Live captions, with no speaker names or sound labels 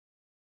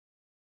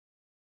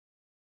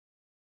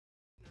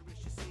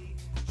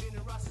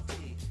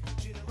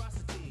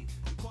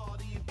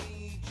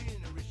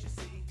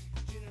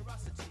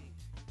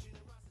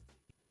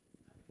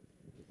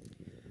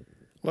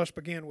Let's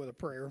begin with a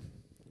prayer.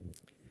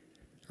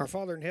 Our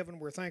Father in heaven,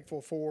 we're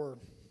thankful for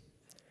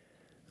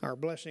our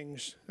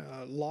blessings,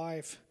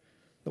 life,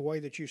 the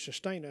way that you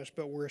sustain us,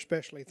 but we're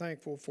especially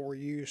thankful for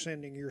you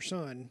sending your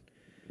Son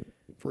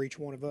for each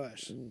one of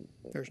us.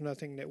 There's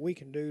nothing that we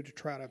can do to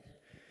try to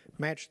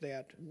match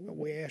that.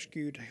 We ask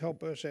you to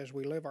help us as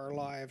we live our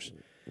lives,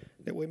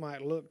 that we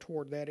might look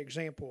toward that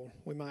example.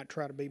 We might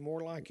try to be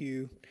more like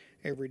you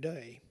every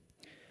day.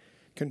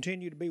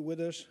 Continue to be with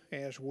us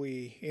as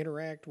we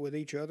interact with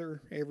each other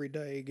every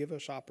day. Give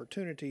us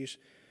opportunities.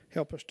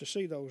 Help us to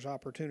see those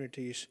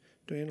opportunities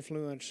to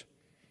influence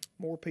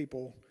more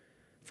people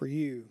for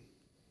you.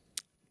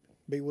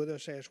 Be with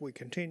us as we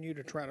continue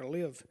to try to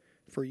live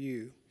for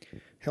you.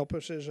 Help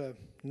us as a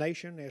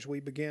nation as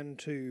we begin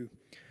to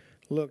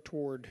look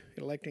toward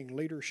electing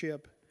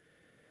leadership.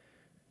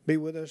 Be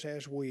with us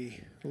as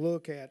we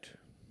look at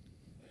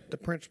the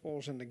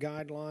principles and the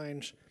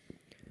guidelines.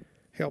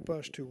 Help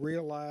us to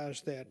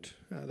realize that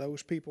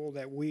those people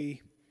that we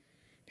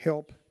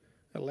help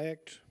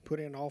elect,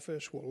 put in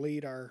office, will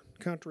lead our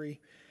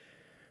country.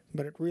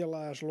 But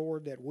realize,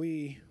 Lord, that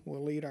we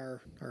will lead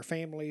our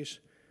families,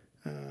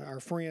 our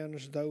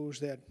friends, those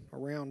that are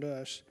around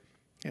us,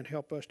 and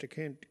help us to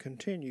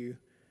continue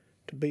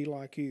to be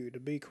like you, to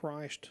be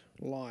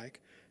Christ-like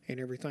in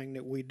everything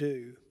that we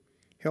do.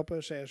 Help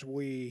us as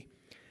we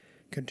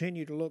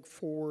continue to look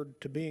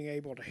forward to being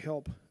able to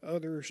help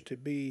others, to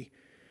be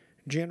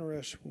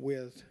generous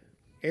with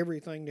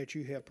everything that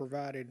you have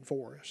provided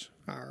for us,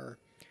 our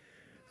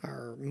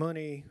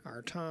money,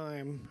 our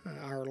time,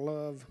 our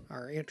love,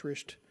 our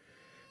interest,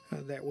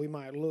 that we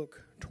might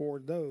look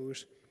toward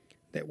those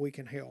that we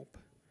can help.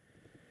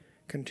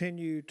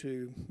 Continue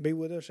to be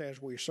with us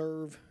as we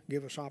serve.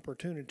 Give us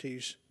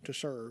opportunities to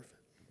serve.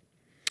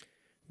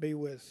 Be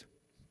with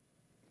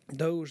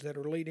those that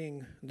are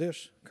leading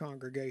this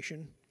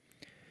congregation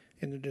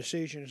in the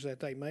decisions that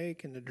they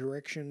make, in the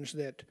directions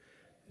that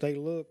they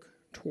look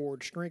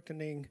toward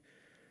strengthening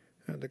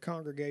the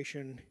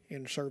congregation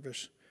in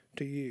service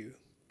to you.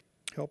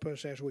 Help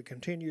us as we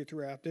continue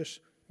throughout this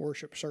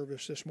worship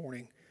service this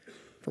morning.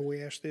 For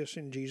we ask this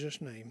in Jesus'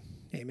 name.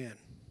 Amen.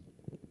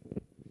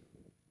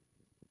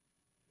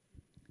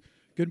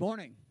 Good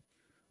morning.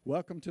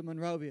 Welcome to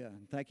Monrovia,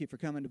 and thank you for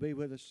coming to be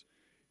with us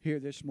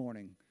here this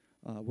morning.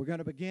 We're going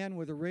to begin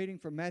with a reading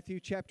from Matthew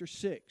chapter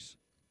 6,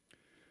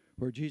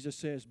 where Jesus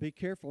says, "Be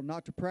careful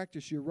not to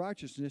practice your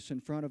righteousness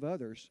in front of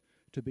others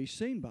to be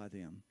seen by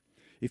them.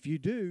 If you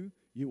do,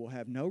 you will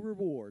have no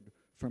reward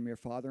from your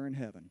Father in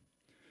heaven.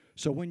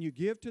 So when you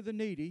give to the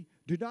needy,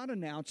 do not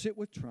announce it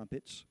with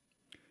trumpets,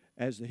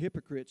 as the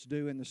hypocrites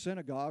do in the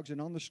synagogues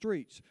and on the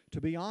streets, to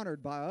be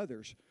honored by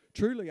others.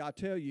 Truly, I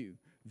tell you,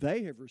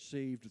 they have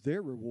received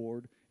their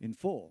reward in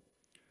full.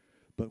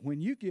 But when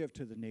you give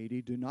to the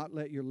needy, do not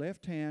let your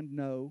left hand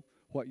know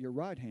what your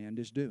right hand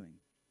is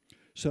doing,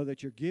 so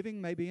that your giving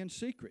may be in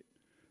secret.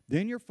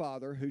 Then your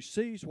Father, who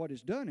sees what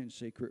is done in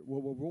secret,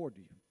 will reward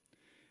you.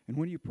 And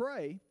when you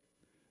pray,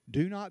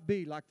 do not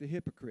be like the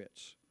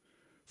hypocrites,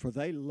 for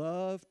they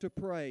love to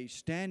pray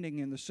standing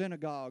in the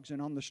synagogues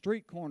and on the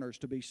street corners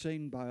to be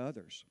seen by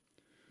others.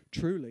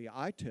 Truly,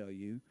 I tell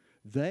you,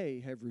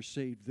 they have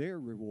received their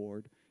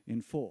reward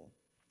in full.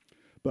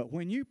 But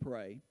when you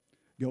pray,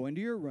 go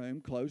into your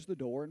room, close the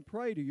door, and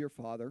pray to your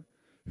Father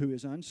who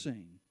is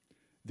unseen.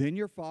 Then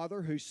your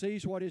Father, who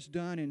sees what is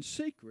done in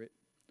secret,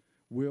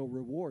 will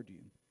reward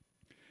you.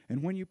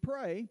 And when you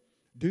pray,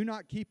 do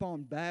not keep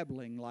on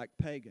babbling like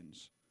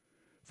pagans,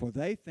 for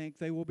they think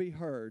they will be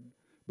heard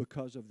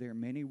because of their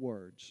many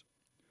words.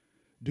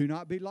 Do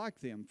not be like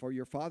them, for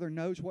your Father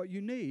knows what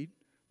you need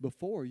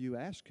before you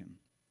ask Him.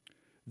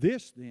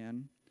 This,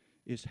 then,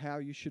 is how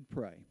you should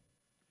pray.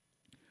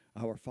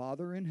 Our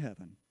Father in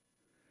heaven,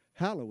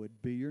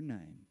 hallowed be your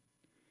name.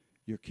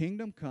 Your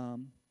kingdom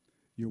come,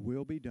 your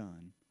will be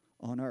done,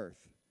 on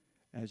earth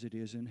as it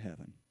is in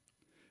heaven.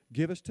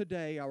 Give us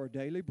today our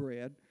daily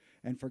bread,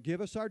 and forgive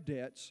us our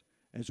debts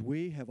as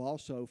we have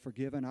also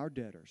forgiven our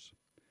debtors.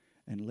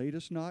 And lead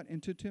us not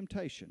into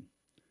temptation,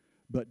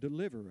 but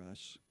deliver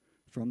us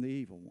from the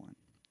evil one."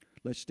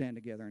 Let's stand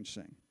together and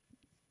sing.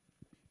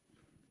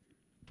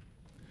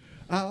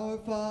 Our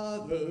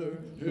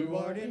Father, who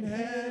art in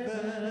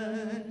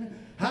heaven,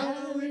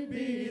 hallowed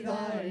be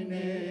thy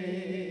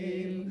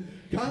name.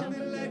 Come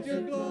and let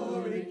your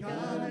glory,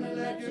 come and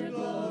let your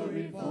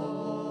glory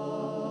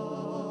fall.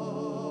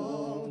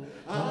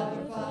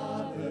 Our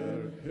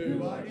Father,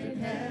 who art in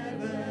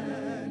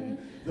heaven,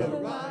 the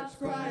rocks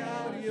cry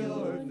out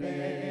your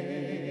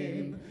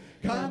fame.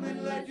 Come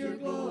and let your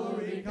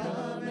glory,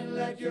 come and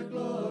let your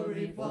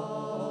glory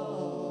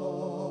fall.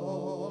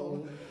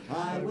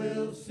 I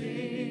will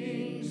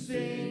sing,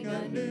 sing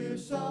a new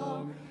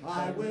song.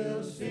 I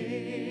will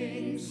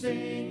sing,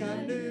 sing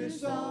a new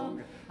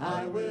song.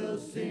 I will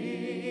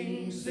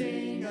sing,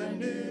 sing a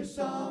new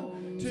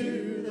song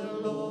to the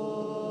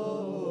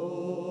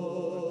Lord.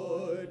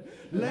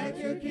 Let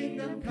your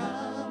kingdom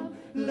come,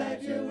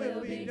 let your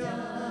will be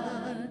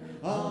done,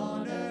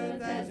 on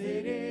earth as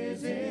it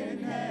is in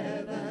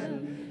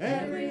heaven.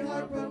 Every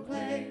heart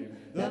proclaim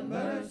the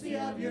mercy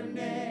of of your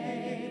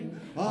name,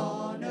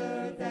 on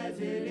earth as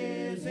it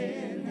is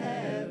in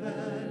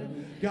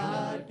heaven.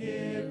 God,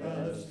 give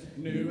us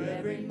new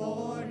every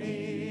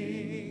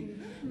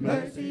morning.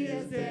 Mercy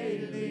is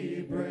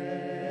daily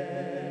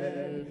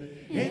bread.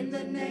 In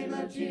the name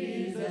of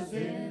Jesus,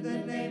 in the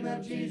name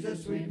of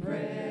Jesus we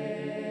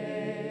pray.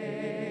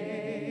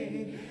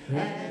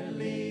 And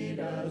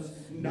lead us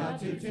not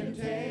to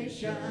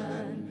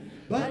temptation,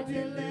 but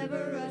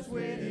deliver us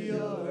with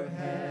your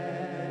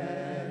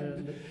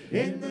hand.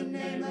 In the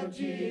name of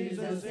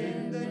Jesus,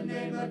 in the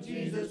name of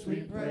Jesus we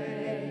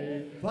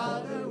pray.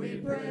 Father, we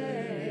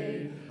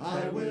pray.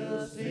 I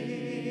will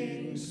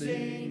sing,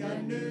 sing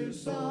a new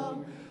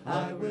song.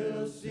 I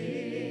will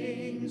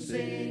sing,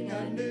 sing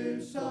a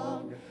new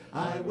song.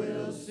 I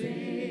will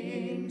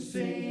sing,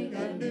 sing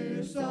a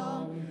new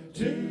song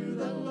to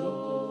the Lord.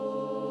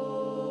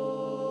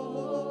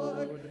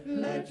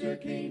 Let your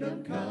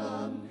kingdom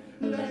come,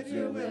 let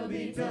your will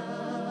be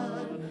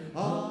done,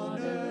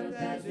 on earth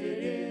as it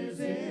is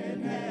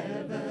in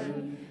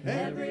heaven.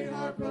 Every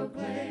heart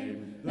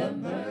proclaim the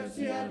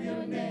mercy of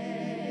your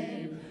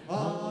name,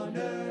 on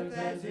earth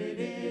as it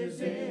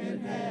is in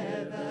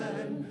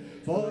heaven.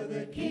 For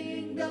the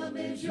kingdom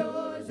is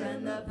yours,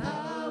 and the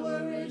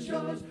power is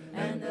yours,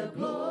 and the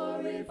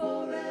glory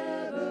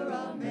forever.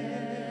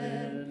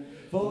 Amen.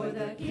 For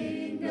the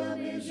kingdom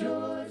is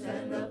yours,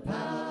 and the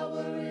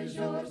power is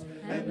yours,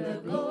 and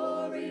the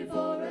glory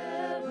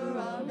forever.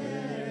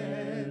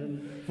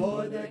 Amen.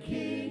 For the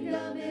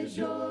kingdom is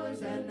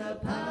yours, and the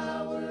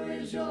power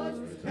is yours,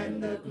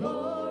 and the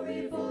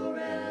glory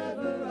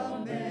forever.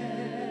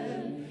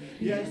 Amen.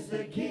 Yes,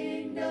 the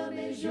kingdom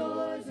is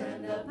yours,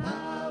 and the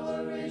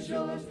power is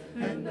yours,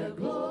 and the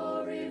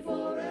glory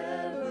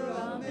forever.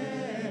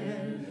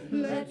 Amen.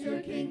 Let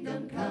your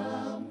kingdom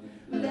come,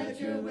 let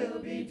your will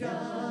be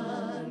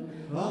done,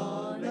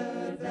 on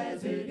earth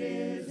as it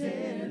is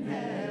in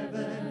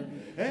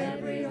heaven.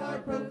 Every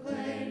heart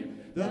proclaim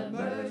the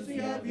mercy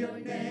of your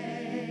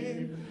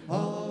name,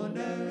 on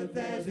earth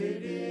as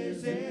it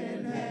is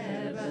in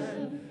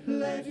heaven.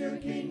 Let your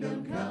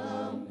kingdom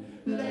come,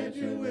 let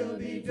your will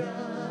be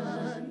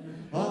done,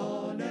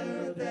 on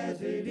earth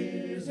as it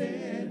is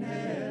in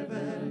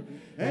heaven.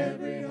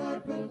 Every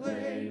heart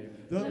proclaim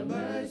the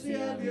mercy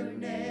of your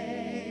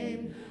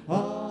name,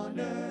 on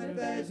earth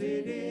as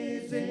it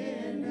is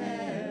in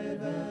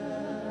heaven.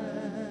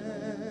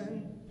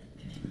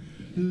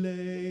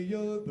 Lay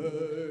your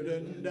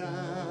burden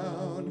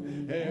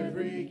down,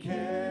 every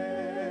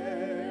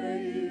care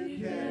you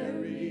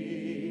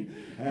carry,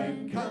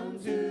 and come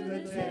to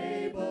the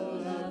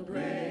table of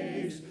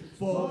grace,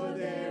 for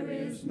there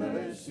is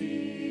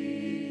mercy.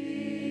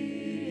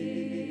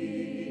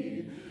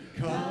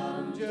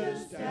 Come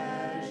just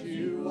as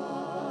you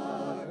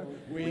are,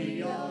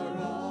 we are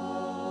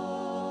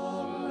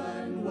all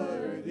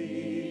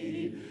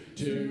unworthy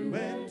to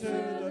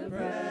enter the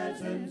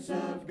presence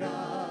of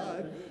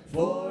God,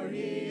 for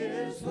he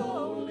is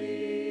holy.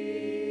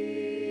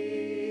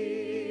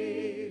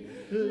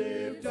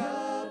 Lift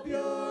up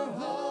your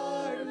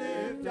heart,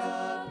 lift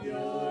up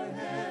your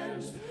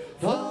hands,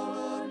 fall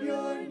on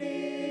your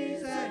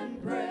knees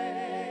and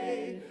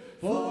pray,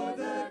 for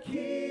the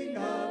King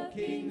of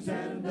Kings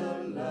and the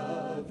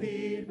love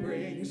he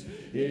brings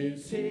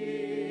is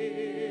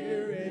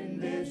here in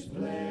this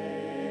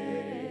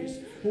place.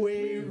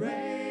 We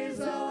raise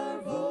our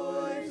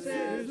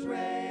voices,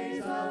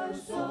 raise our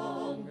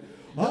song,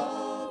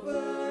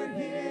 offer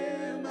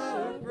him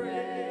our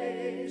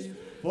praise,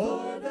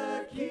 for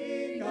the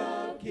King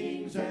of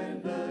Kings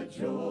and the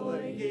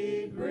joy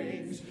he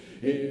brings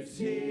is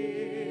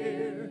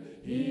here.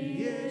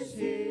 He is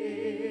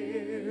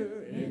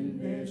here in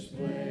this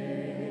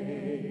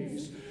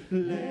place.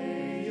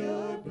 Lay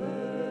your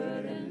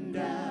burden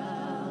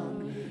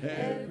down,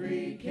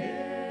 every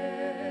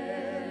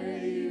care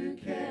you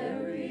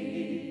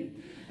carry,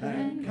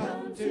 and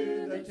come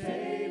to the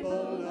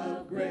table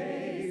of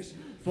grace,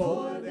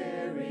 for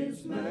there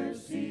is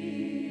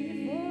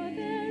mercy. For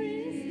there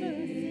is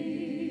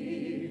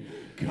mercy.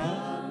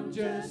 Come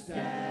just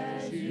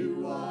as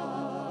you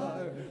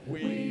are,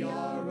 we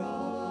are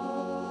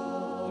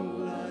all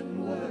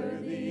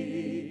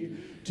unworthy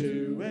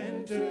to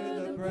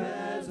enter the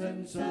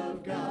presence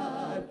of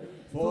God,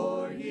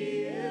 for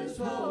he is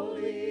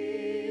holy.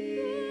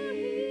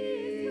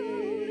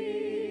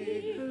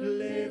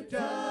 Lift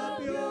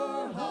up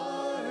your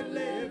heart,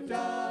 lift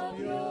up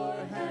your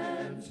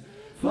hands,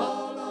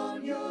 fall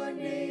on your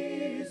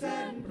knees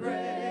and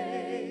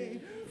pray,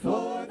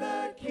 for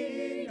the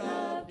King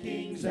of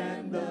Kings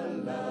and the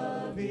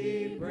love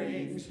he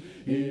brings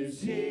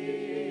is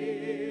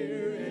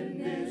here in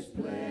this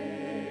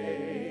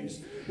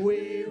place.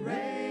 We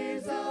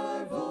raise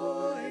our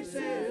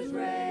voices,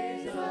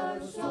 raise our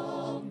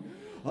song,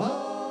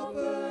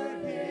 offer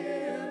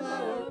him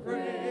our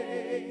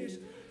praise,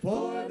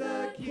 for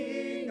the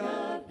King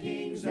of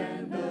Kings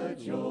and the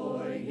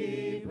joy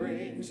he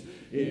brings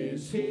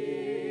is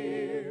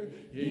here.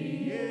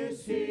 He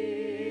is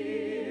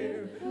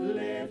here.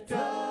 Lift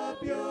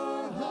up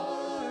your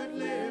heart,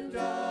 lift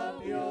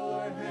up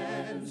your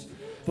hands,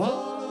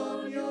 fall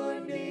on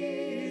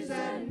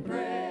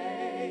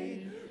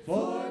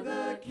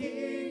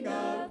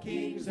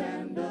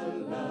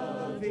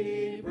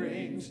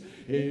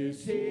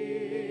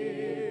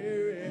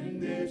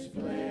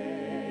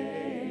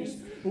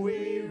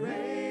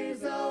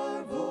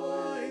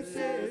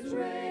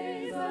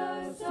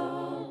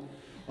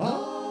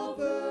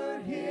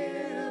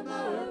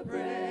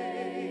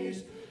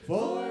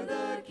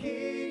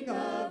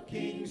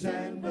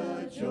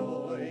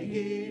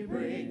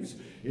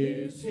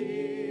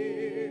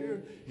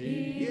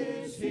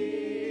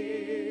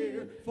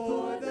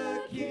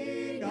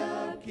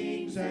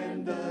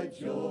and the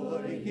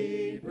joy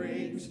he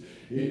brings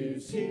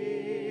is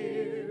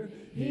here.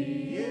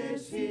 He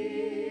is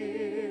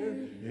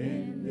here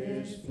in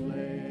this place.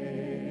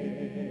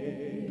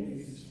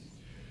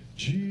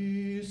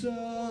 Jesus,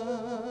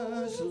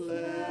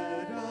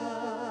 let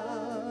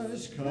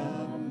us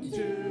come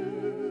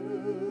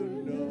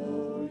to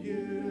know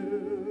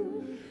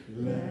you.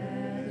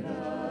 Let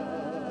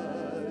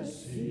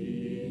us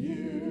see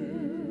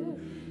you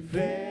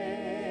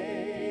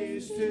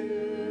face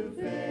to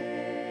face.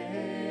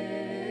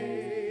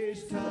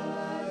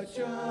 Touch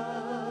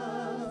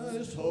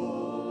us,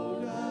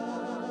 hold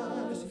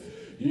us,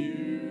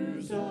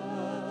 use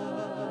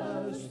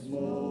us,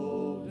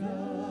 mold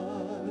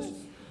us.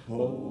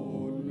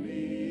 Only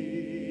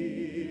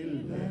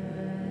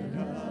let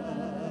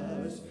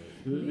us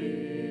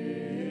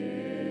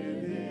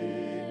live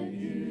in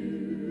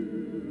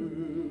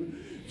you.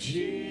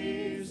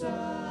 Jesus,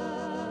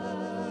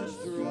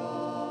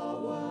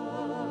 draw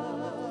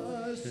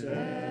us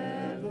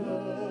ever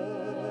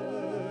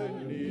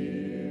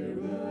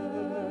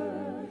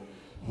nearer.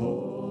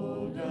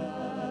 Hold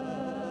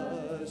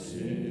us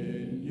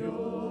in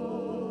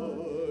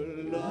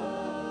your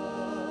loving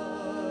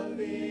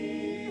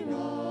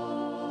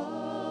arms.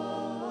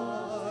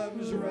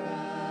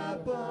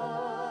 Wrap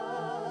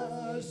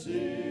us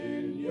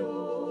in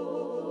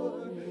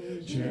your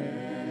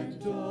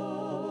gentle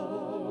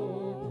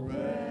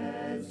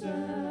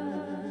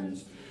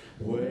presence.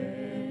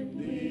 When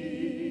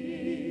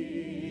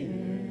the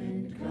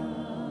end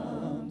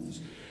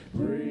comes,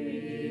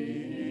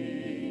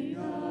 bring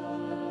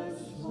us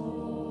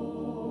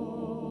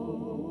home.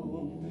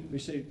 Be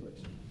seated,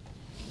 please.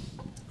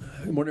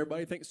 Good morning,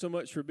 everybody. Thanks so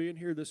much for being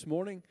here this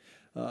morning.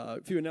 A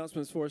few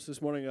announcements for us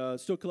this morning.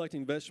 Still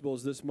collecting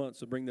vegetables this month,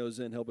 so bring those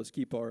in. Help us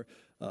keep our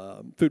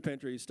food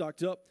pantry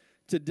stocked up.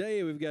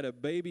 Today, we've got a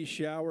baby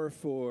shower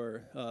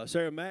for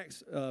Sarah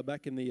Max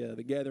back in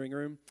the gathering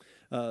room.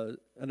 I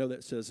know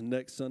that says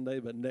next Sunday,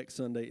 but next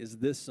Sunday is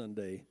this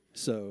Sunday.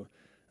 So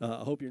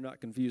I hope you're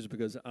not confused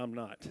because I'm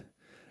not.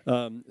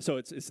 So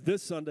it's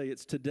this Sunday.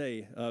 It's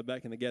today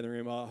back in the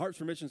gathering room. Hearts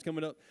for Missions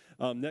coming up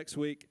next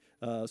week.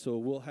 So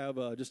we'll have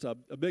just a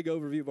big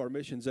overview of our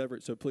missions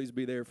effort. So please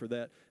be there for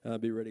that.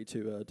 Be ready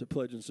to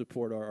pledge and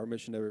support our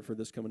mission effort for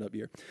this coming up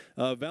year.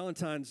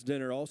 Valentine's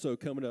dinner also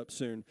coming up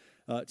soon.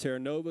 Terra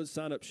Nova's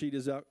sign-up sheet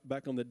is out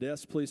back on the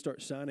desk. Please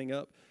start signing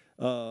up.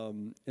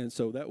 And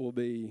so that will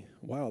be,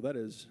 wow, that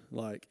is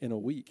like in a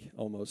week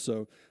almost.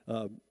 So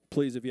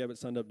please, if you haven't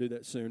signed up, do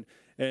that soon.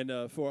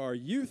 And for our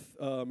youth,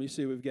 you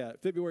see we've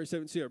got February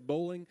 17th, our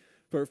bowling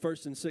for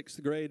 1st and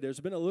 6th grade. There's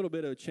been a little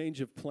bit of a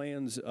change of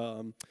plans.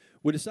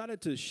 We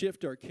decided to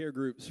shift our care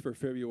groups for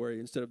February.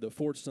 Instead of the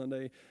 4th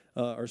Sunday,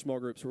 our small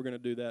groups, we're going to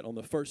do that on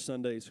the 1st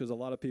Sundays because a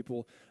lot of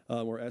people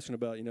were asking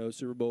about,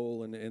 Super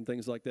Bowl and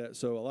things like that.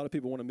 So a lot of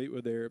people want to meet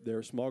with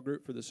their small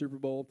group for the Super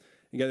Bowl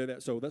and gather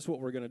that. So that's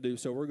what we're going to do.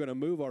 So we're going to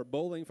move our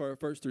bowling for our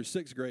 1st through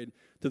 6th grade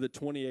to the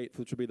 28th,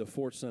 which will be the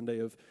 4th Sunday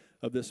of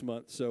this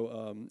month.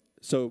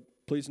 So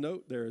please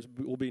note there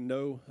will be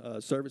no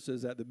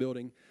services at the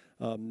building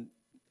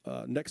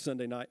next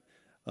Sunday night.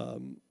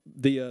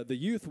 The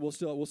youth will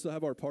still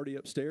have our party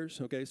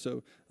upstairs. Okay,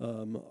 so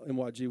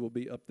MYG will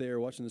be up there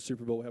watching the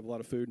Super Bowl. We have a lot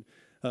of food,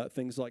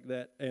 things like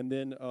that. And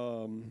then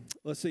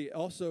let's see.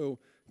 Also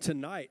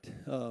tonight,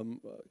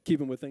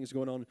 keeping with things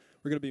going on,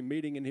 we're going to be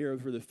meeting in here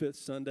for the 5th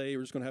Sunday.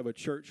 We're just going to have a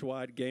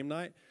church-wide game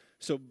night.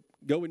 So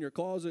go in your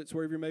closets,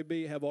 wherever you may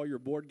be, have all your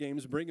board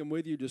games. Bring them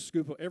with you. Just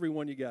scoop every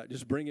one you got.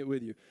 Just bring it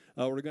with you.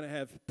 We're going to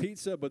have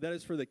pizza, but that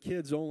is for the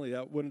kids only.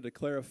 I wanted to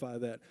clarify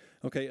that.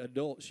 Okay,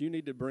 adults, you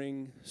need to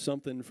bring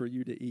something for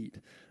you to eat.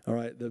 All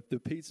right, the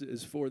pizza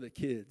is for the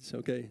kids,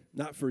 okay,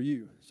 not for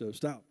you. So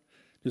stop.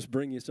 Just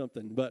bring you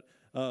something. But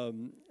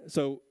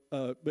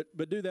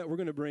but do that. We're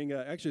going to bring,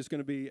 actually, it's going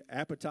to be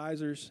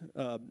appetizers,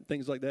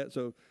 things like that.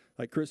 So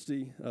like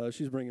Christy,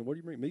 she's bringing, what do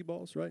you bring?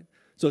 Meatballs, right?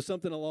 So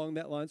something along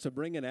that line. So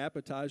bring an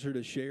appetizer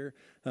to share.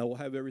 We'll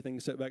have everything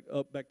set back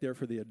there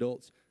for the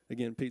adults.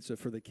 Again, pizza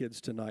for the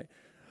kids tonight.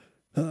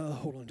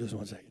 Hold on just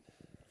one second.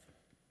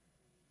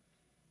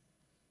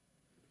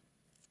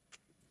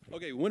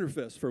 Okay,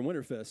 Winterfest. For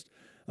Winterfest,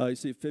 you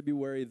see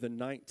February the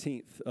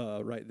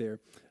 19th right there.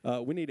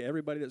 We need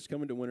everybody that's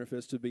coming to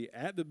Winterfest to be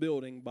at the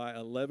building by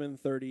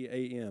 11:30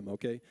 a.m.,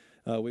 okay?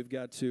 We've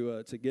got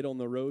to get on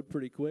the road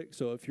pretty quick,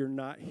 so if you're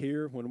not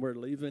here when we're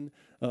leaving,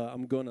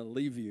 I'm going to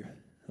leave you,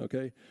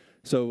 okay?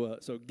 So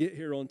get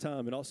here on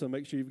time, and also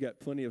make sure you've got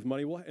plenty of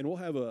money. We'll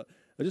have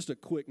just a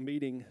quick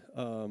meeting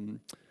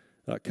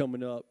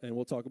coming up, and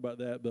we'll talk about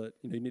that. But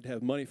you need to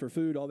have money for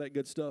food, all that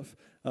good stuff.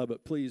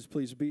 But please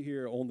be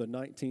here on the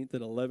 19th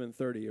at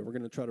 11:30, and we're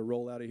going to try to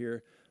roll out of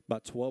here by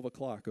 12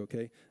 o'clock,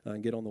 okay,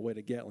 and get on the way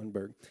to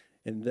Gatlinburg.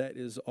 And that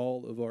is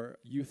all of our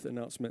youth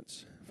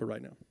announcements for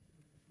right now.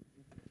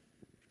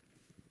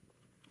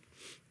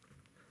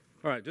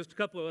 All right, just a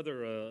couple of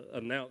other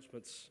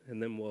announcements,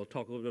 and then we'll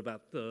talk a little bit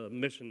about the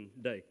Mission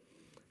Day.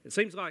 It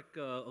seems like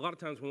a lot of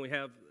times when we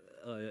have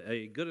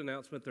a good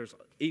announcement, there's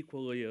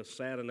equally a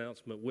sad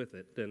announcement with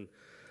it. And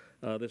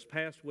This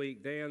past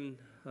week, Dan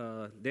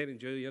and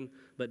Julian,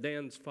 but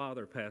Dan's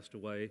father passed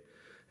away,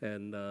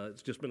 and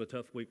it's just been a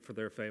tough week for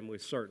their family,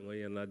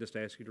 certainly. And I just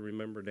ask you to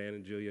remember Dan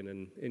and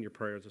Julian in your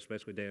prayers,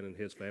 especially Dan and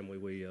his family.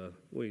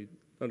 We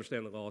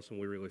understand the loss, and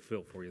we really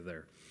feel for you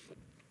there.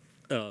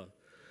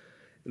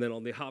 And then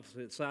on the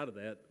opposite side of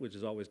that, which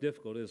is always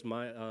difficult, is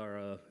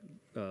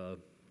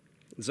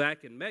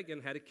Zach and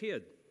Megan had a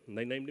kid, and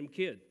they named him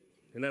Kid.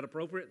 Isn't that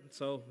appropriate?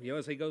 So,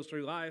 as he goes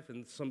through life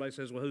and somebody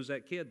says, well, who's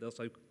that kid? They'll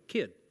say,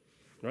 Kid,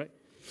 right?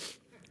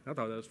 I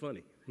thought that was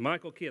funny.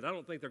 Michael Kidd. I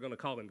don't think they're going to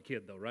call him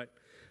Kid, though, right?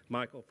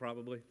 Michael,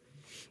 probably.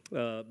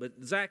 But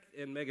Zach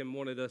and Megan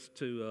wanted us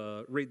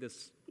to read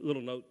this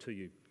little note to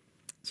you.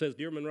 It says,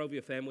 Dear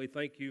Monrovia family,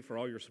 thank you for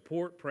all your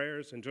support,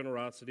 prayers, and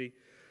generosity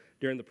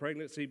during the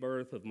pregnancy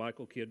birth of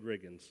Michael Kidd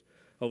Riggins.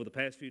 Over the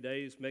past few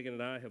days, Megan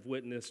and I have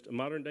witnessed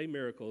modern-day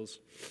miracles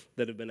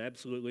that have been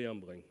absolutely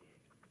humbling.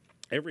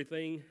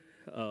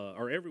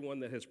 Everyone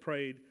that has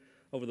prayed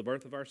over the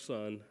birth of our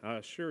son, I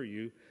assure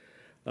you,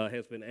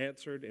 has been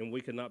answered, and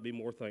we cannot be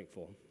more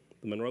thankful.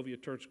 The Monrovia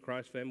Church of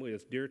Christ family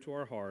is dear to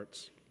our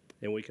hearts,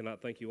 and we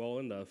cannot thank you all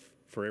enough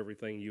for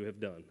everything you have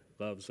done.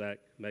 Love, Zach,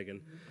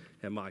 Megan,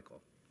 and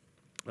Michael.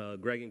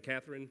 Greg and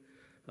Catherine,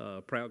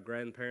 proud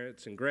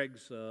grandparents, and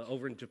Greg's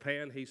over in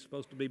Japan. He's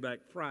supposed to be back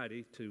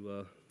Friday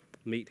to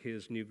meet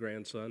his new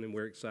grandson, and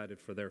we're excited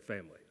for their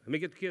family. Let me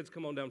get the kids,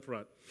 come on down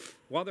front.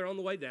 While they're on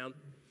the way down,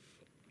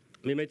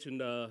 let me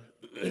mention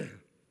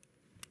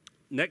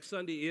next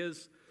Sunday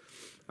is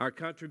our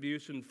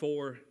contribution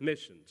for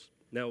missions.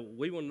 Now,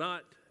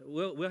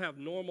 we'll have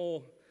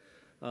normal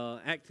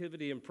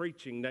activity and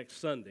preaching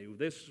next Sunday.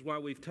 This is why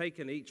we've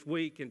taken each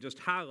week and just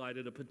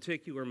highlighted a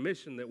particular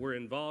mission that we're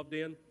involved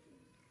in.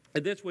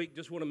 And this week,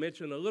 just want to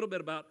mention a little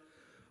bit about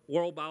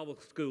World Bible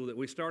School that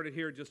we started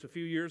here just a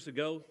few years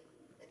ago.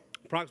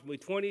 Approximately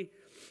 20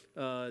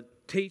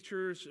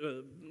 teachers,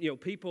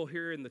 people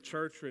here in the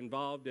church are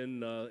involved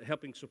in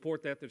helping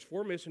support that. There's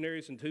 4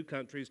 missionaries in 2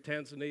 countries,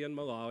 Tanzania and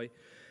Malawi,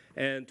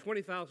 and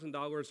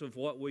 $20,000 of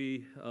what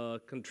we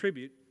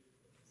contribute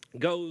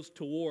goes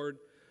toward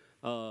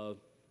the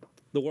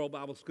World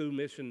Bible School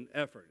mission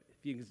effort.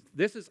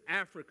 This is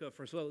Africa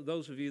for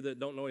those of you that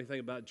don't know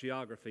anything about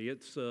geography.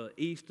 It's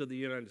east of the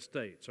United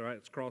States, all right?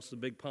 It's across the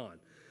big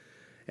pond.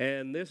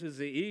 And this is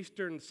the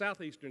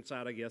southeastern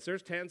side, I guess.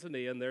 There's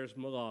Tanzania and there's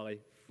Malawi.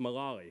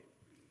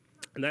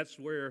 And that's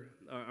where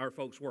our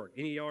folks work.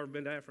 Any of y'all ever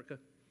been to Africa?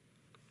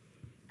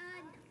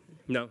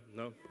 No.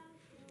 You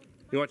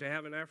know what they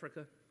have in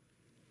Africa?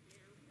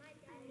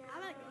 I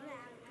want to go to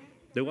Africa.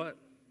 Do what?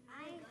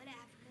 I want to go to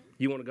Africa.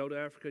 You want to go to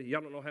Africa? Y'all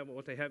don't know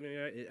what they have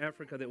in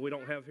Africa that we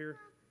don't have here?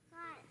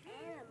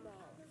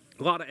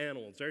 A lot of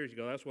animals. There you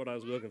go. That's what I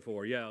was looking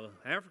for. Yeah,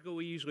 Africa,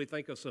 we usually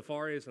think of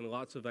safaris and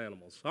lots of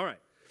animals. All right.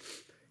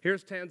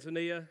 Here's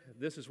Tanzania.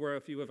 This is where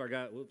a few of our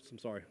guys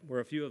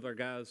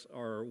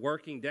are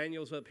working.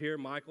 Daniel's up here,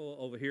 Michael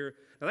over here.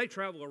 Now, they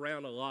travel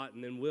around a lot,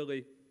 and then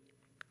Willie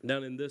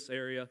down in this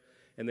area,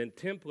 and then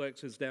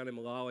Templex is down in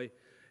Malawi,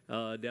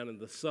 down in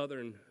the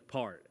southern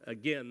part.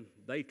 Again,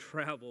 they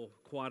travel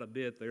quite a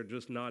bit. They're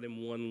just not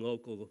in one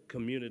local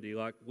community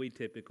like we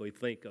typically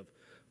think of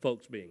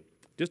folks being.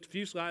 Just a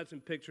few slides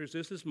and pictures.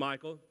 This is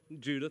Michael,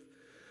 Judith,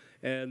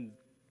 and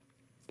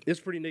it's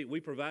pretty neat. We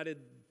provided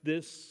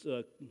this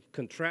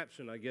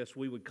contraption, I guess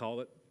we would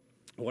call it,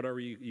 whatever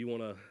you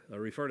want to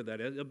refer to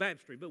that as, a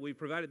baptistry, but we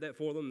provided that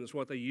for them. That's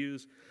what they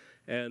use,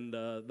 and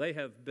they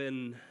have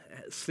been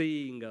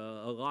seeing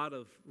a lot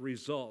of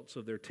results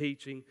of their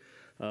teaching,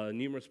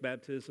 numerous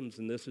baptisms,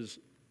 and this is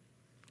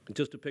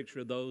just a picture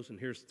of those, and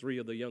here's 3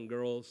 of the young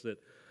girls that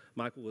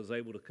Michael was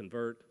able to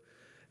convert,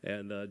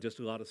 and just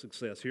a lot of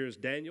success. Here's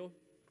Daniel,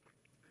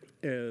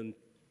 and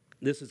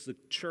this is the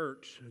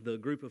church, the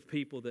group of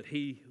people that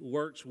he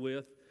works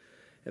with.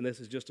 And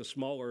this is just a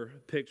smaller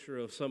picture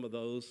of some of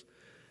those.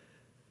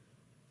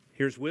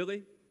 Here's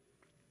Willie.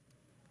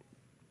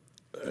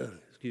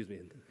 Excuse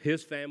me.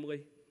 His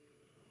family.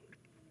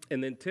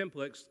 And then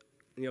Templex.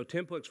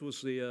 Templex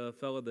was the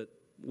fellow that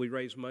we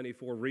raised money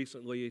for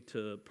recently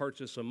to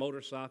purchase a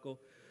motorcycle.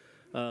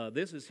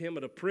 This is him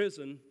at a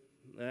prison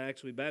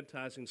actually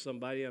baptizing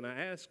somebody. And I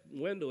asked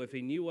Wendell if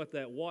he knew what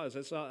that was.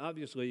 That's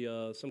obviously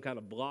some kind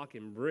of block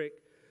and brick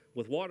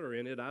with water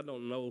in it. I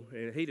don't know,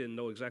 and he didn't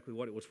know exactly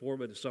what it was for,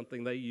 but it's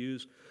something they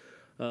use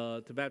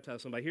to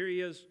baptize somebody. Here he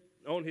is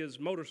on his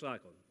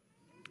motorcycle.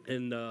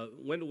 And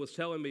Wendell was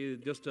telling me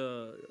just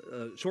a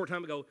short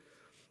time ago,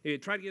 he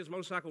tried to get his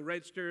motorcycle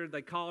registered.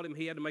 They called him.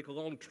 He had to make a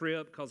long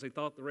trip because they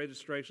thought the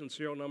registration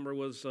serial number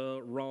was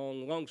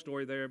wrong. Long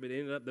story there, but it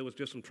ended up there was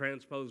just some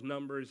transposed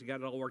numbers. He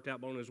got it all worked out,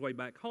 but on his way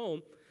back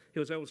home, he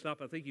was able to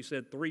stop, I think you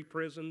said 3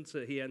 prisons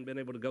that he hadn't been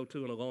able to go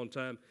to in a long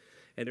time.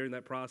 And during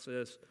that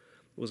process,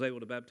 was able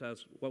to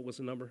baptize, what was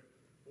the number?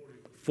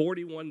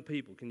 41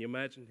 people. Can you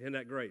imagine? Isn't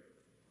that great?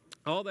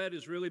 All that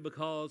is really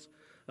because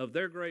of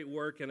their great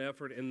work and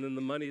effort, and then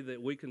the money that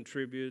we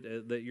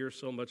contribute that you're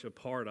so much a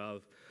part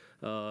of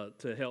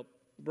to help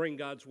bring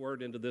God's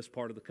Word into this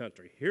part of the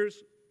country.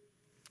 Here's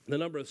the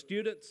number of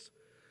students.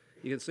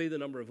 You can see the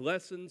number of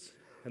lessons.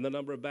 And the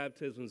number of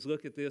baptisms,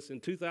 look at this, in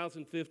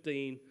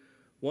 2015,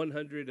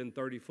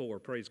 134.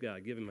 Praise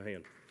God. Give him a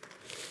hand.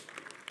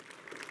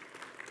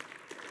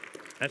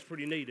 That's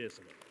pretty neat,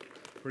 isn't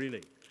it? Pretty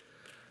neat.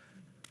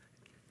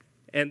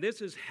 And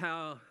this is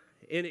how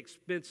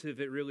inexpensive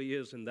it really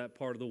is in that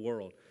part of the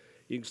world.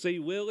 You can see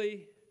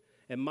Willie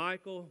and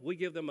Michael, we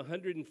give them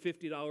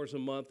 $150 a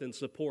month and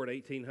support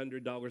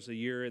 $1,800 a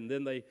year, and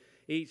then they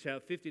each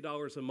have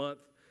 $50 a month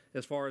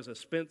as far as a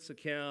Spence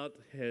account,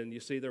 and you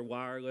see they're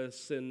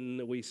wireless,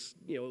 and we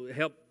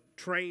help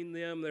train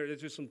them. There's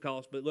just some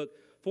cost, but look,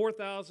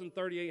 $4,000,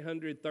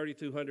 $3,800,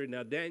 $3,200.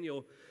 Now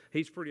Daniel,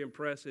 he's pretty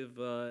impressive.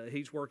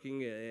 He's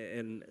working,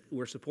 and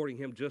we're supporting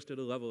him just at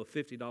a level of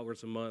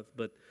 $50 a month.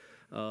 But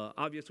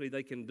obviously,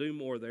 they can do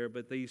more there.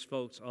 But these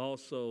folks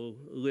also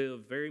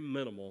live very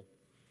minimal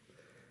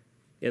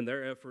in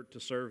their effort to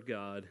serve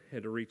God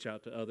and to reach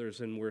out to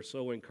others, and we're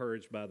so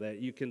encouraged by that.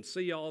 You can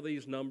see all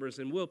these numbers,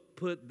 and we'll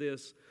put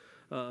this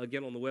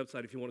again on the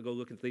website if you want to go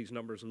look at these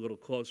numbers a little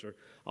closer.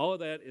 All of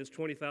that is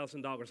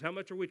 $20,000. How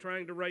much are we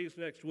trying to raise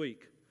next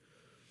week?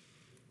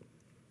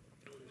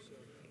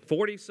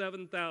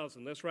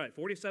 47,000. That's right,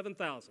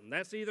 47,000.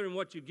 That's either in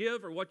what you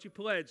give or what you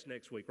pledge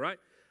next week, right?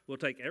 We'll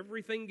take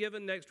everything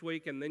given next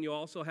week, and then you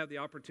also have the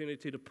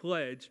opportunity to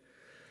pledge.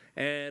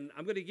 And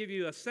I'm going to give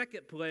you a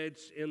second pledge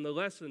in the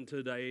lesson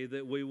today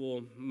that we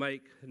will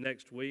make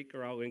next week,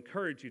 or I'll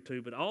encourage you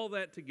to. But all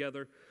that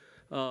together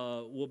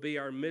will be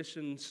our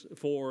missions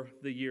for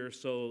the year.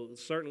 So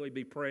certainly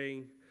be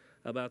praying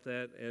about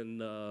that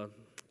and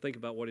think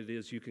about what it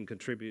is you can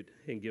contribute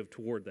and give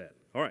toward that.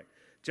 All right.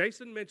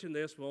 Jason mentioned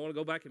this, but I want to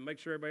go back and make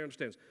sure everybody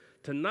understands.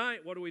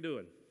 Tonight, what are we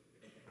doing?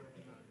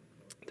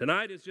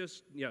 Tonight is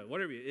just,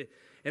 whatever.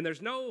 And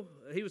there's no,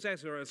 he was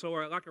asking, so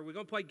are we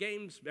going to play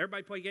games?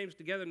 Everybody play games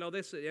together? No,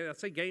 I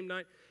say game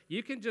night.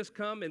 You can just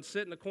come and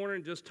sit in the corner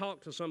and just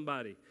talk to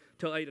somebody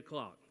till 8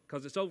 o'clock,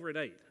 because it's over at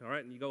 8, all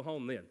right? And you go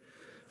home then.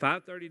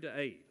 5:30 to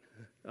 8.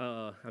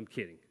 I'm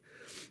kidding.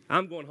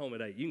 I'm going home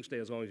at 8. You can stay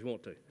as long as you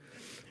want to.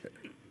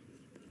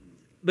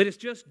 But it's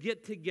just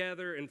get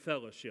together and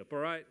fellowship, all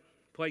right?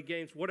 Play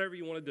games, whatever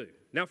you want to do.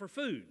 Now for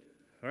food,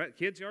 all right?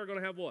 Kids, you are going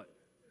to have what?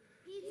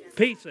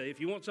 Pizza. If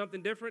you want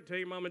something different, tell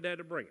your mom and dad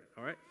to bring it,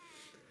 all right?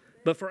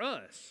 But for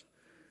us,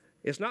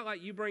 it's not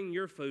like you bring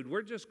your food.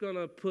 We're just going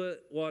to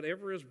put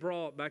whatever is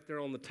brought back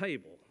there on the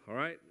table, all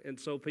right? And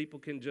so people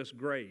can just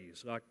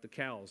graze like the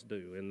cows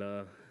do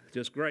and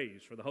just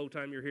graze for the whole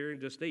time you're here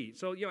and just eat.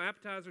 So,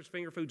 appetizers,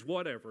 finger foods,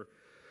 whatever.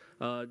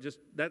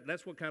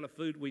 That's what kind of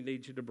food we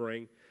need you to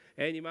bring.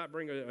 And you might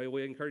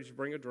we encourage you to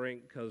bring a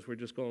drink, because we're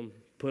just going to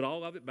put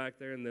all of it back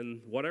there, and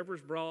then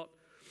whatever's brought,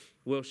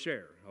 we'll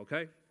share,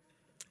 okay?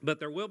 But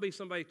there will be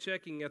somebody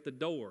checking at the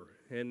door,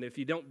 and if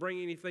you don't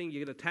bring anything, you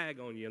get a tag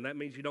on you, and that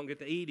means you don't get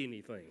to eat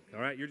anything, all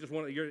right?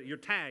 You're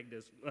tagged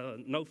as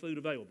no food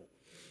available.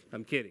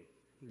 I'm kidding.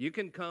 You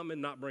can come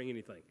and not bring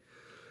anything.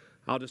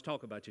 I'll just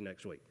talk about you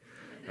next week.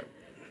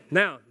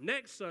 Now,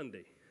 next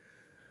Sunday,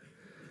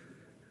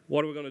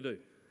 what are we going to do?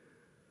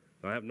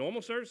 I have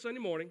normal service Sunday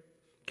morning.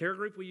 Care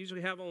group we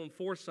usually have on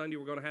fourth Sunday.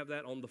 We're going to have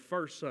that on the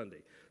first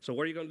Sunday. So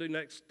what are you going to do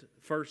next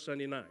first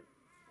Sunday night?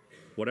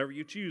 Whatever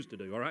you choose to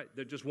do, all right?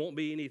 There just won't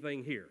be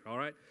anything here, all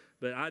right?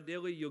 But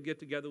ideally, you'll get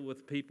together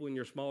with people in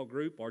your small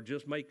group, or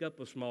just make up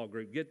a small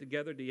group. Get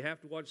together. Do you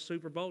have to watch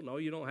Super Bowl? No,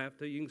 you don't have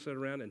to. You can sit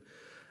around and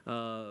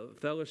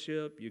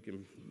fellowship. You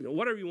can,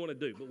 whatever you want to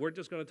do. But we're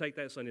just going to take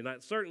that Sunday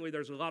night. Certainly,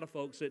 there's a lot of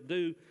folks that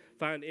do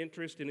find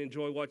interest and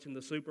enjoy watching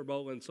the Super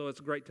Bowl, and so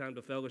it's a great time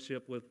to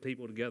fellowship with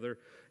people together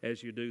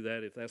as you do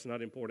that. If that's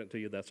not important to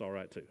you, that's all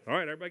right, too. All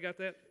right, everybody got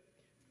that?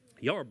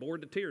 Y'all are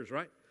bored to tears,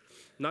 right?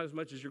 Not as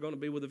much as you're going to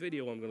be with the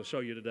video I'm going to show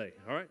you today,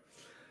 all right?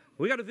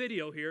 We got a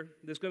video here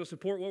that's going to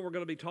support what we're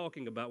going to be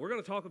talking about. We're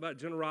going to talk about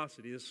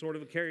generosity. It's sort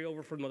of a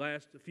carryover from the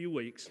last few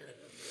weeks.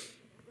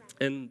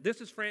 And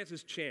this is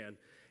Francis Chan.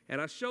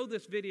 And I showed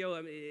this video.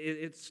 I mean,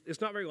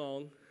 it's not very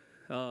long,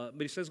 but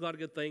he says a lot of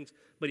good things.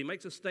 But he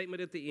makes a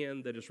statement at the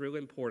end that is really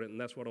important, and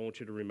that's what I want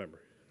you to remember.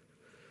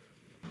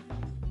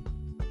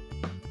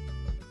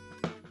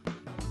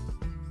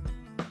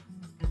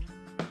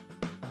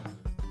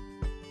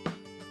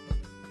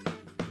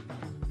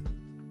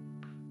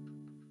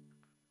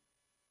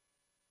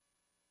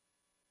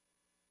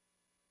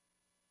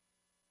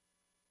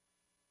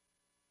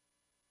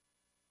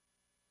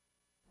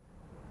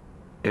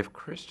 If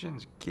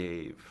Christians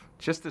gave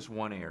just this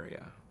one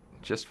area,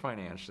 just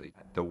financially,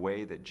 the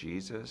way that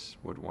Jesus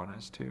would want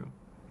us to,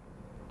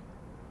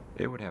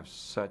 it would have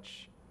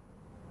such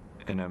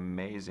an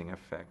amazing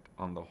effect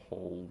on the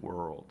whole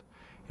world.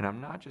 And I'm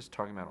not just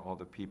talking about all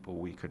the people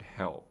we could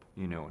help,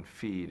 and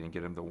feed and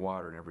get them the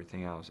water and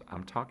everything else.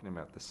 I'm talking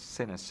about the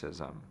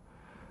cynicism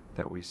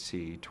that we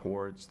see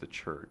towards the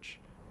church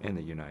in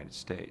the United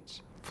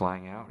States.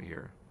 Flying out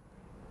here,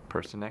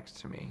 person next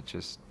to me,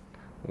 just,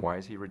 why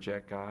does he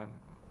reject God?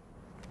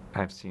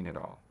 I've seen it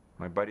all.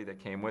 My buddy that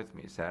came with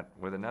me sat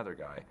with another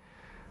guy.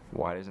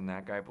 Why doesn't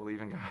that guy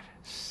believe in God?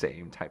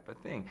 Same type of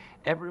thing.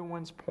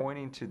 Everyone's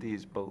pointing to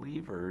these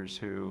believers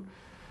who,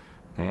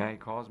 he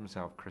calls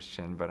himself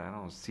Christian, but I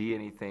don't see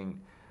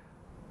anything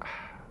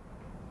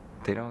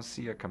They don't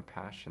see a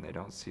compassion. They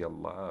don't see a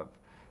love.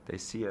 They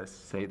see us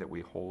say that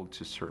we hold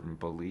to certain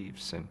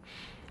beliefs and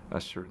a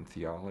certain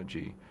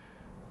theology,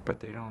 but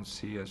they don't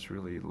see us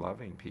really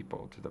loving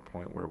people to the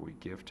point where we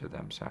give to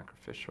them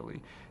sacrificially.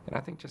 And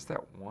I think just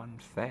that one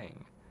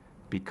thing,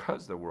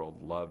 because the world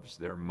loves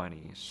their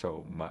money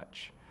so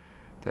much,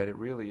 that it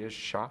really is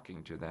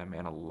shocking to them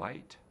and a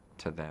light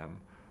to them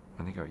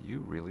when they go,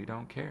 you really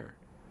don't care.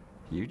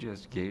 You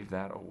just gave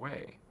that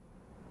away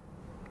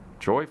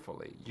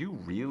joyfully. You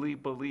really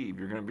believe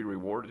you're going to be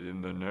rewarded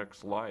in the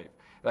next life.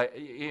 Like,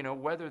 you know,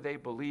 whether they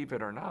believe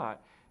it or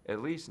not,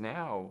 at least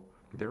now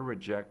they're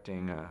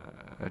rejecting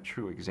a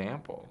true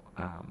example.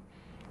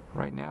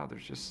 Right now,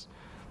 there's just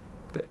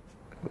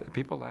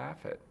people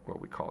laugh at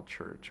what we call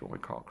church, what we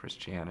call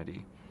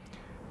Christianity.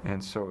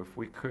 And so if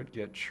we could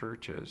get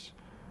churches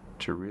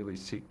to really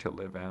seek to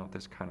live out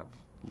this kind of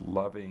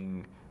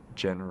loving,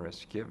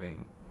 generous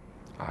giving,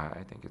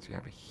 I think it's going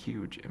to have a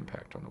huge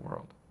impact on the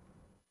world.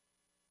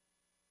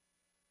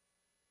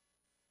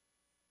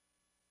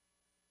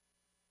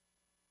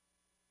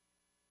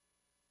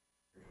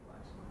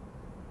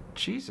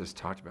 Jesus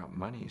talked about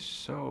money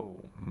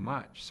so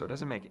much, so it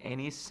doesn't make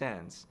any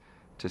sense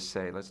to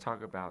say, let's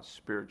talk about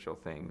spiritual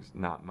things,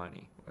 not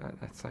money.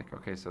 That's like,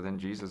 okay, so then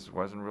Jesus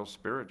wasn't real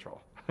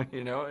spiritual.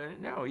 You know,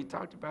 no, he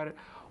talked about it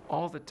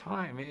all the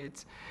time.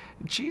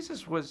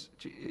 Jesus was,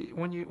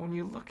 when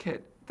you look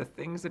at the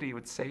things that he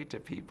would say to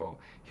people,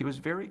 he was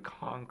very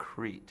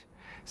concrete.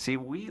 See,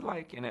 we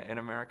like, in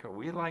America,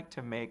 we like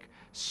to make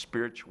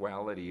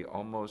spirituality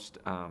almost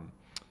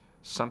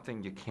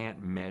something you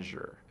can't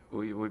measure.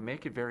 We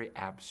make it very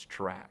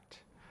abstract.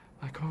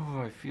 Like,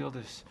 oh, I feel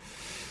this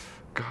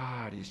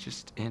God, he's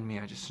just in me,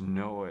 I just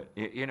know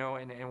it. You know,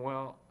 and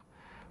well,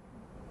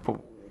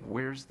 but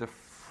where's the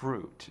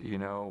fruit? You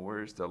know,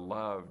 where's the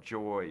love,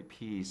 joy,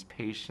 peace,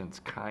 patience,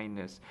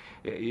 kindness?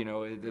 You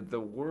know, the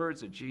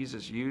words that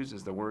Jesus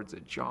uses, the words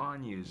that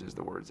John uses,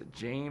 the words that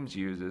James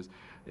uses,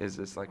 is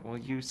this like, well,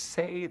 you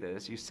say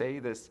this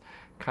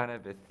kind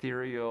of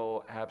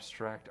ethereal,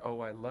 abstract,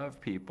 oh, I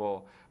love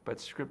people, but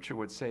Scripture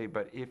would say,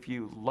 but if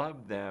you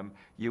love them,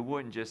 you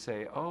wouldn't just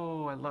say,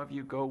 oh, I love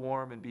you, go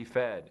warm and be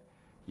fed.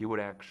 You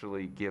would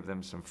actually give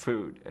them some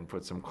food and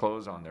put some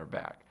clothes on their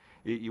back.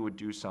 You would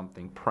do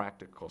something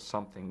practical,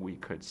 something we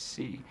could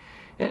see.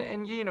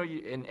 And you know,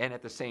 and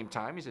at the same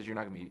time, he says you're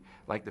not going to be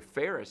like the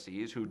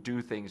Pharisees who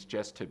do things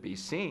just to be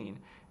seen.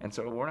 And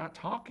so we're not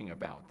talking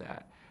about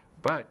that.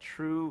 But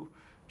true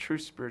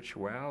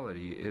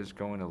spirituality is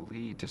going to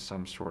lead to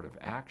some sort of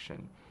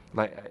action.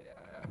 Like,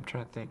 I'm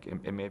trying to think,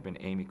 it may have been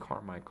Amy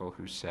Carmichael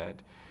who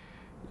said,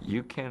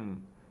 you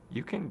can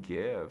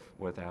give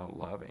without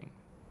loving,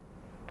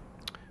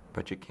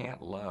 but you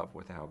can't love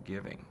without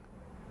giving.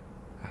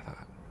 I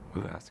thought,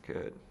 ooh, that's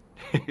good.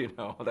 You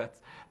know,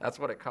 that's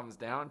what it comes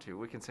down to.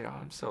 We can say, oh,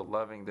 I'm so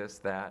loving this,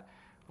 that.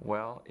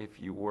 Well,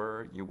 if you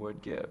were, you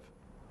would give.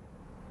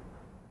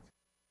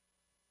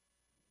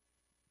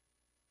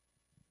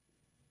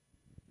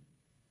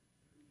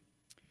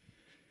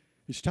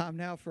 It's time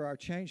now for our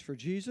Change for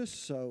Jesus.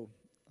 So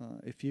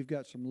if you've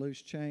got some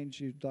loose change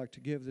you'd like to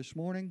give this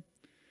morning,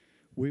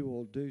 we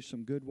will do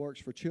some good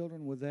works for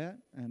children with that,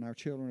 and our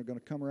children are going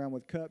to come around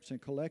with cups and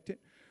collect it.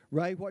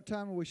 Ray, what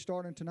time are we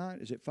starting tonight?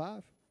 Is it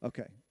 5?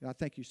 Okay. I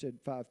think you said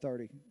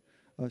 5:30.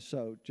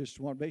 So just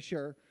want to be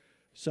sure.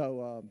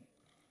 So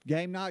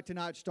game night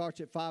tonight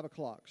starts at 5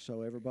 o'clock.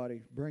 So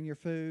everybody bring your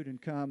food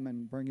and come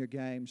and bring your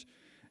games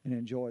and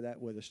enjoy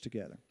that with us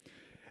together.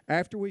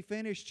 After we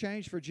finish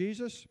Change for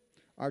Jesus,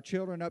 our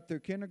children up through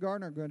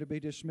kindergarten are going to be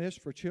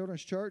dismissed for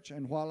Children's Church.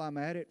 And while I'm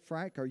at it,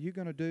 Frank, are you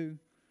going to do?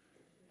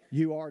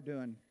 You are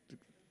doing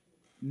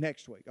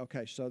next week.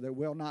 Okay, so there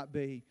will not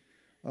be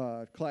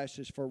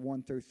classes for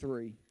 1 through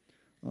 3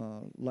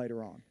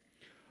 later on.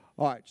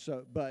 All right,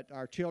 so but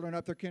our children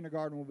up through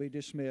kindergarten will be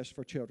dismissed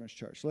for Children's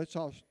Church. Let's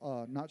all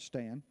not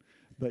stand,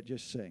 but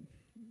just sing.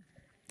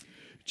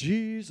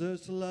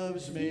 Jesus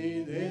loves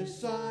me,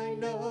 this I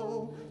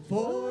know,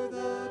 for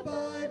the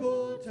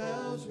Bible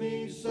tells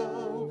me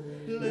so.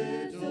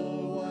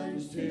 Little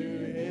ones to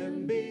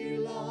him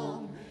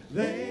belong.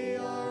 They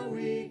are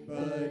weak,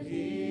 but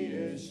he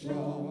is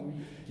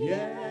strong.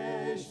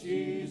 Yes,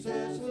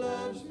 Jesus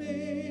loves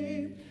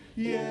me.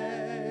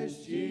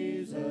 Yes,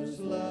 Jesus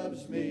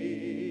loves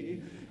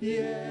me.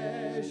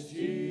 Yes,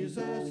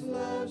 Jesus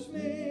loves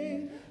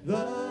me.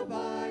 The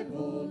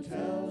Bible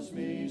tells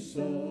me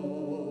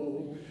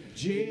so.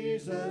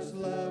 Jesus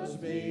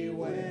loves me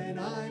when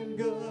I'm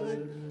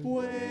good,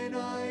 when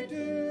I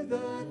do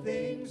the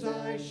things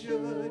I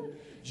should.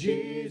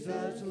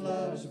 Jesus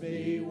loves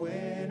me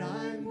when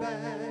I'm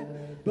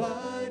bad,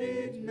 but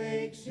it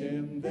makes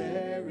him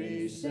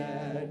very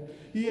sad.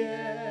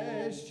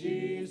 Yes,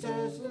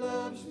 Jesus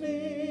loves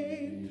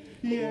me.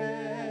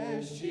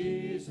 Yes,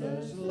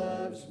 Jesus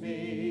loves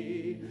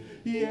me.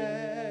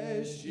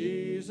 Yes,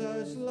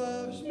 Jesus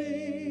loves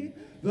me.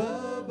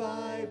 The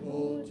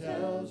Bible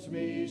tells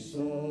me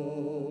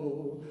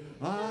so.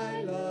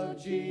 I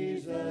love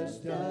Jesus,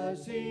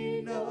 does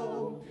he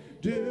know?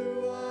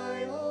 Do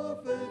I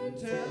often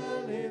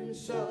tell him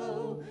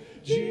so?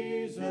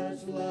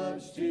 Jesus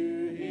loves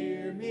to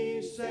hear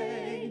me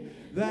say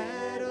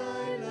that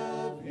I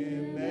love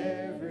him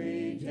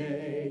every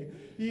day.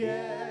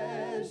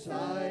 Yes,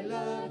 I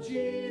love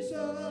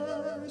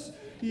Jesus.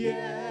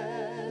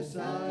 Yes,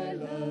 I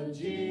love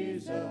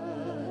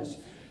Jesus.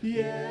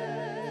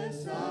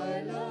 Yes,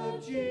 I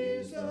love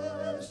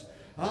Jesus.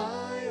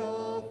 I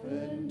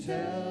often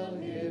tell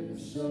him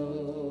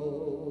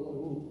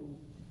so.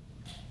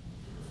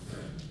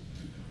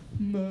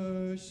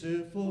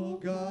 Merciful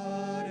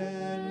God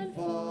and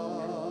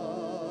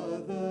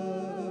Father,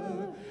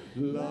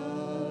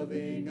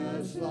 loving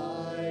us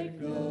like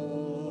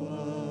no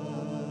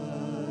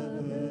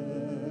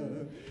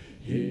other,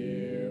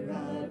 hear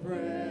our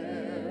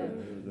prayer,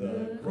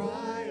 the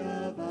cry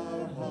of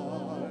our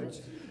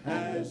hearts,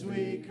 as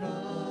we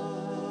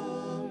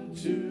come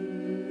to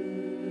you.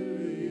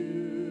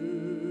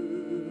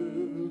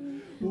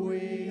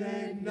 We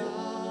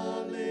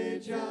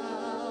acknowledge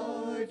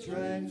our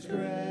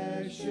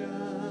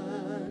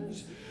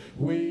transgressions.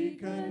 We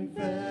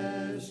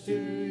confess to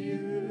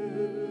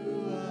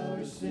you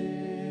our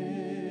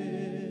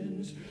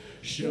sins.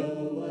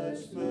 Show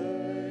us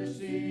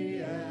mercy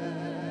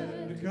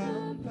and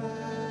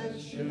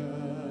compassion.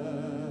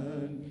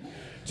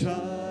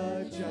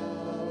 Touch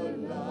our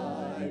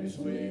lives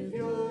with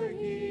your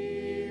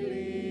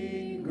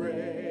healing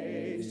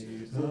grace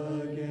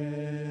again.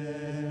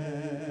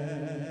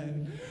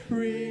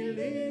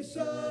 Release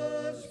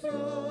us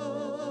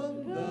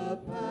from the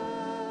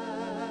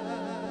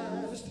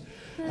past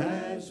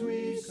as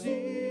we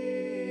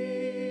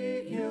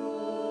seek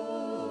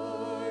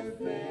your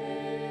face.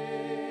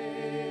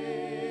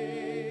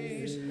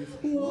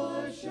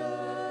 Wash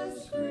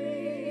us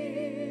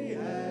free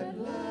at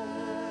last.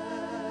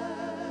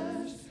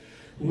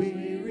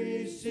 We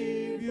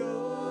receive your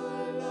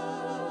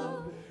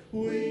love.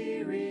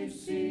 We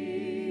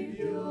receive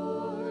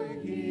your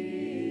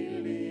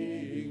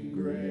healing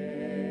grace.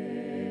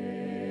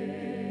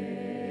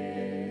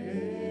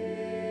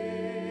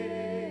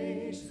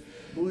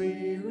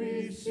 We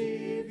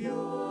receive your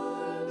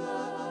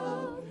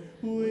love.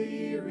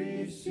 We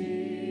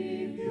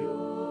receive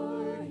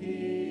your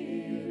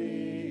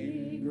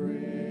healing grace.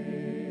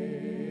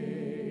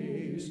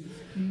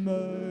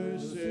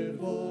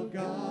 Merciful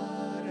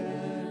God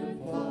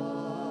and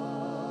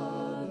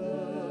Father,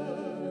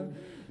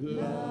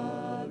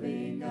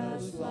 loving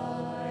us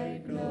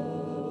like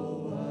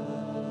no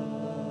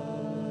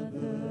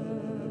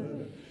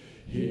other,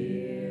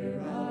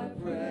 hear our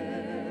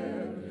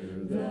prayer,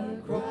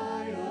 the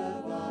cry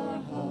of our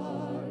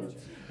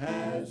hearts,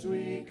 as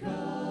we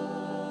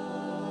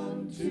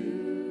come to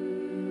you.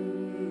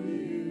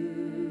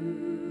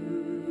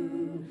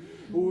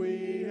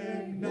 We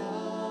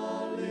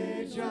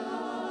acknowledge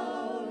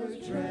our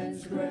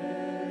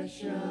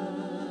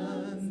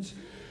transgressions.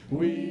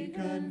 We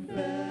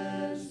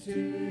confess to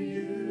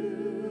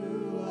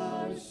you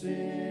our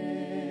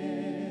sins.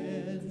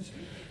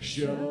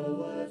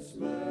 Show us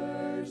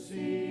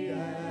mercy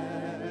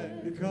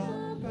and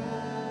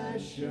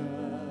compassion.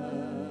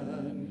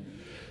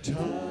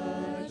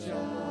 Touch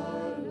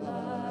our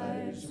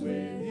lives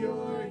with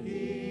your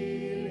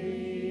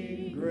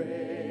healing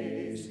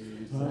grace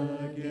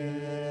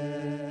again.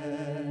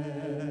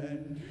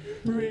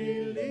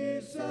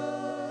 Release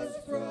us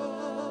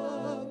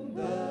from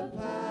the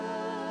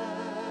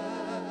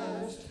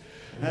past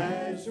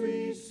as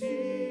we seek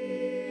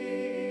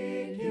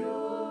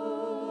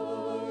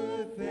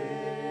your face.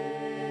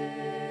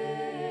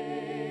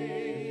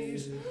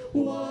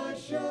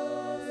 Wash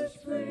us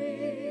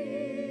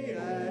free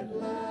at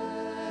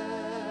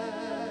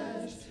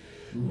last.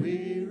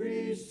 We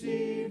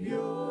receive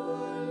your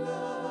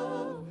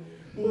love.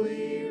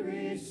 We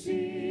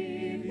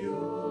receive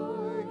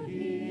your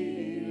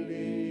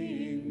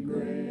healing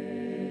grace.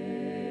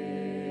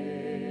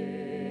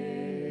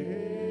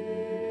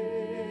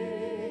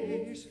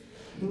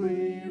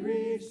 We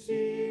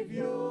receive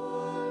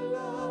your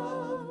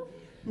love.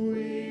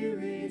 We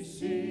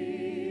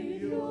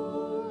receive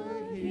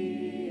your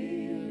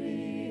healing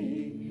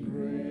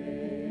grace.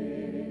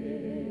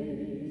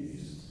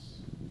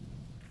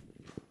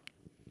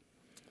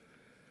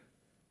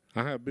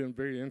 I have been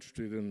very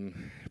interested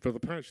in, for the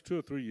past 2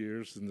 or 3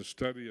 years, in the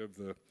study of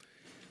the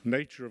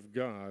nature of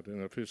God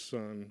and of His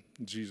Son,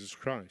 Jesus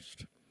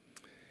Christ.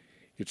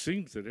 It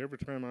seems that every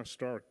time I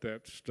start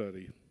that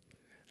study,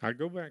 I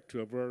go back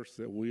to a verse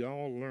that we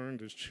all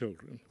learned as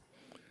children,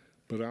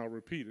 but I'll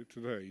repeat it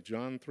today.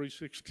 John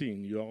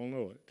 3:16, you all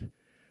know it.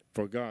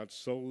 For God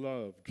so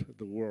loved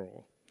the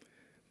world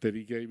that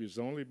He gave His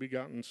only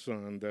begotten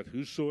Son, that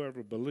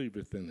whosoever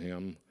believeth in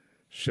Him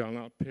shall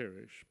not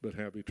perish, but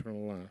have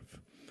eternal life.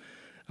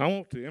 I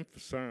want to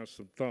emphasize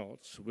some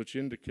thoughts which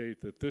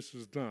indicate that this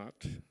is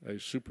not a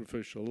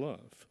superficial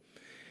love.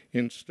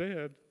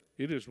 Instead,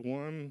 it is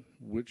one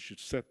which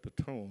should set the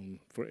tone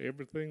for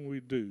everything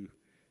we do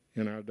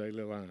in our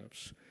daily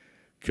lives.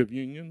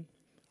 Communion,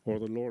 or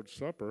the Lord's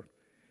Supper,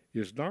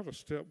 is not a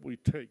step we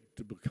take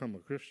to become a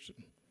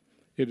Christian.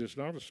 It is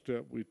not a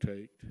step we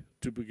take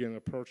to begin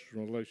a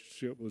personal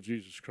relationship with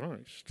Jesus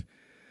Christ.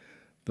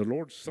 The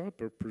Lord's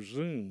Supper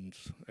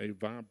presumes a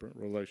vibrant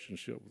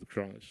relationship with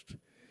Christ.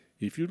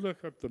 If you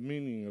look up the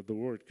meaning of the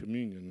word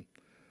communion,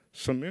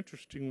 some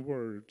interesting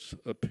words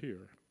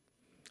appear.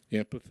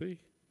 Empathy,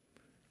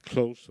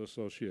 close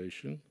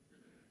association,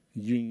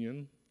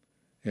 union,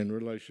 and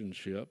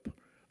relationship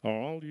are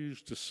all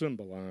used to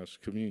symbolize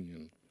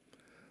communion.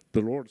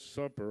 The Lord's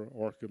Supper,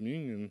 or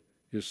communion,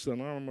 is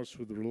synonymous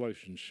with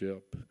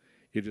relationship.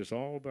 It is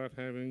all about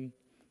having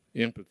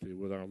empathy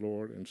with our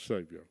Lord and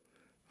Savior,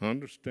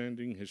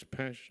 understanding his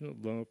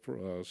passionate love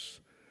for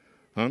us,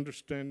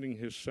 understanding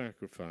his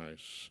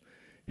sacrifice,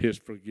 his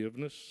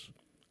forgiveness,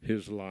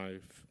 his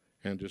life,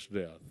 and his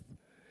death.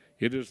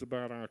 It is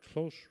about our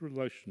close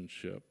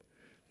relationship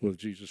with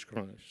Jesus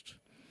Christ.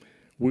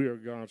 We are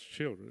God's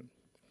children.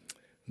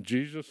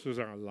 Jesus is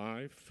our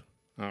life,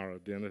 our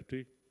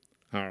identity,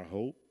 our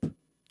hope,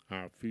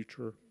 our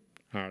future,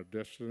 our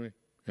destiny,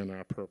 and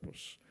our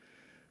purpose.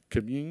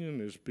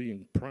 Communion is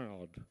being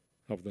proud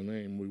of the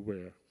name we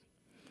wear.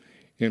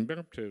 In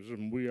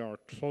baptism, we are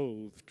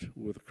clothed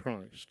with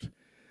Christ.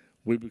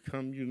 We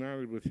become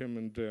united with him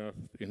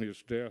in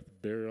his death,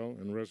 burial,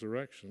 and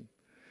resurrection.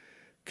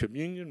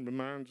 Communion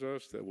reminds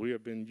us that we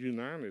have been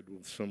united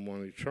with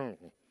someone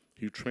eternal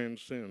who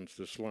transcends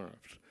this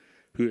life,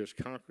 who has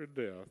conquered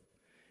death,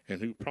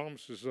 and who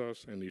promises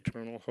us an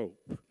eternal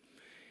hope.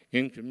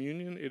 In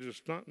communion, it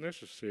is not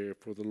necessary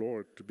for the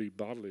Lord to be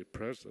bodily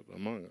present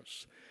among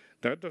us.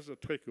 That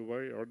doesn't take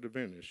away or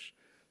diminish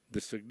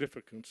the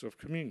significance of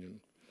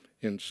communion.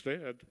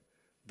 Instead,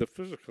 the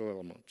physical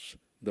elements,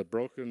 the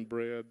broken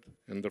bread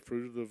and the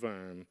fruit of the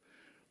vine,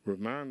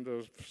 remind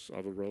us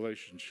of a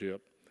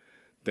relationship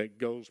that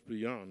goes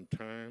beyond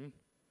time,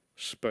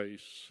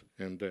 space,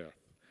 and death.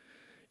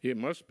 It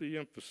must be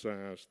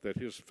emphasized that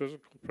his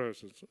physical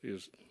presence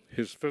is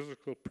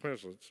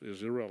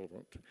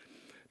irrelevant,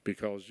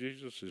 because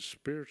Jesus is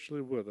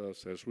spiritually with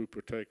us as we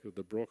partake of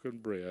the broken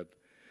bread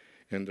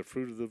and the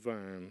fruit of the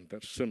vine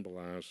that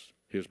symbolize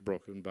his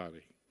broken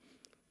body.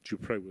 Would you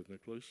pray with me,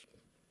 please?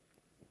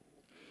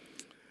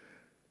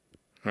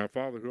 Our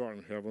Father who art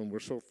in heaven, we're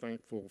so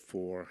thankful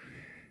for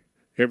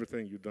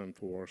everything you've done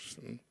for us,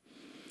 and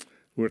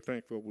we're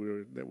thankful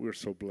that we're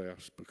so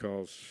blessed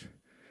because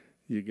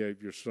you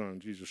gave your Son,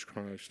 Jesus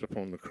Christ,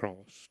 upon the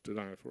cross to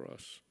die for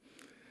us.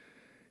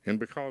 And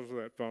because of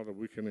that, Father,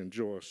 we can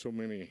enjoy so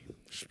many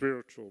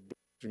spiritual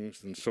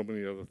blessings and so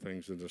many other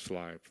things in this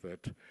life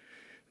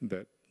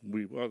that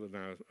we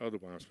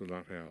otherwise would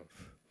not have.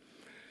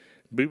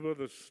 Be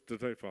with us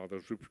today, Father,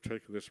 as we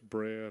partake of this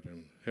bread,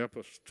 and help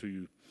us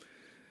to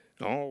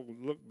all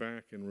look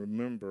back and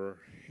remember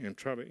and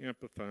try to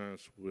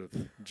empathize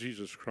with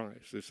Jesus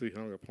Christ as he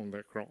hung upon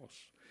that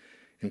cross.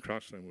 In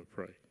Christ's name we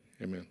pray.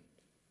 Amen.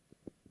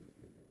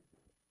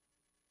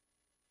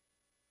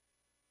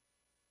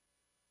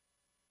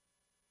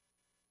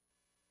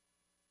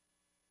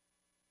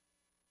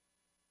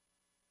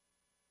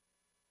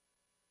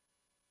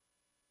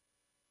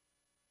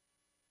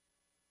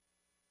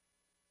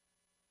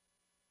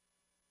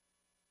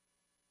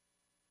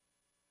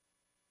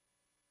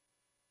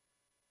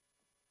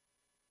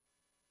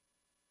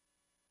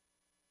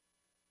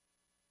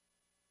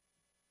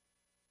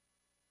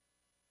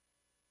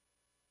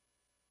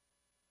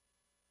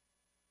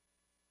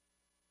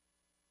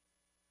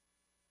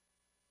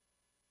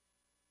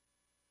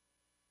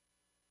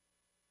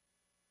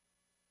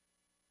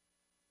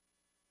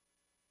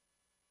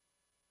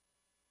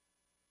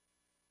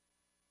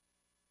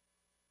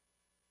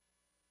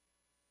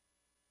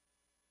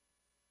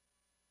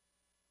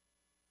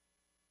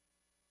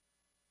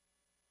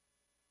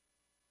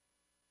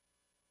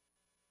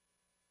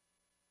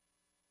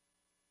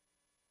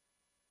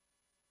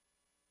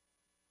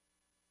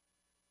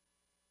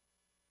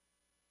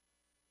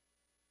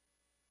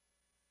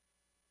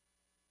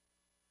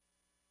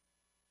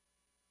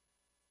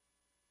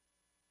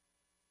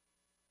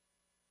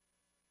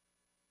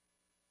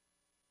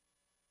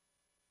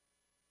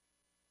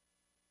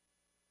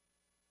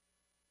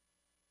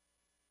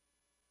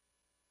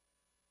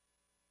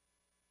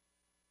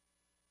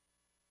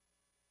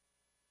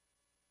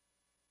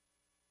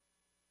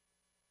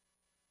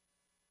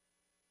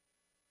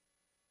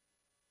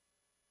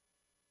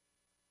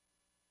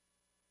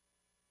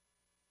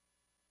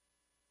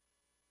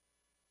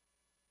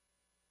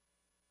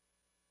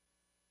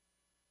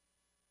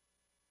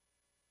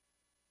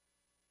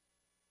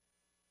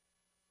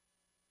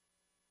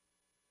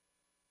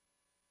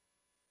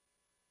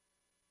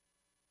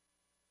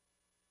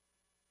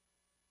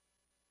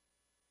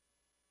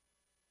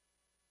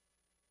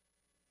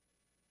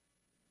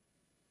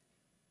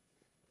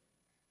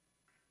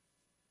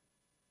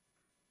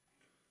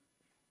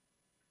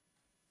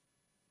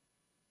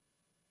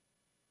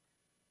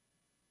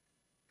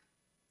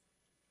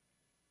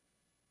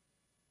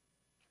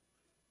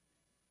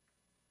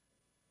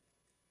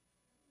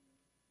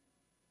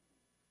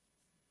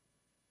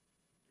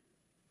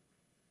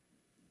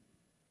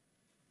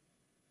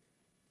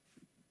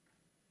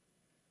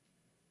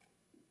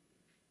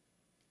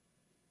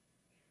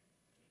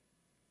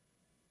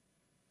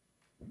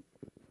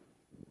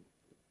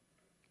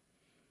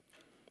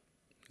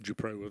 Would you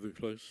pray with me,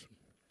 please?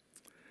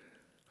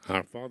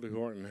 Our Father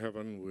who art in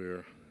heaven,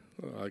 we're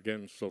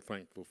again so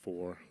thankful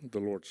for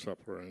the Lord's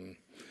Supper and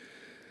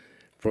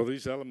for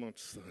these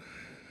elements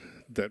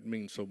that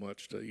mean so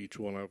much to each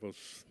one of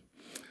us.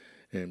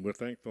 And we're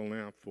thankful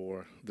now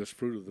for this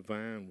fruit of the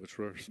vine, which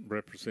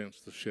represents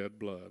the shed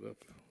blood of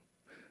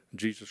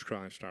Jesus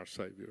Christ, our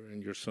Savior,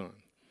 and your Son.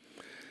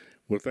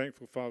 We're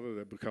thankful, Father,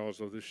 that because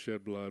of this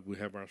shed blood, we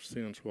have our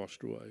sins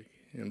washed away.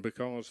 And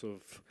because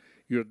of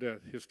your death,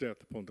 his death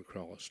upon the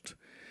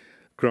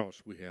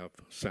cross, we have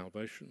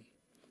salvation.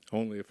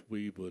 Only if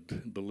we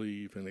would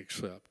believe and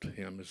accept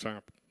him as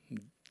our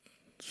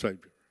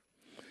Savior.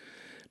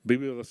 Be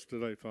with us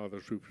today, Father,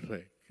 as we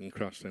pray. In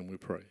Christ's name we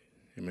pray.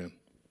 Amen.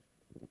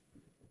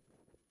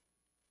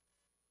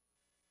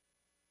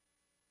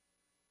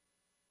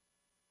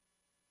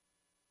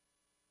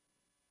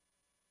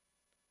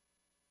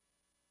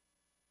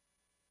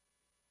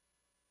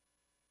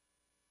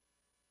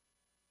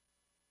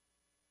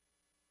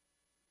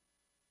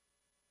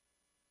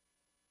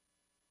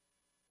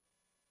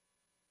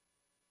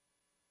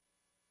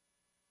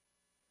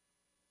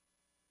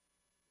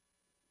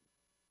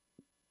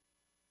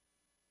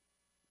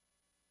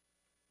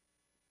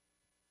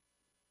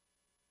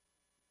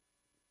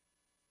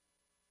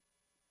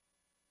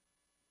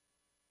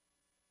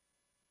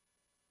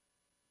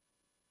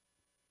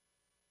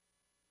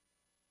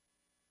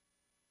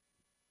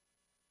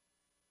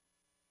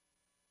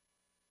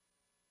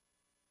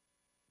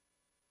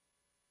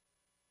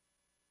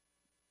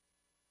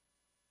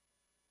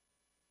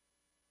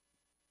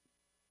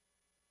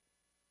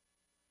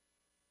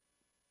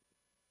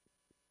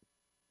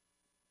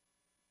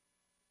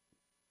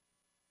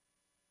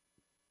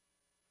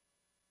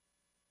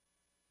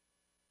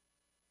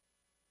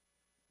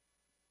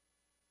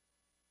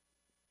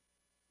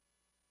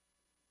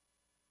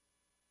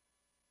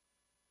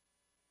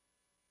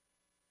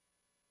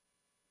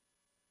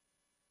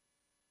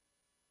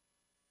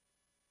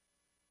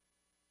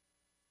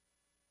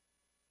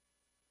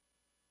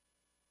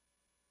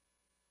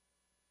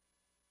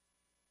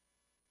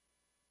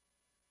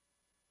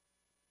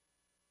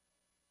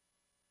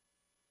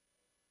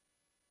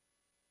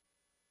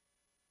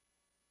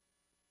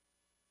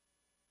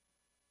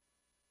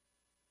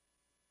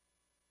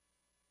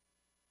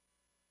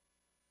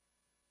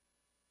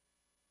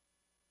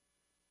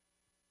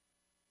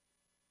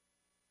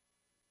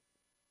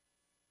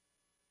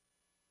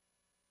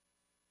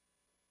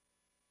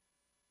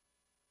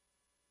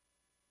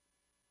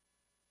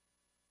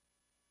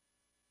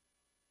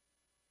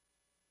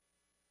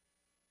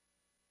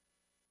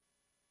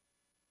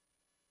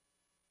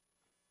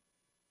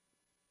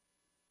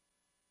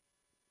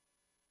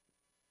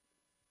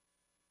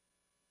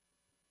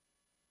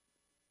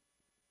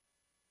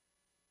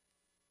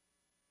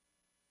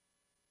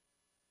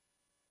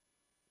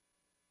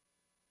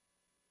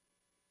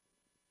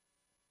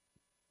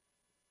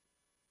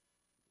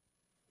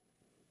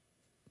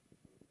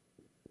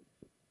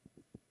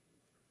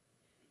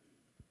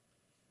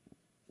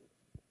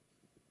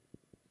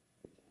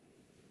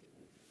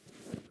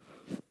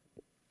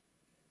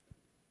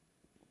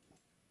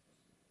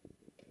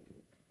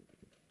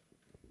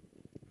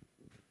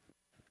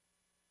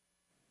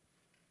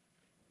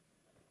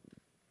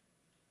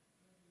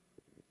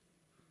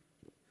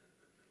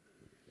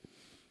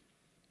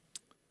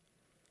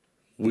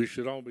 We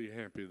should all be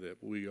happy that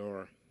we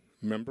are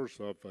members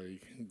of a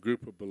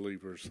group of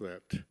believers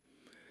that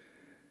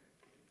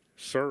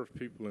serve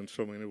people in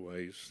so many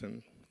ways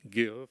and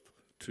give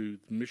to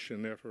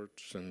mission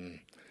efforts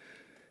and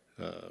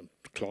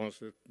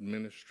closet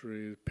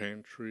ministry,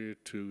 pantry,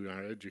 to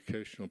our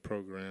educational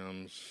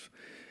programs.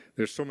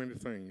 There's so many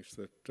things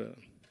that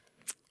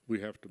we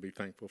have to be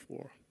thankful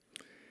for.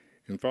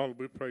 And Father,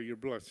 we pray your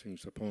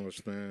blessings upon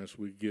us now as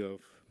we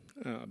give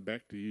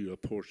back to you a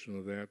portion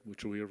of that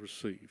which we have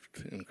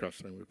received. In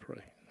Christ's name we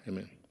pray.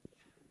 Amen.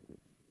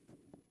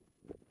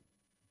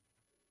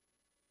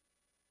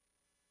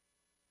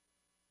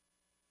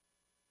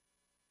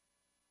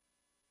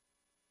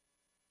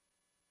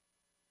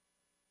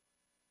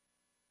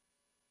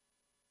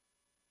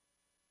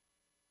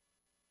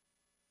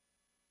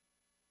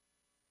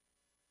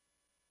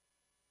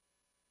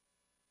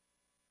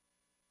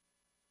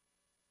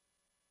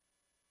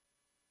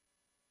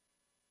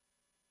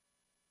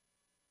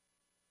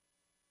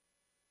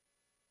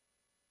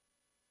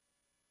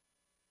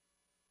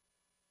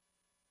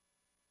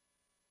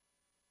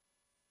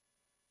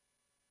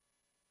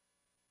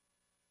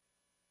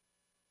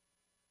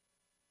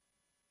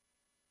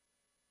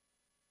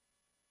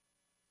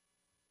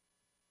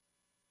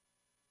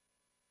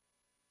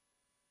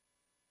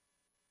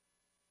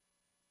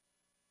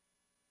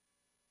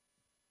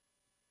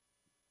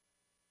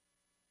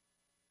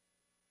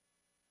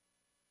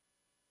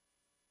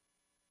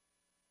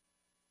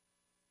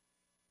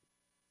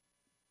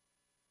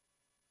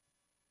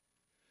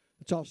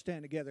 Let's all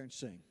stand together and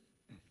sing.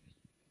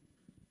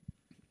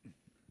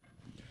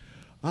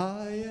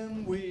 I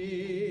am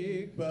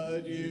weak,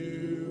 but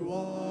you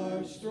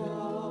are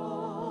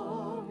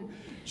strong.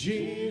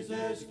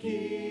 Jesus,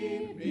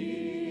 keep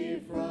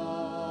me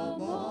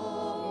from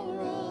all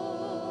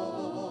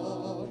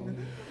wrong.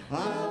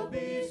 I'll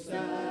be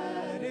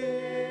satisfied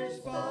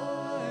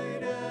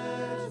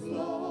as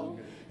long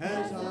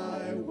as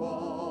I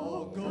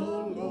walk,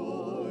 oh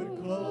Lord,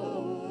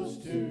 close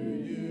to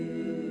you.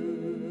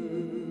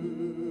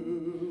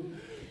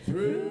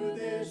 Through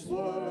this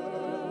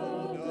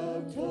world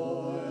of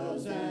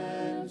toils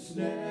and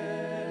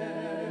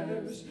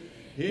snares,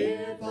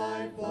 if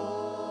I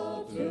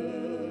falter,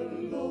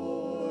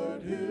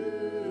 Lord,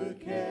 who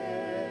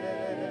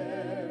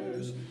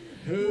cares?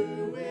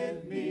 Who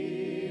with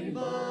me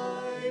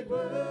my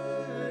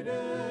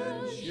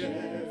burden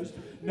shares?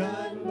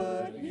 None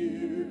but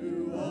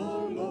you,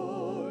 oh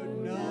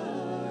Lord,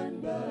 none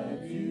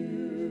but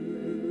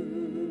you.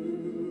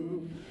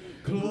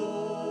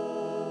 Closer,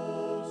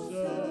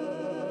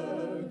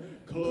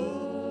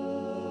 closer,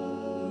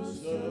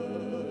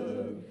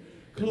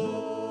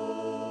 closer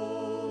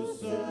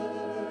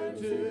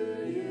to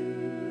you.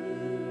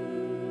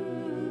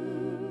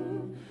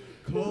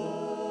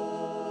 Closer,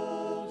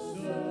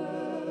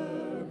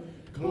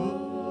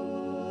 closer,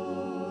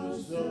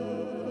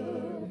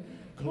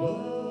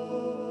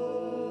 closer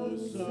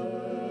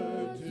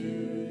to you.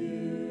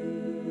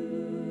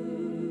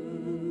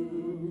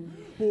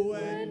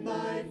 When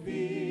my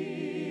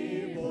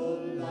feeble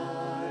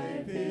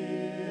life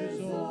is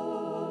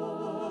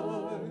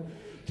o'er,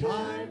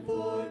 time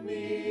for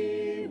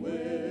me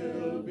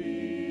will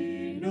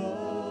be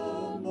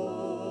no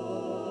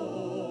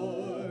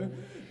more.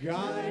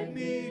 Guide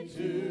me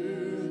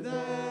to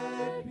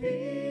that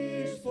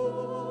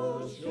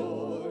peaceful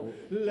shore.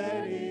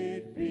 Let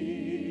it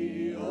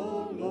be,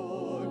 oh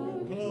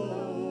Lord,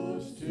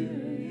 close to you.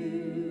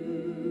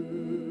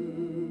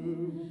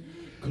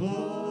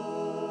 Closer,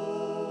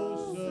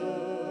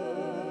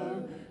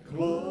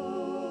 closer,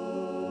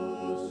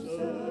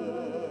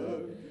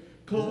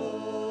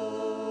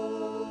 closer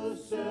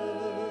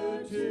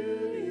to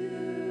you.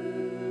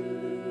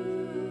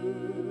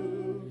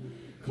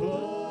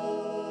 Closer,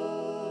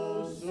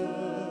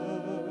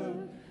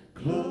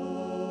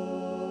 closer,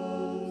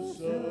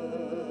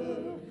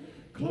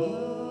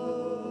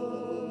 closer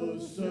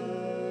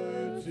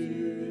to you.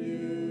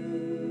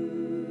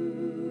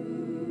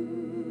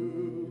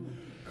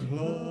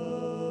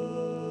 Closer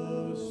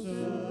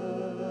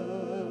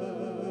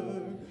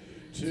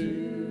to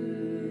you.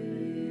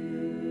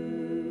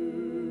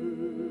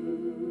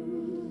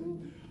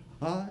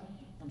 I'm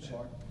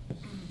sorry.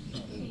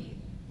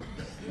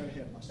 Got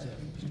ahead of myself.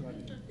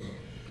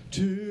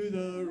 To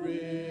the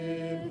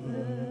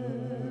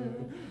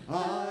river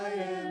I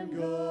am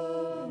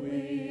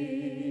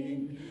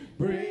going,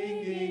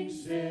 bringing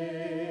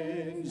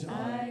sins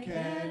I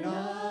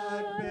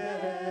cannot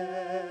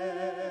bear.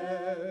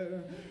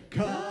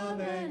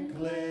 Come and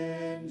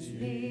cleanse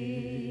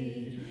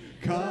me,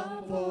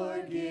 come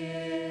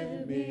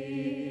forgive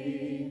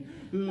me.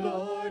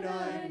 Lord,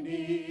 I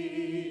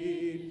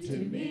need to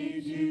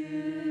meet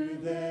you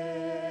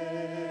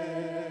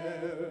there.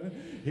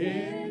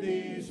 In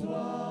these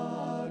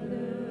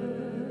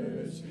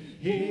waters,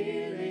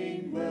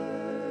 healing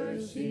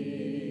mercy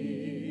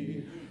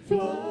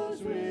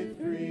flows with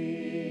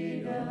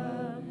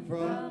freedom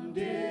from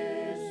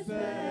despair.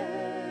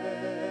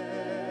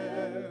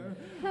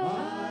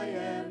 I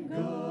am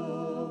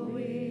going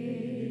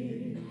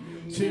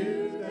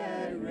to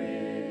that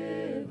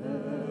river.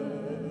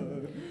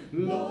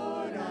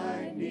 Lord,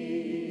 I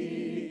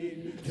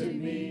need to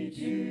meet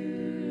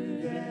you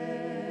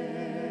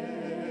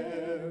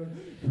there.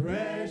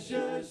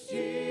 Precious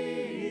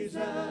Jesus,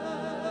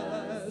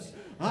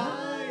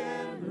 I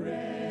am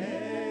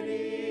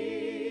ready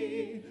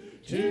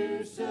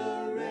to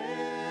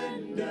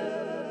surrender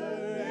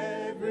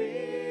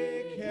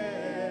every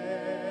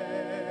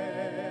care.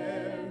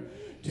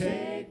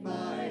 Take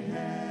my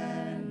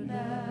hand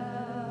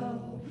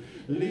now,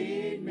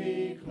 lead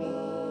me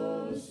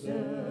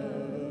closer.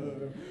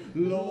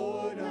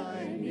 Lord,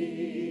 I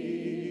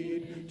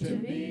need to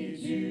meet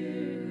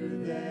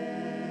you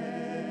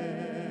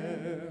there.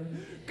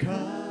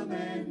 Come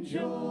and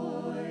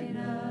join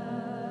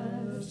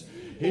us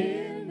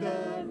in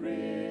the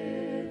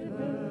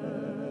river.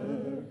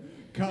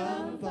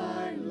 Come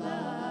find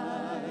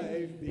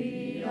life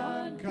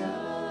beyond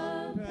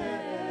compare.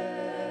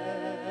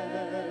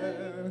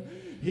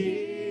 He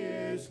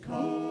is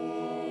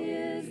calling. He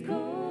is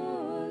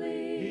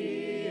calling.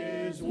 He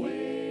is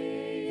waiting.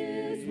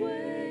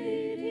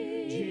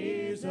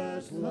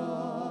 Jesus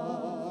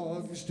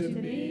longs to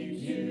meet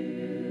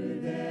you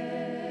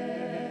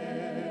there.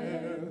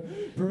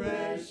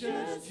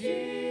 Precious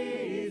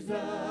Jesus,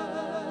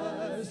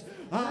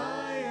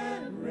 I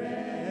am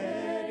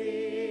ready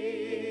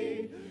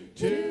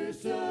to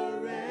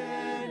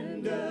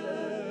surrender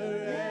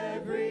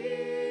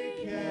every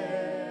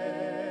care.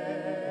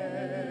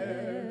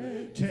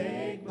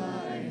 Take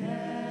my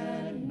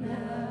hand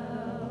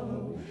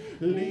now,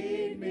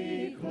 lead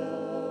me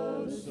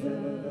closer.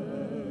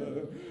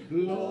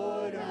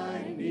 Lord,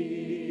 I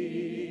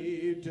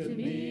need to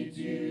meet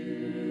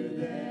you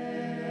there.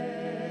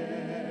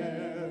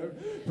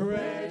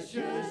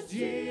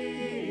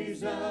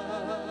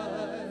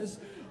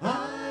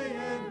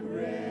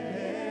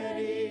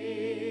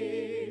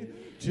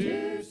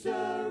 to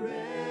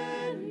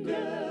surrender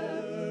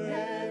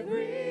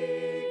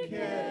every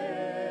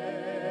care.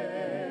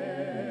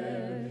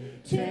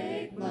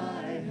 Take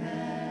my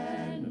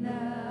hand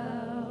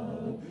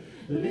now,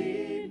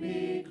 lead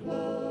me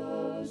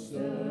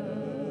closer.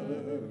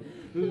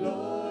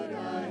 Lord,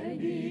 I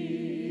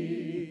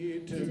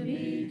need to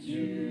meet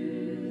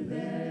you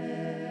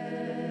there.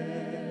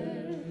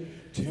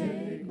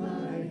 Take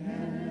my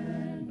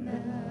hand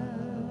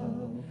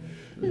now,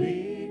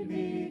 lead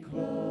me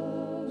closer.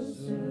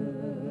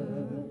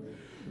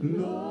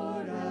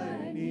 Lord,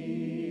 I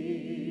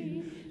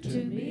need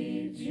to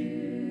meet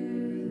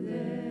you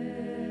there.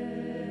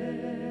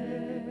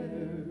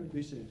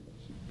 Be seated.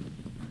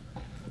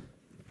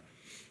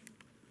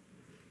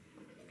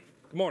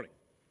 Good morning.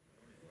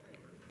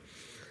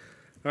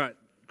 All right.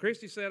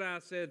 Christy said I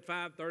said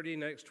 5:30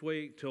 next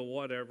week till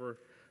whatever.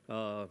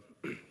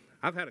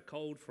 I've had a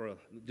cold for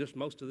just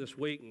most of this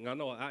week, and I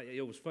know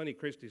it was funny.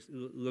 Christy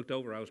looked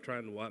over. I was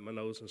trying to wipe my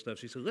nose and stuff.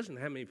 She said, "Listen,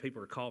 how many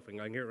people are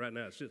coughing? I can hear it right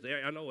now." It's just,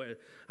 I know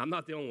I'm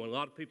not the only one. A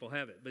lot of people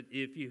have it. But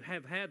if you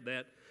have had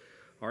that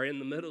or in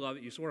the middle of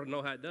it, you sort of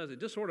know how it does. It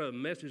just sort of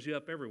messes you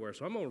up everywhere.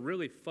 So I'm going to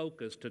really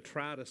focus to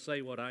try to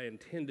say what I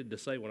intended to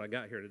say when I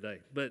got here today.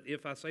 But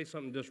if I say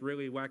something just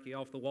really wacky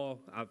off the wall,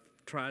 I've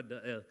tried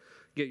to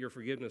get your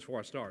forgiveness before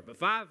I start. But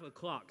 5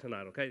 o'clock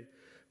tonight, okay?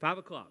 5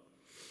 o'clock.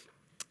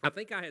 I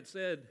think I had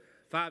said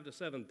 5 to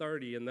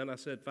 7:30, and then I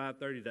said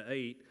 5:30 to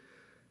 8.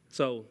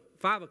 So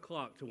 5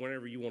 o'clock to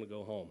whenever you want to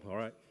go home, all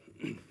right?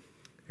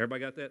 Everybody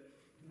got that?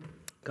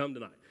 Come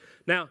tonight.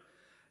 Now,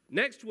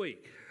 next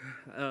week,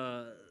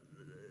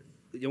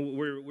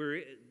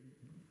 we're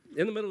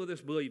in the middle of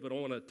this belief, but I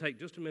want to take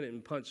just a minute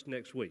and punch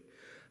next week.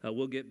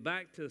 We'll get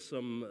back to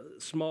some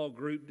small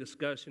group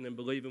discussion and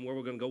believing where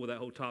we're going to go with that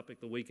whole topic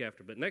the week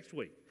after. But next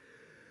week,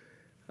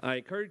 I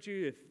encourage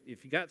you,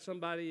 if you got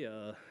somebody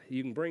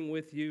you can bring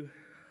with you,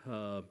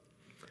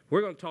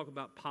 we're going to talk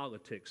about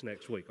politics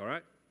next week, all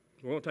right?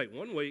 We're going to take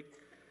 1 week,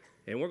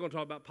 and we're going to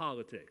talk about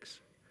politics.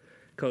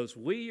 Because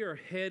we are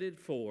headed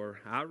for,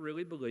 I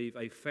really believe,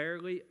 a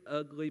fairly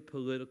ugly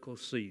political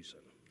season.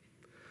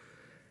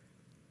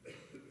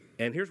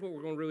 And here's what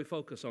we're going to really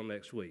focus on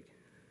next week.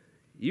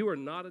 You are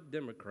not a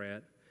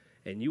Democrat,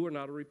 and you are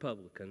not a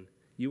Republican.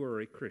 You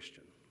are a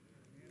Christian.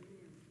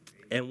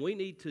 And we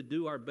need to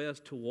do our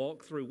best to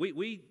walk through.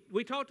 We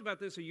talked about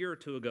this a year or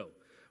two ago.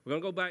 We're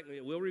going to go back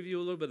and we'll review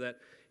a little bit of that.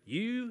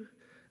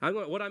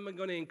 What I'm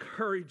going to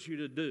encourage you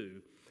to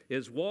do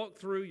is walk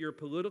through your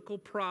political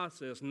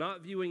process,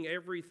 not viewing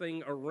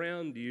everything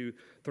around you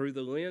through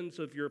the lens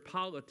of your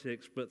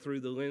politics, but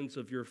through the lens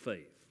of your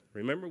faith.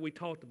 Remember, we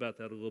talked about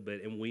that a little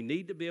bit, and we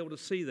need to be able to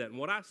see that. And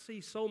what I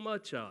see so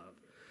much of,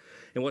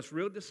 and what's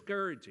real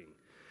discouraging,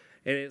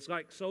 and it's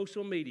like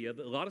social media.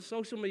 A lot of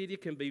social media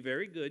can be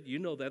very good. You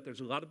know that.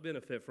 There's a lot of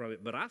benefit from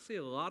it. But I see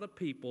a lot of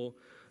people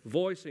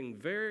voicing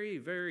very,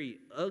 very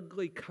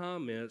ugly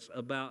comments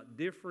about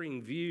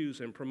differing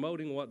views and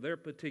promoting what their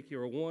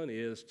particular one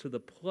is to the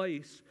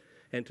place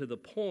and to the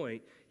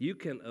point you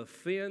can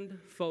offend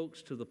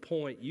folks to the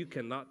point you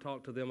cannot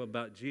talk to them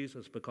about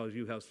Jesus because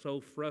you have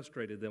so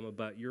frustrated them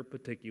about your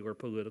particular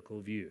political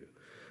view.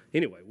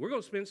 Anyway, we're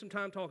going to spend some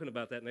time talking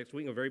about that next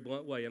week in a very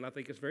blunt way, and I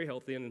think it's very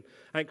healthy, and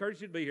I encourage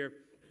you to be here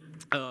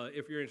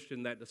if you're interested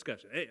in that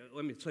discussion. Hey,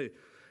 let me say,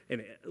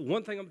 and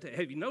one thing I'm going to tell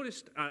you, have you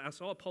noticed, I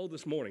saw a poll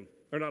this morning,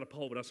 or not a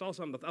poll, but I saw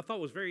something that I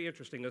thought was very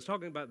interesting. It was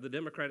talking about the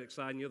Democratic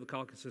side, and the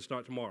caucuses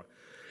start tomorrow.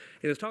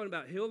 It was talking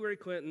about Hillary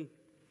Clinton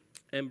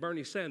and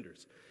Bernie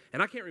Sanders.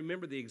 And I can't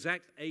remember the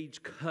exact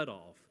age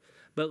cutoff,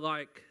 but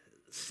like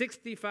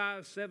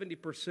 65,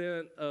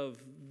 70% of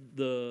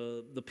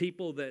the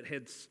people that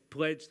had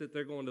pledged that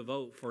they're going to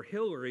vote for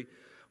Hillary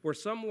were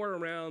somewhere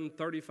around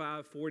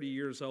 35, 40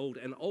 years old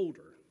and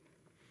older.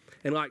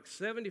 And like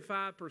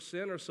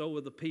 75% or so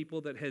of the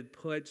people that had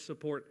pledged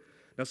support.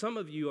 Now, some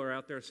of you are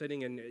out there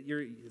sitting, and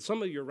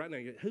some of you are right now,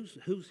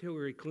 who's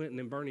Hillary Clinton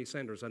and Bernie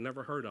Sanders? I've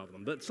never heard of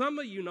them. But some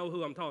of you know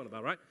who I'm talking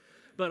about, right?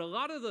 But a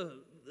lot of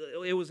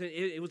it was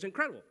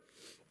incredible.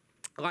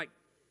 Like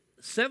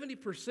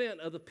 70%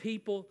 of the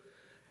people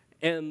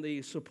and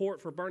the support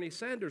for Bernie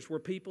Sanders were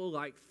people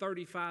like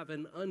 35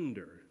 and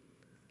under.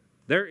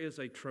 There is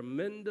a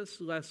tremendous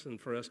lesson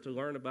for us to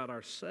learn about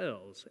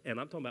ourselves, and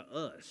I'm talking about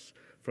us,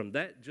 from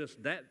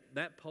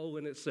that poll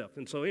in itself.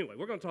 And so anyway,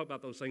 we're going to talk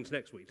about those things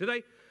next week.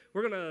 Today,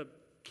 we're going to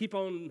keep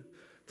on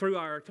through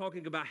our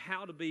talking about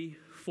how to be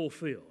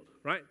fulfilled,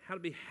 right? How to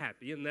be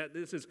happy. And that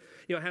this is,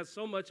 has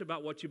so much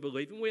about what you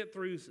believe. And we went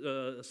through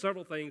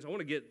several things. I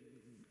want to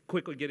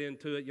quickly get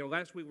into it.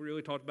 Last week we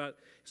really talked about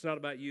it's not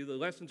about you. The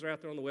lessons are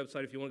out there on the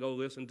website if you want to go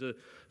listen to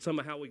some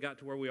of how we got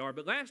to where we are.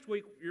 But last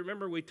week, you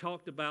remember we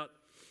talked about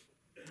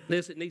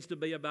this. It needs to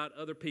be about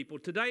other people.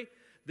 Today,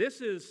 this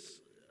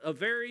is a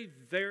very,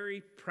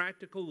 very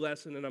practical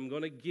lesson, and I'm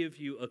going to give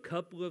you a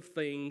couple of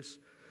things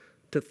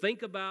to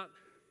think about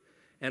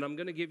And I'm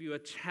going to give you a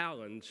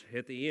challenge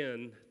at the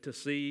end to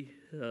see,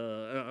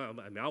 I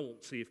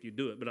won't see if you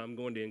do it, but I'm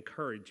going to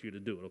encourage you to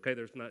do it, okay?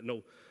 There's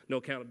no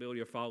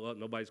accountability or follow-up.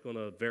 Nobody's going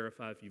to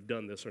verify if you've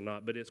done this or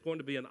not, but it's going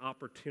to be an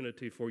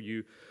opportunity for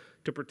you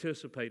to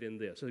participate in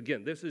this.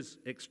 Again, this is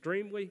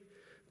extremely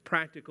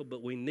practical,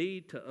 but we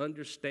need to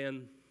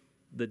understand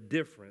the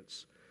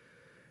difference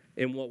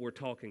in what we're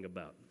talking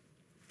about.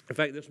 In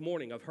fact, this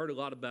morning I've heard a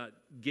lot about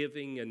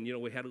giving, and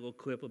we had a little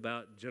clip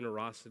about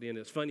generosity. And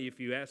it's funny,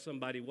 if you ask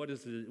somebody what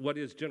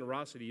is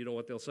generosity, you know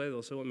what they'll say?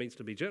 They'll say, well, it means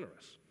to be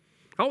generous.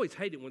 I always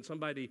hate it when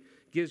somebody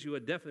gives you a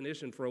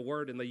definition for a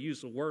word and they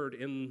use the word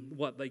in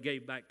what they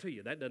gave back to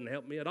you. That doesn't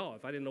help me at all.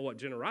 If I didn't know what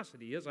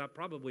generosity is, I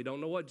probably don't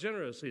know what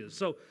generous is.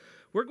 So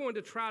we're going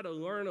to try to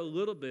learn a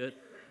little bit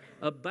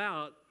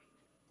about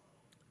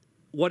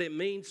what it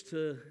means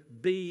to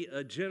be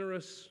a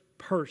generous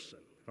person,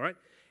 all right?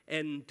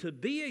 And to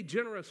be a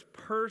generous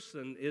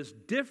person is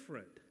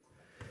different.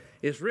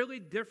 It's really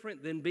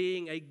different than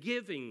being a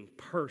giving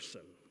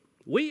person.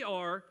 We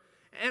are,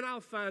 and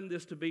I'll find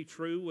this to be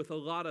true with a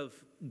lot of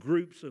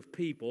groups of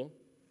people,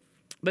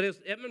 but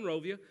at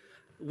Monrovia,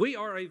 we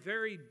are a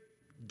very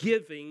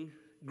giving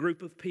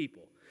group of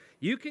people.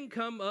 You can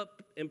come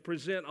up and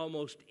present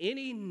almost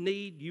any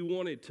need you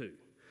wanted to.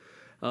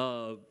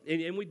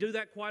 And we do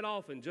that quite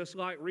often, just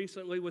like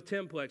recently with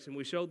Templex, and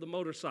we showed the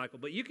motorcycle.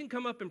 But you can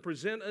come up and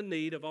present a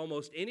need of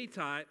almost any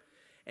type,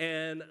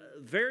 and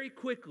very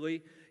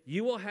quickly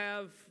you will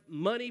have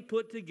money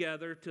put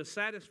together to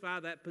satisfy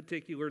that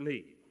particular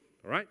need,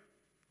 all right?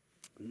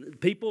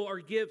 People are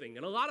giving,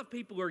 and a lot of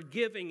people are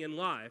giving in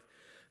life,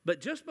 but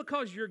just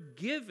because you're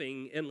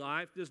giving in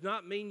life does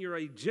not mean you're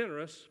a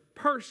generous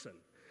person,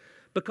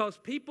 because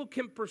people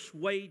can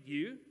persuade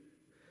you.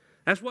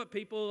 That's what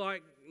people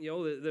like,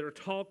 that are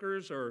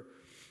talkers or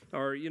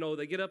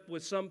they get up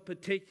with some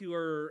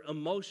particular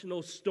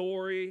emotional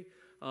story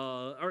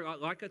or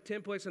like a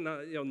Templex,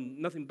 and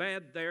nothing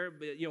bad there,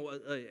 but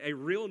a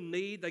real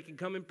need. They can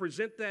come and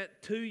present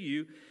that to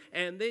you,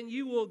 and then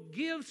you will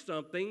give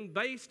something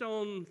based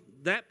on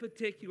that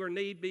particular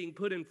need being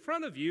put in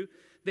front of you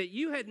that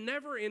you had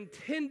never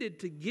intended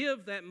to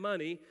give that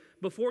money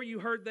before you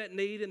heard that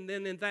need, and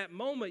then in that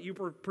moment you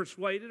were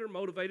persuaded or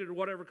motivated or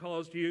whatever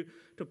caused you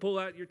to pull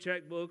out your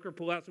checkbook or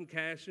pull out some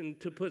cash and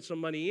to put some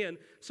money in.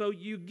 So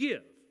you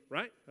give,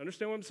 right?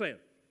 Understand what I'm saying?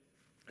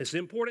 It's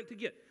important to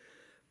get.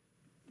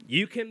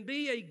 You can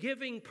be a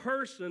giving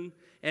person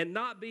and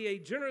not be a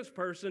generous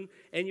person,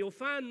 and you'll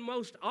find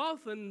most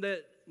often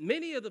that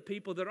many of the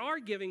people that are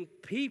giving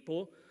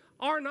people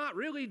are not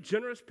really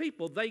generous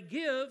people. They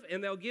give,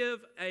 and they'll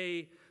give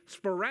a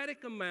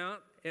sporadic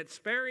amount at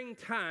sparing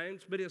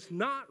times, but it's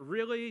not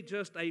really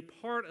just a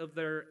part of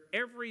their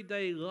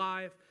everyday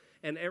life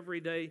and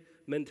everyday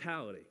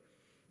mentality.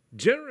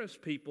 Generous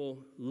people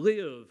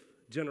live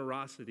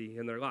generosity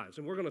in their lives,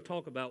 and we're going to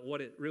talk about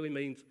what it really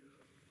means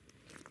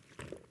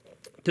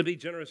to be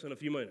generous in a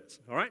few minutes,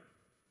 all right?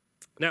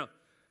 Now,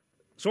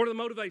 sort of the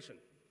motivation.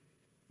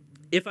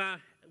 If I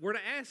were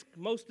to ask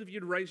most of you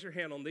to raise your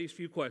hand on these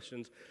few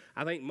questions,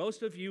 I think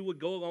most of you would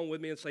go along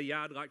with me and say,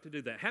 yeah, I'd like to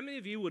do that. How many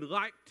of you would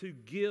like to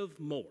give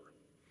more?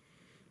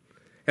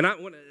 And I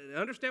want to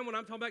understand when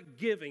I'm talking about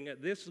giving,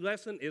 this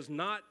lesson is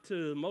not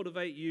to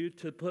motivate you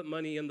to put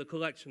money in the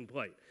collection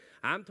plate.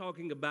 I'm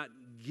talking about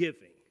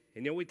giving.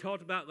 And we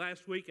talked about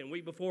last week and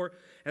week before,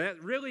 and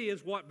that really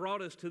is what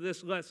brought us to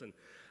this lesson.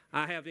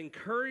 I have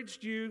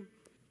encouraged you,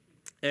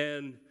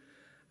 and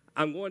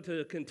I'm going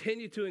to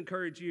continue to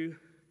encourage you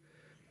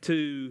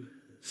to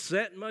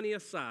set money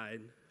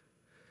aside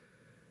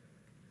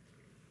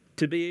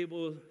to be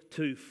able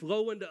to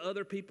flow into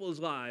other people's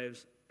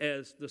lives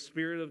as the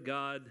Spirit of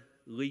God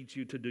leads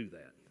you to do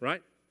that,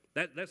 right?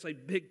 That's a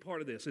big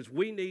part of this, is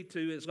we need to,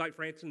 it's like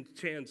Francis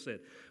Chan said,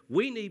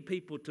 we need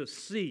people to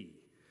see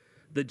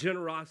the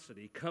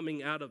generosity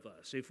coming out of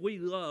us. If we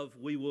love,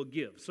 we will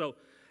give. So,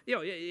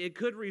 it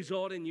could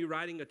result in you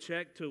writing a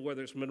check to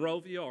whether it's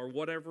Monrovia or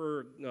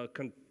whatever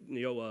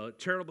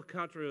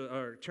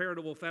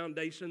charitable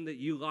foundation that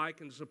you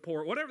like and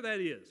support, whatever that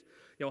is,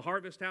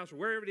 Harvest House or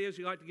wherever it is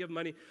you like to give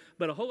money.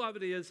 But a whole lot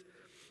of it is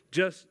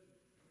just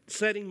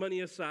setting money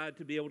aside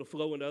to be able to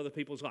flow into other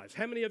people's lives.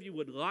 How many of you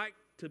would like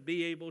to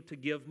be able to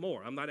give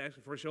more? I'm not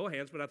asking for a show of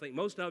hands, but I think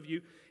most of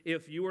you,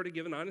 if you were to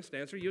give an honest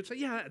answer, you'd say,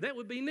 yeah, that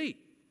would be neat.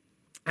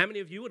 How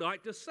many of you would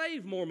like to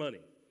save more money?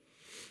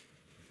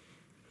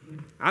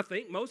 I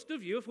think most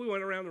of you, if we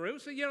went around the room,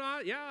 say,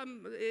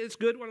 it's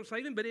good what I'm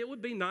saving, but it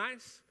would be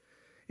nice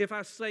if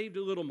I saved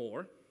a little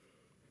more.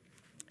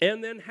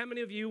 And then how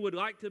many of you would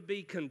like to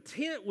be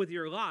content with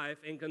your life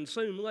and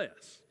consume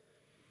less?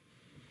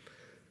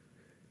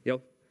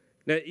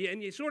 Now,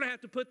 and you sort of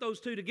have to put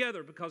those two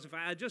together, because if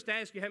I just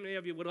ask you how many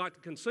of you would like to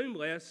consume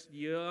less,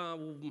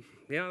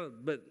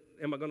 but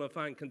am I going to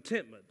find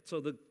contentment? So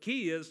the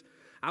key is,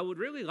 I would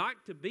really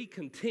like to be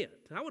content.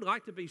 I would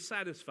like to be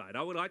satisfied.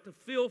 I would like to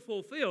feel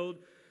fulfilled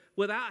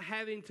without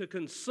having to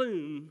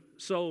consume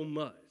so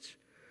much.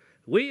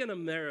 We in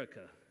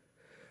America,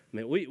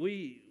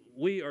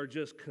 we are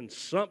just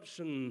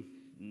consumption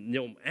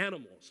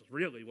animals,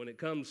 really, when it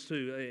comes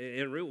to,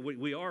 and really,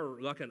 we are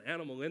like an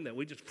animal in that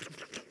we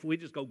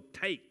just go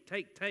take,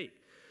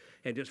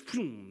 and just,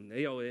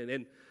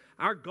 and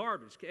our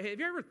garbage. Have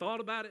you ever thought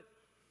about it?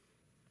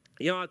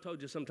 I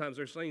told you sometimes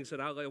there's things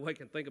that I lay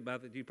awake and think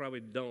about that you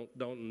probably don't,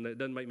 and it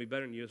doesn't make me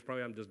better than you. It's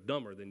probably I'm just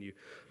dumber than you.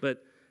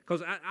 But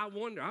because I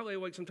wonder, I lay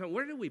awake sometimes,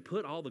 where do we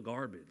put all the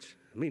garbage?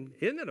 I mean,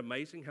 isn't it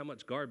amazing how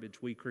much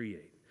garbage we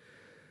create?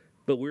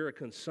 But we're a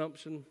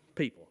consumption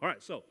people. All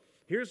right, so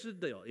here's the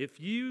deal. If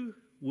you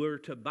were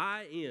to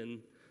buy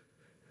in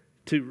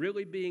to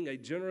really being a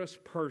generous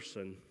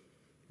person,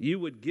 you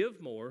would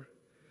give more,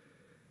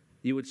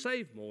 you would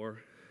save more,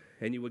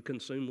 and you would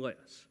consume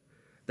less.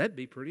 That'd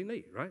be pretty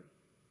neat, right?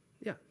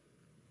 Yeah.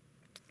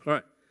 All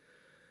right.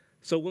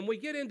 So when we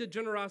get into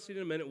generosity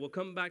in a minute, we'll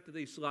come back to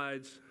these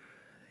slides.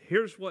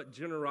 Here's what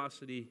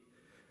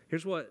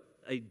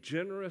a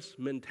generous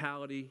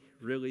mentality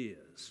really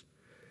is.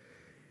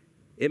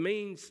 It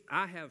means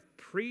I have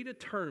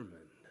predetermined,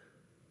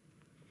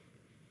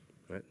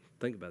 right?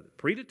 Think about it.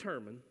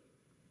 Predetermined.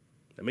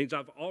 That means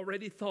I've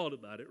already thought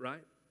about it,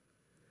 right?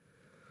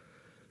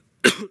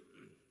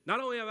 Not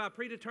only have I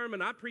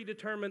predetermined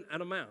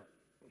an amount.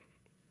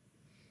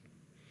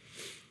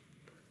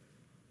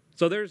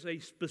 So there's a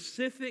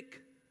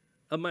specific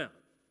amount.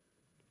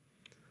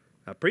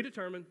 I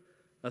predetermined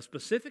a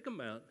specific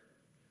amount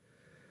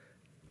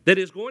that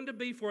is going to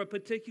be for a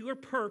particular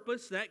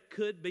purpose. That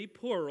could be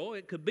plural.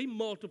 It could be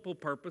multiple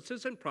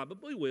purposes, and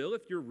probably will.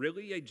 If you're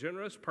really a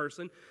generous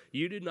person,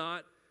 you do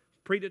not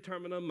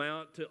predetermine an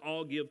amount to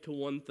all give to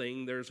one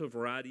thing. There's a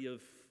variety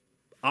of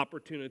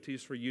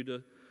opportunities for you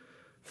to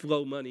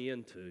flow money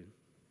into.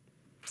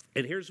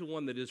 And here's the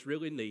one that is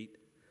really neat,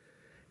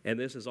 and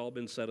this has all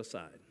been set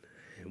aside.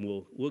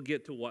 And we'll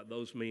get to what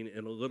those mean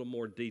in a little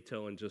more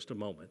detail in just a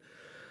moment.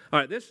 All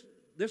right, this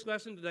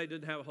lesson today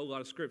didn't have a whole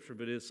lot of scripture,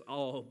 but it's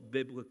all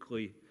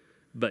biblically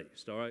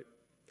based, all right?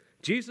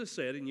 Jesus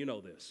said, and you know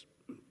this,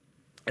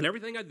 and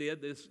everything I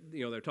did, this,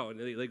 they're talking,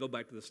 they go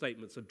back to the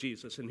statements of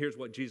Jesus, and here's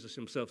what Jesus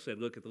himself said.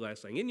 Look at the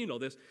last thing. And you know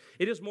this,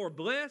 it is more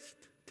blessed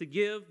to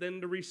give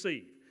than to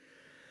receive.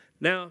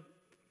 Now,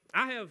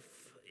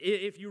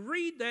 if you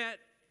read that,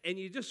 and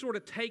you just sort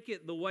of take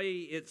it the way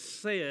it's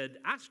said,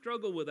 I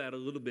struggle with that a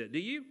little bit. Do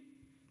you?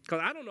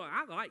 Because I don't know,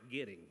 I like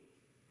getting.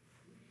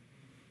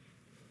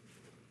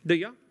 Do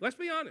you? Let's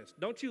be honest.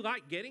 Don't you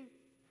like getting?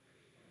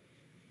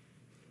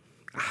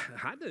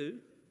 I do.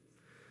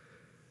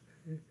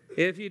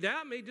 If you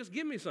doubt me, just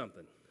give me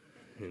something.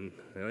 And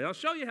I'll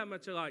show you how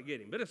much I like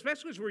getting. But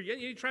especially as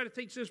you try to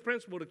teach this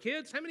principle to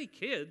kids, how many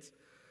kids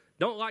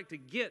don't like to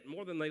get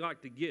more than they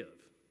like to give?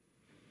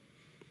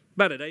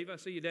 About it, Dave. I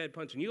see your dad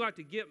punching. You like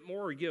to get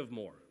more or give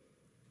more?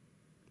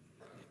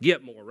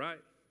 Get more,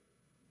 right?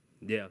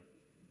 Yeah.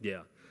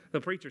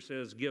 The preacher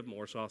says give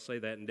more, so I'll say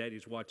that, and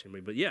Daddy's watching me.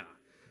 But yeah,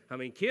 I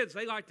mean, kids,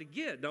 they like to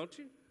get, don't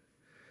you?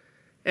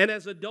 And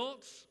as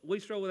adults,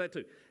 we struggle with that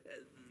too.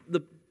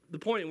 The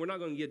point, and we're not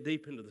going to get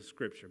deep into the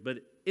scripture, but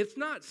it's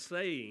not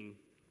saying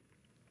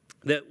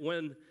that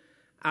when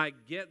I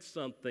get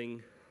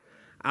something,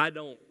 I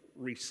don't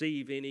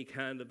receive any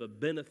kind of a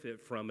benefit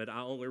from it.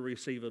 I only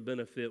receive a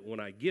benefit when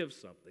I give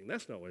something.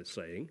 That's not what it's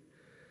saying.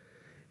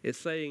 It's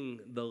saying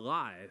the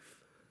life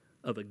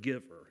of a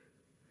giver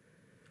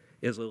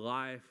is a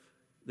life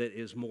that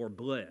is more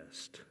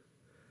blessed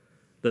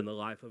than the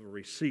life of a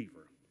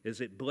receiver. Is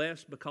it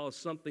blessed because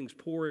something's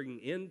pouring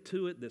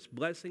into it that's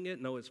blessing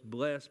it? No, it's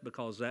blessed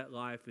because that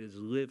life is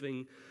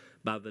living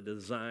by the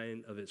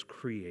design of its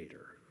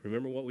creator.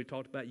 Remember what we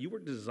talked about? You were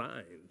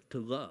designed to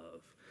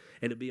love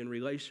and to be in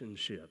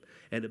relationship,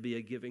 and to be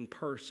a giving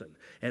person.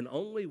 And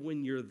only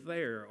when you're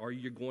there are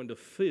you going to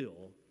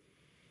feel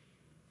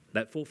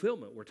that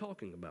fulfillment we're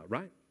talking about,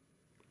 right?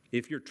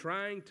 If you're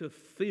trying to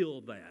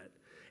feel that,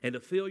 and to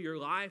fill your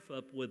life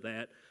up with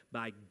that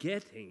by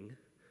getting,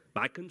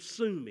 by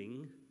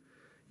consuming,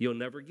 you'll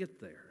never get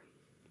there.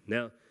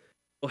 Now,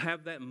 you'll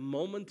have that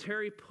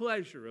momentary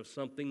pleasure of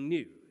something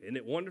new. Isn't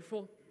it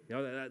wonderful?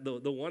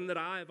 The one that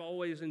I've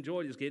always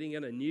enjoyed is getting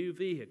in a new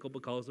vehicle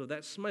because of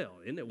that smell.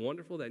 Isn't it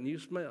wonderful, that new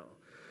smell?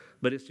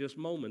 But it's just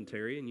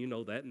momentary, and you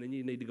know that, and then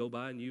you need to go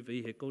buy a new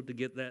vehicle to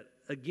get that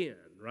again,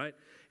 right?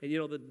 And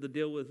the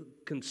deal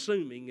with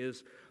consuming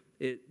is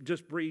it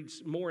just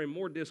breeds more and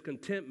more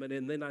discontentment,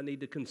 and then I need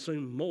to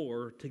consume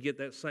more to get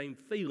that same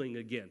feeling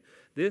again.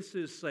 This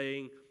is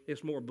saying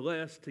it's more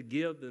blessed to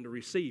give than to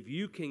receive.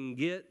 You can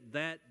get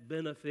that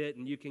benefit,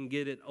 and you can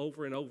get it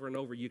over and over and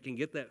over. You can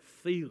get that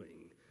feeling.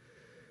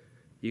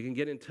 You can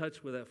get in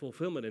touch with that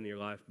fulfillment in your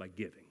life by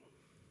giving.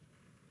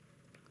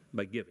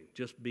 By giving,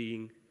 just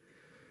being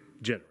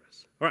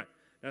generous. All right,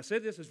 now I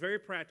said this is very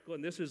practical,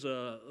 and this is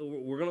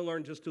we're going to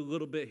learn just a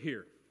little bit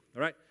here.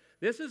 All right,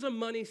 this is a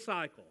money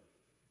cycle.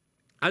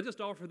 I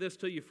just offer this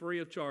to you free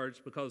of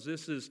charge because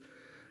this is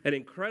an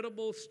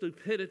incredible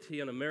stupidity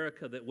in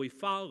America that we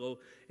follow,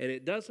 and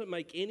it doesn't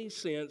make any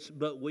sense,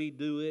 but we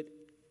do it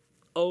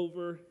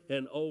over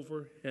and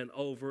over and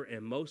over,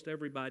 and most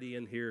everybody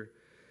in here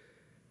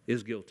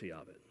is guilty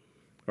of it.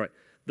 All right,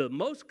 The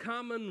most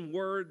common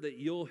word that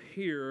you'll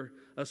hear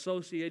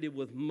associated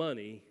with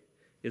money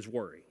is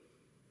worry.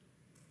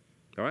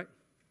 All right?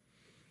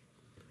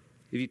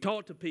 If you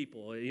talk to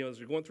people, as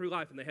they're going through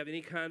life and they have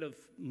any kind of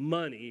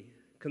money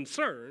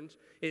concerns,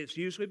 it's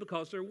usually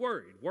because they're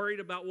worried. Worried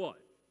about what?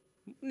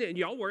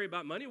 Y'all worry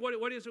about money.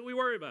 What is it we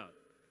worry about?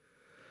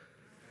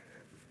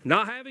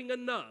 Not having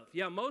enough.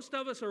 Yeah, most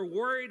of us are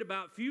worried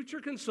about future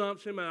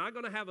consumption. Am I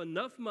going to have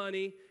enough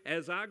money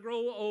as I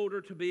grow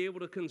older to be able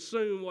to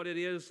consume what it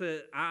is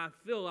that I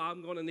feel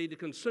I'm going to need to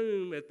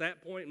consume at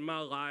that point in my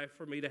life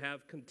for me to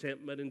have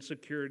contentment and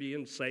security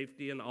and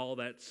safety and all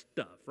that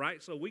stuff,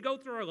 right? So we go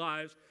through our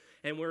lives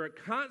and we're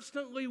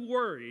constantly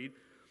worried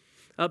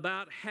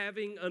about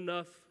having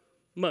enough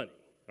money,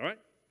 all right?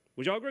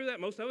 Would y'all agree with that?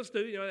 Most of us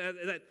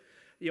do.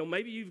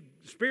 Maybe you've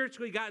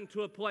spiritually gotten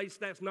to a place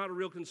that's not a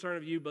real concern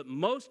of you, but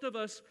most of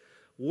us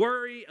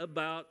worry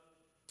about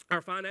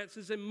our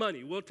finances and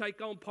money. We'll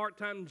take on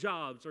part-time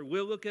jobs, or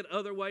we'll look at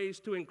other ways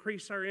to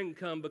increase our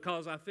income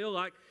because I feel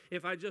like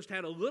if I just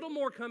had a little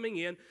more coming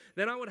in,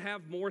 then I would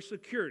have more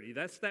security.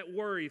 That's that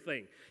worry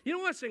thing. You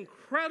know what's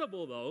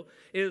incredible, though,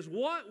 is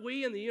what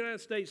we in the United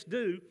States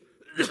do,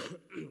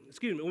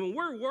 excuse me, when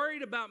we're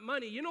worried about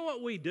money, you know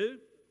what we do?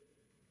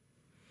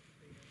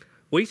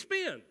 We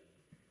spend.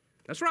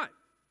 That's right.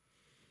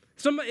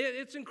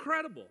 It's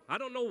incredible. I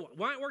don't know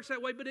why it works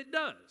that way, but it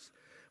does.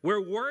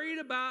 We're worried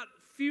about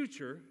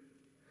future,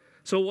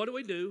 so what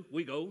do?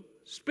 We go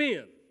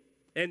spend.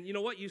 And you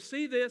know what? You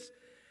see this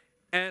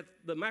at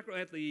the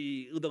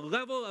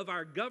level of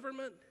our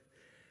government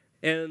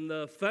and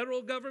the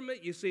federal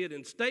government. You see it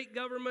in state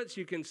governments.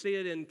 You can see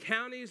it in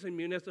counties and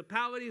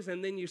municipalities,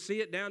 and then you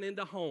see it down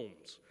into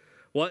homes.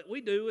 What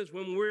we do is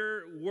when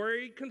we're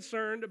worried,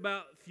 concerned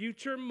about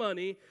future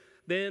money,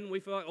 then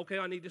we feel like, okay,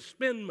 I need to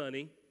spend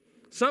money.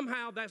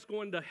 Somehow that's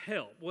going to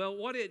help. Well,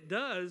 what it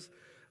does,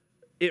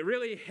 it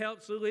really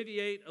helps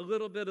alleviate a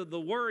little bit of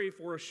the worry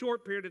for a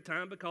short period of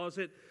time because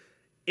it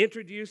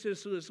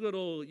introduces this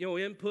little,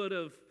 input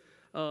of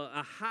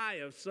a high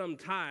of some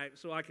type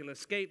so I can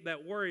escape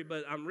that worry,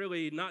 but I'm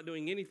really not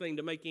doing anything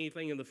to make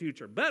anything in the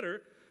future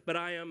better, but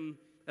I am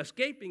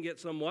escaping it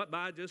somewhat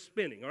by just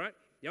spending, all right?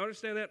 Y'all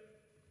understand that?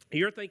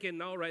 You're thinking,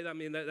 no, right,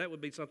 that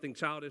would be something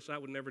childish. I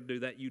would never do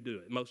that. You do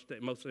it.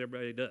 Most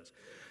everybody does.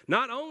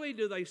 Not only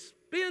do they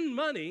spend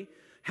money,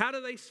 how do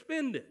they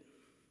spend it?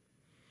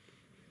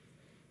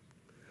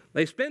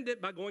 They spend it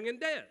by going in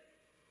debt.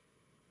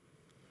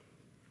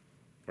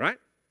 Right?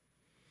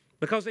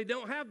 Because they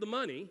don't have the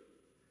money,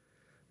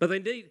 but they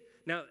need.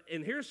 Now,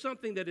 and here's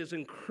something that has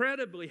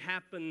incredibly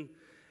happened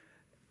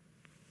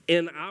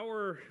in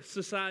our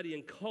society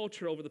and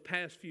culture over the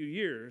past few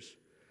years.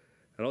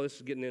 I know this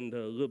is getting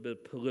into a little bit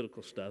of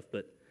political stuff,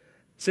 but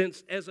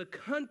since as a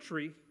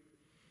country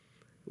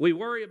we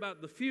worry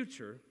about the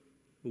future,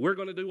 we're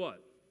going to do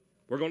what?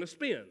 We're going to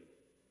spend,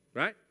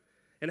 right?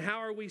 And how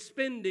are we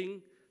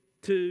spending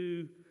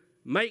to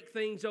make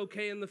things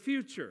okay in the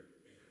future?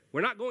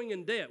 We're not going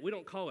in debt. We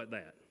don't call it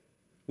that.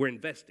 We're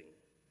investing.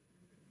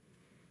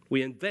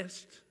 We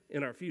invest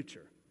in our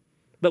future,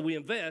 but we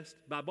invest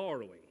by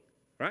borrowing,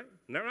 right?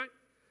 Isn't that right?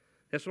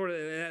 That's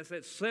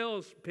that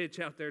sales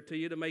pitch out there to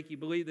you to make you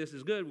believe this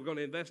is good. We're going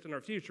to invest in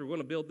our future. We're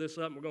going to build this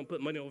up. And we're going to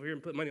put money over here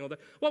and put money over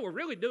there. What we're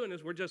really doing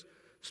is we're just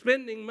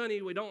spending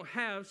money we don't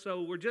have,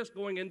 so we're just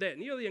going in debt.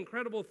 And the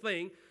incredible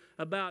thing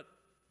about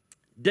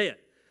debt,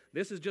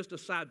 this is just a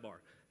sidebar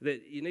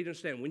that you need to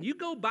understand. When you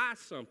go buy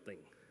something,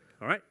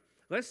 all right,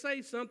 let's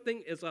say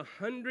something is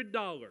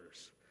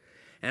 $100,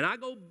 and I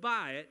go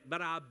buy it,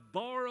 but I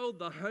borrowed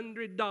the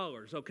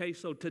 $100. Okay,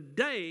 so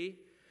today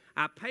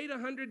I paid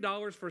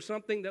 $100 for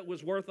something that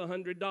was worth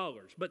 $100.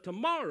 But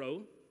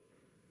tomorrow,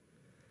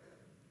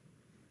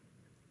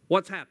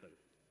 what's happened?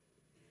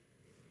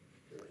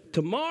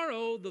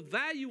 Tomorrow, the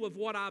value of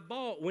what I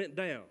bought went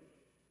down.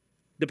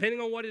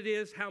 Depending on what it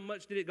is, how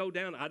much did it go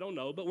down? I don't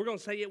know, but we're going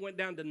to say it went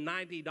down to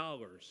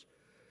 $90.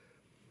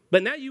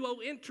 But now you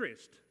owe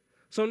interest.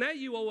 So now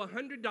you owe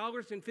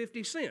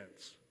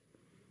 $100.50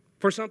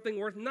 for something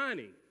worth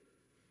 $90.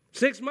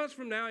 6 months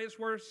from now, it's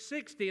worth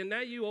 $60, and now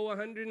you owe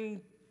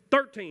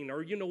 $113,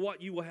 or you know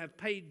what you will have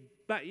paid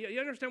back. You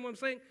understand what I'm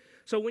saying?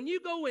 So when you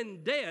go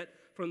in debt,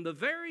 from the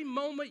very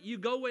moment you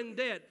go in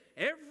debt,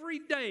 every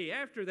day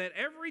after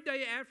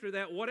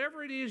that,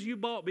 whatever it is you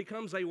bought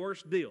becomes a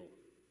worse deal.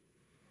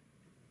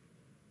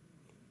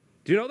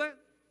 Do you know that?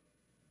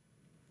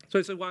 So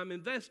he said, well, I'm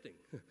investing.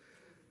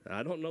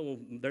 I don't know.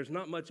 There's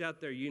not much out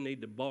there you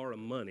need to borrow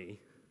money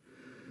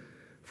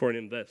for an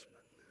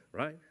investment,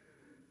 right?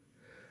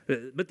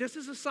 But this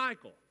is a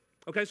cycle.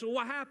 Okay, so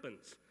what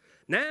happens?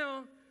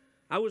 Now,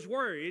 I was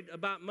worried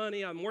about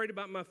money. I'm worried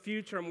about my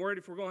future. I'm worried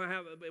if we're going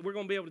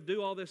to be able to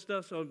do all this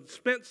stuff. So I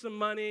spent some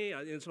money,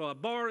 and so I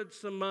borrowed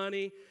some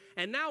money.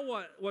 And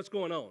now what's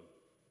going on?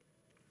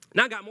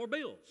 Now I got more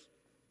bills.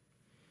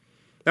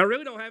 Now I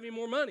really don't have any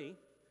more money.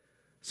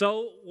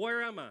 So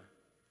where am I?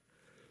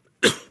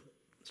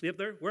 See up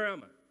there? Where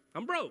am I?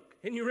 I'm broke,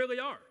 and you really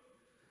are.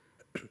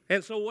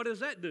 And so what does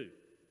that do?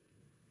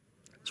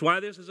 That's why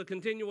this is a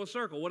continual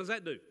circle. What does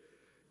that do?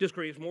 Just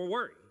creates more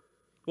worry.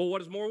 Well, what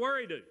does more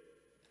worry do?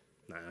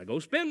 Now, go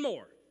spend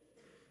more.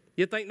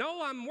 You think,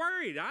 no, I'm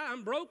worried.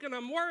 I'm broken,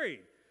 I'm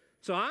worried.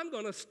 So I'm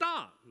going to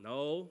stop.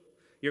 No,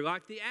 you're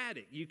like the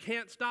addict. You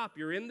can't stop.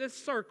 You're in this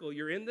circle,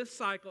 you're in this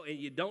cycle, and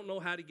you don't know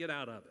how to get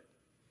out of it.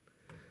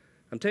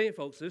 I'm telling you,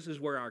 folks, this is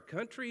where our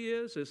country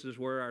is. This is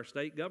where our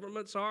state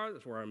governments are.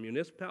 That's where our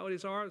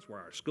municipalities are. It's where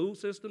our school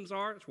systems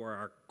are. It's where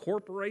our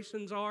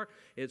corporations are.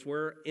 It's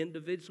where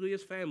individually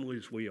as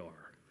families we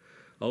are.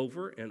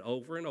 Over and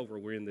over and over,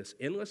 we're in this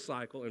endless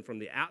cycle, and from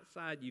the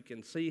outside, you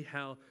can see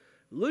how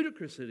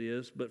ludicrous it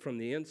is, but from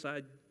the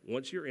inside,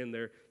 once you're in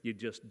there, you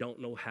just don't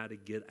know how to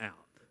get out.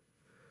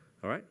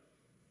 All right?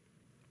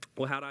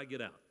 Well, how do I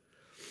get out?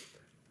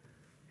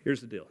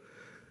 Here's the deal.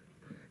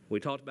 We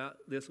talked about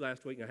this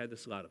last week, and I had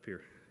this slide up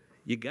here.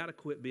 You got to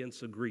quit being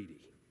so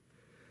greedy.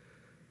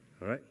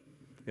 All right?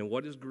 And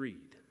what is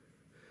greed?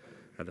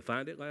 I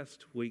defined it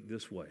last week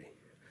this way.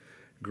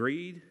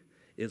 Greed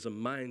is a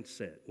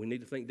mindset. We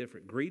need to think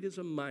different. Greed is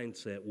a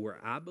mindset where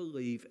I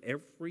believe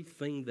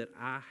everything that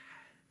I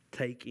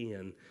take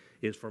in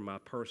is for my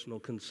personal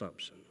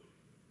consumption.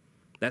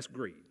 That's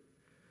greed.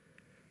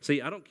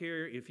 See, I don't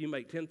care if you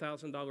make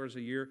 $10,000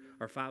 a year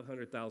or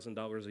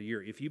 $500,000 a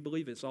year. If you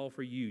believe it's all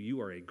for you, you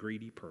are a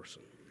greedy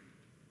person.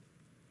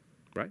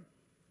 Right?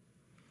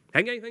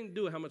 Ain't got anything to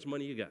do with how much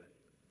money you got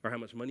or how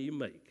much money you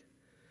make.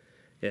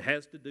 It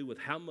has to do with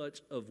how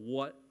much of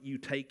what you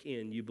take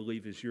in you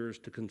believe is yours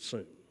to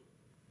consume.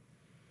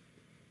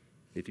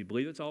 If you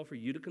believe it's all for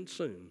you to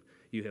consume,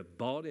 you have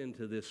bought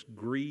into this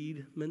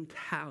greed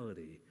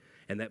mentality,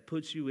 and that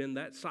puts you in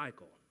that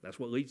cycle. That's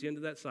what leads you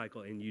into that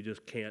cycle, and you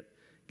just can't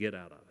get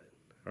out of it.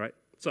 All right?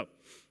 So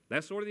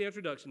that's sort of the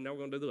introduction. Now we're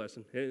going to do the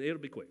lesson, and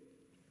it'll be quick.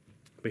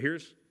 But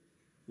here's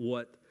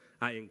what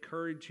I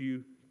encourage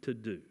you to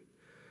do.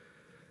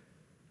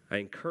 I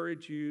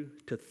encourage you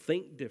to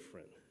think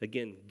different.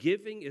 Again,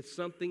 giving is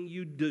something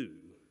you do.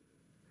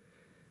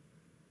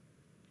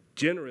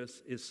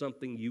 Generous is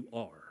something you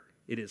are.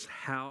 It is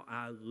how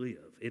I live.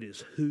 It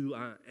is who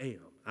I am.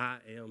 I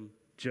am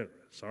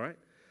generous, all right?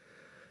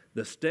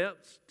 The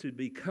steps to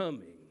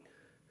becoming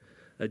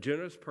a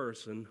generous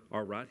person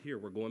are right here.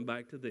 We're going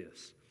back to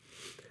this.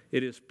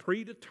 It is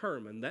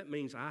predetermined. That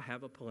means I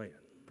have a plan.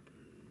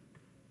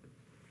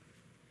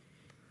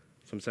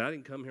 Some say, I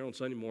didn't come here on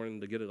Sunday morning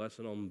to get a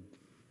lesson on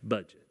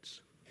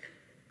budgets.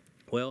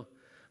 Well,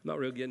 I'm not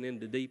really getting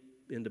deep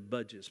into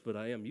budgets, but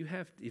I am.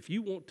 If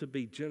you want to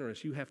be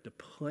generous, you have to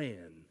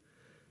plan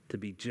to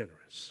be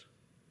generous,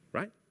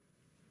 right?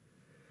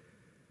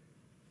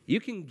 You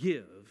can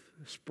give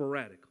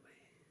sporadically,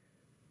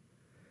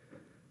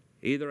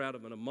 either out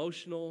of an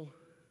emotional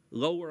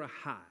low or a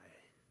high,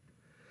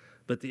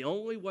 but the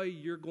only way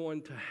you're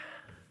going to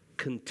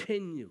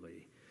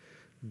continually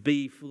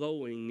be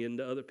flowing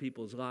into other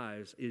people's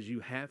lives is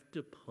you have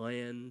to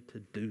plan to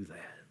do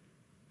that.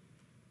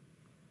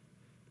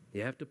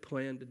 You have to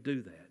plan to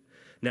do that.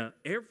 Now,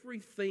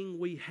 everything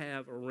we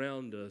have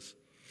around us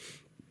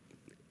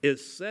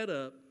is set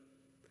up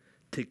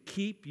to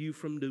keep you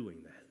from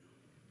doing that.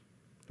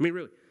 I mean,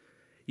 really,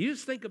 you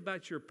just think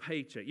about your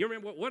paycheck. You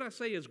remember what I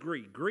say is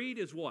greed. Greed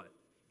is what?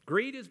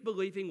 Greed is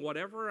believing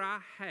whatever I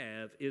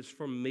have is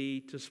for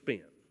me to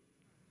spend.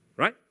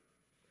 Right?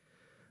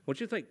 I want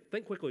you to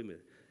think quickly a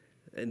minute.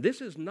 And this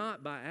is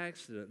not by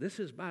accident. This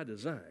is by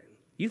design.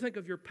 You think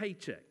of your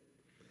paycheck.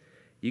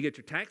 You get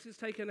your taxes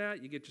taken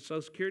out, you get your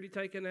Social Security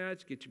taken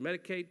out, you get your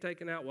Medicaid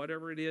taken out,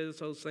 whatever it is,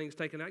 those things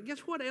taken out.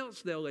 Guess what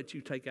else they'll let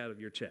you take out of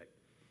your check?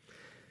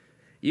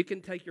 You can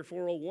take your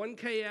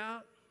 401k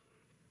out.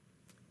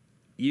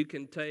 You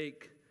can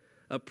take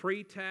a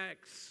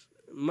pre-tax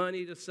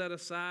money to set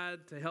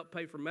aside to help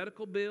pay for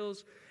medical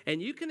bills,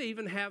 and you can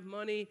even have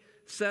money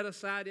set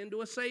aside into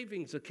a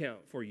savings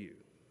account for you,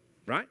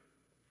 right?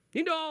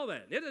 You can do all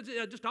that.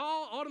 It'll just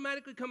all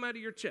automatically come out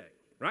of your check,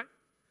 right?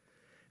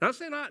 And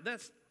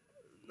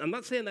I'm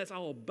not saying that's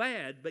all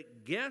bad,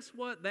 but guess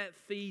what that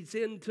feeds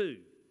into?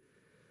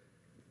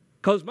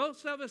 Because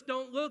most of us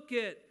don't look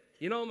at,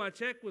 my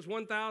check was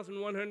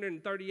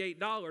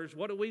 $1,138.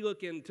 What do we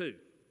look into?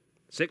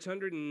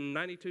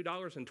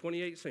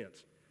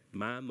 $692.28.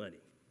 My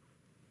money.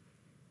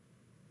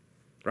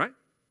 Right?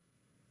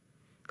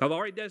 Because I've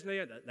already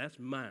designated that's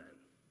mine.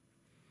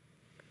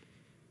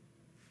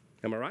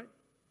 Am I right?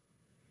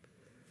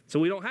 So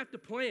we don't have to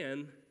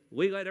plan.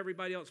 We let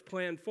everybody else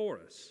plan for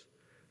us.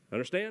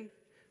 Understand?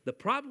 The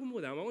problem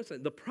with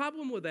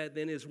that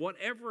then is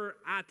whatever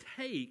I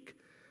take,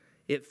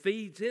 it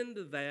feeds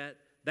into that.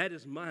 That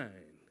is mine.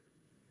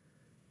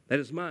 That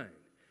is mine.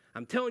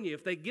 I'm telling you,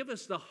 if they give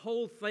us the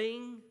whole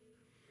thing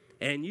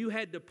and you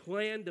had to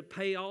plan to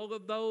pay all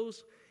of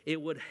those,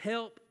 it would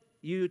help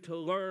you to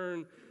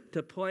learn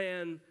to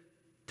plan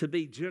to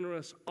be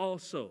generous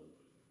also.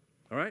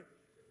 All right?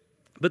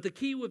 But the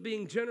key with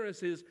being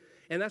generous is,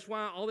 and that's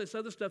why all this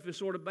other stuff is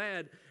sort of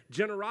bad,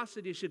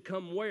 generosity should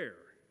come where?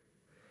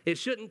 It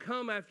shouldn't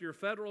come after your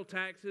federal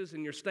taxes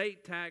and your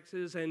state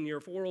taxes and your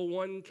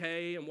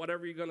 401k and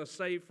whatever you're going to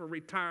save for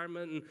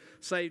retirement and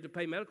save to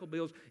pay medical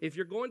bills. If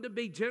you're going to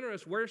be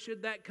generous, where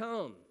should that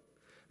come?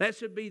 That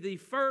should be the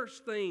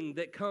first thing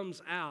that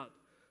comes out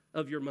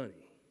of your money.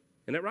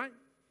 Isn't that right?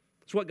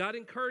 It's what God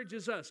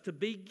encourages us to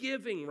be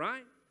giving,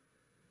 right?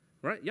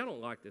 Right? Y'all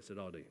don't like this at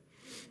all, do you?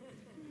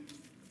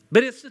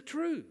 But it's the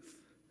truth.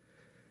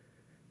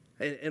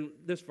 And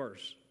this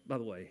verse, by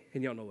the way,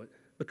 and y'all know it,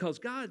 because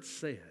God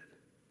said,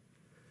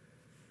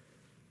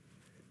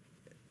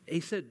 He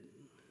said,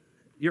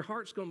 your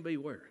heart's going to be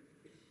where?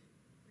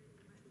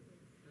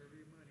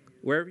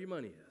 Wherever your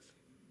money is.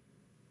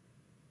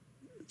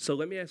 So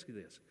let me ask you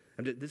this.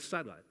 This is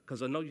sideline,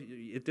 because I know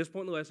at this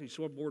point in the lesson, you're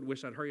so bored,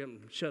 wish I'd hurry up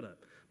and shut up.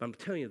 But I'm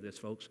telling you this,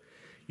 folks.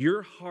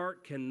 Your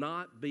heart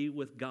cannot be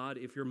with God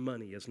if your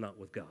money is not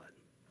with God.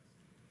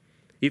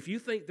 If you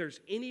think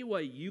there's any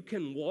way you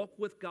can walk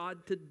with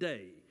God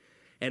today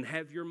and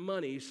have your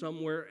money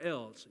somewhere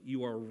else,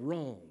 you are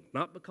wrong.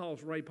 Not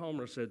because Ray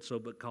Palmer said so,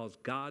 but because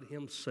God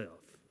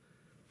Himself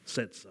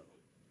said so.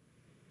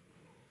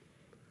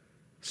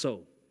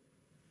 So,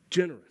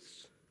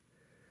 generous.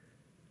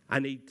 I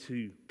need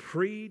to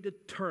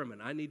predetermine.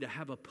 I need to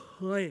have a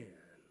plan.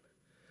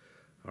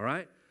 All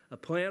right? A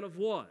plan of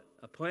what?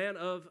 A plan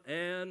of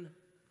an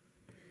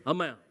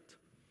amount.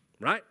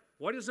 Right?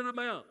 What is an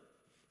amount?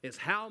 It's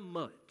how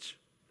much.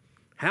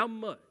 How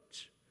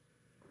much?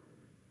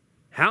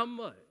 How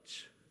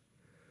much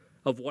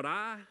of what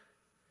I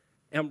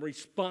am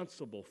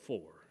responsible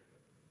for?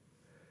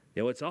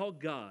 You know, it's all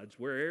God's.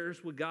 We're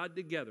heirs with God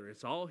together.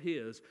 It's all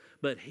His.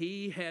 But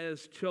He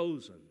has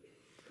chosen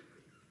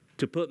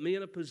to put me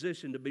in a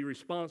position to be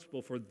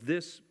responsible for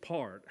this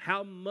part.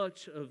 How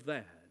much of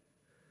that?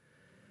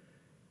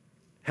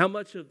 How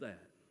much of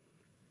that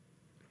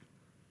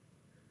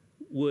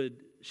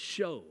would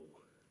show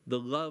the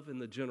love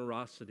and the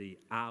generosity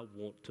I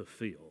want to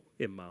feel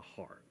in my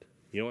heart?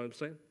 You know what I'm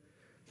saying?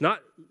 It's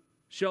not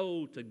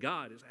show to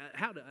God. It's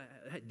how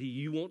do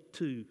you want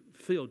to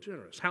feel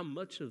generous? How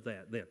much of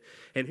that then?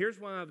 And here's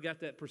why I've got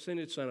that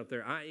percentage sign up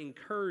there. I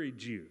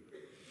encourage you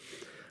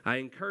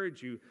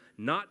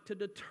not to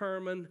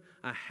determine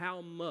a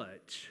how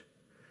much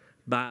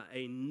by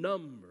a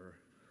number,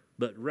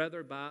 but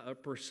rather by a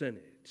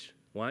percentage.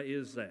 Why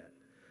is that?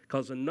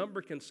 Because a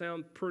number can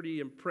sound pretty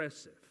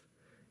impressive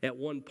at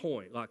one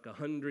point, like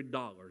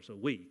 $100 a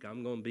week.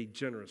 I'm going to be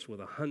generous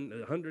with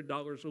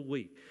 $100 a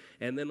week.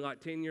 And then like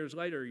 10 years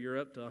later, you're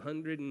up to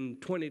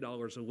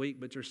 $120 a week,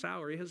 but your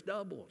salary has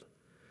doubled.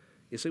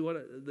 You see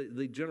what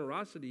the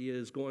generosity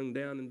is going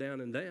down and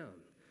down and down.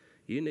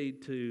 You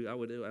need to, I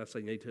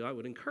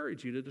would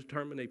encourage you to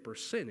determine a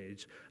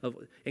percentage of,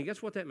 and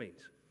guess what that means?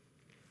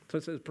 So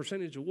it says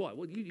percentage of what?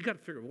 Well, you got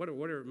to figure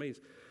whatever it means.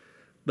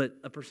 But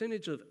a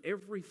percentage of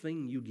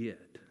everything you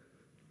get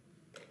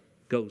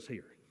goes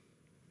here.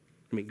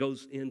 I mean,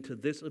 goes into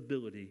this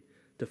ability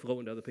to flow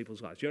into other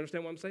people's lives. You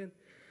understand what I'm saying?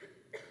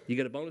 You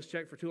get a bonus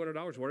check for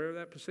 $200, whatever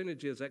that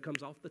percentage is, that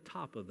comes off the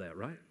top of that,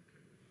 right?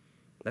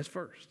 That's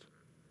first.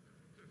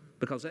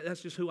 Because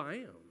that's just who I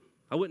am.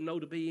 I wouldn't know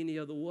to be any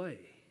other way.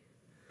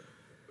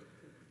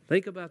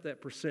 Think about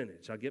that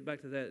percentage. I'll get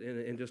back to that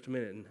in just a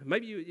minute. And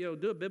maybe you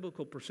do a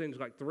biblical percentage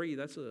like 3.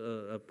 That's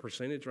a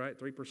percentage, right?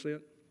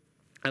 3%.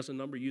 That's a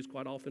number used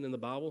quite often in the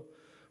Bible.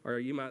 Or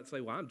you might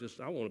say, well,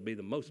 I want to be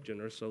the most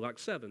generous. So like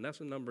 7,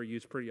 that's a number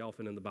used pretty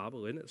often in the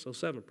Bible, isn't it? So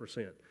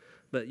 7%.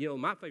 But,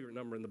 my favorite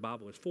number in the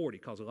Bible is 40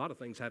 because a lot of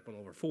things happen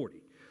over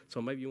 40.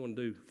 So maybe you want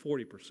to do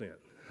 40%.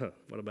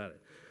 What about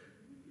it?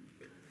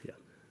 Yeah.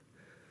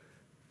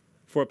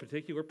 For a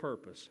particular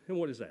purpose. And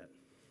what is that?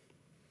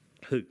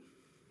 Who?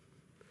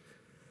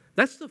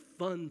 That's the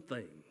fun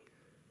thing.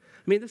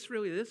 I mean, this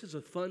is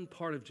a fun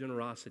part of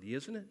generosity,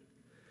 isn't it?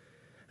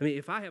 I mean,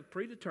 if I have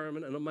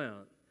predetermined an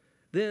amount,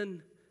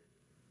 then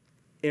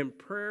in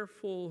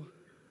prayerful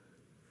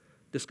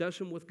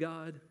discussion with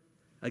God,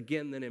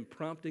 again, then in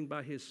prompting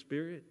by His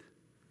Spirit,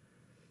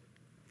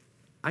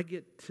 I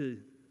get to,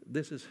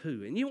 this is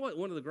who. And you know what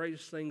one of the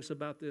greatest things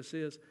about this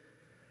is?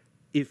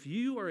 If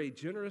you are a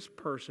generous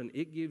person,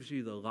 it gives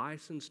you the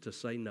license to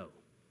say no.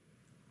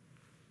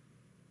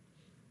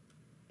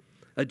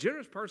 A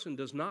generous person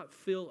does not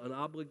feel an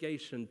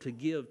obligation to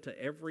give to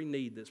every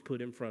need that's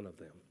put in front of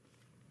them.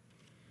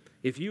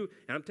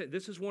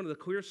 This is one of the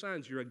clear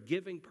signs you're a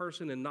giving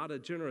person and not a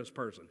generous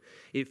person.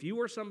 If you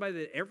are somebody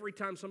that every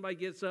time somebody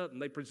gets up and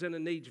they present a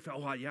need, you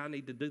feel, oh, yeah, I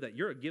need to do that.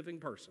 You're a giving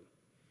person.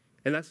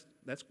 And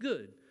that's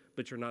good,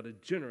 but you're not a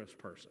generous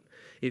person.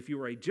 If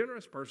you are a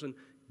generous person,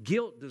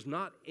 guilt does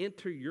not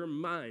enter your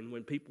mind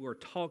when people are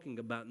talking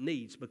about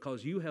needs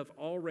because you have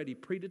already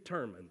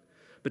predetermined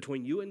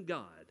between you and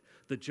God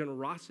the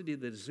generosity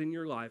that is in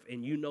your life,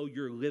 and you know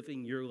you're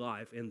living your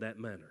life in that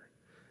manner.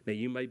 Now,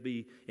 you may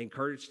be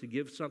encouraged to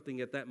give something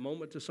at that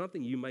moment to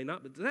something. You may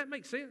not. But does that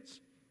make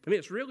sense? I mean,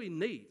 it's really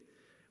neat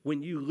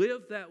when you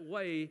live that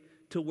way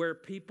to where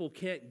people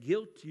can't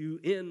guilt you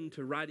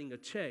into writing a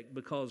check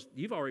because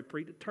you've already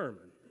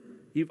predetermined.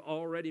 You've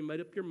already made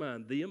up your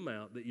mind the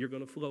amount that you're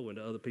going to flow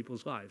into other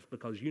people's lives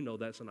because you know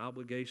that's an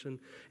obligation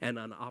and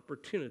an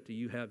opportunity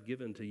you have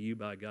given to you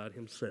by God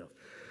Himself.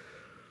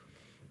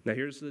 Now,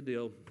 here's the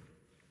deal.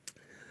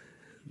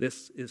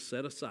 This is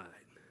set aside.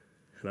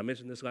 And I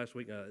mentioned this last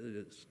week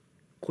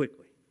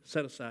quickly.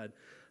 set aside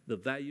the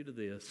value to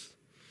this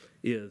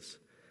is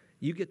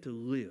you get to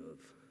live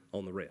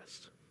on the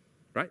rest,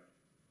 right?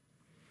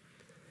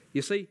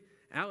 You see,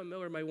 Alan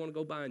Miller may want to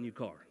go buy a new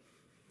car.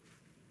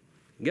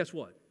 And guess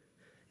what?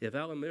 If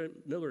Alan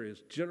Miller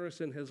is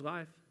generous in his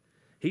life,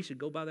 he should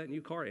go buy that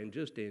new car and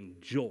just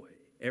enjoy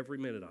every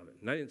minute of it.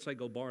 And I didn't say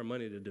go borrow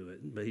money to do it,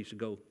 but he should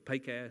go pay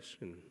cash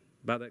and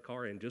buy that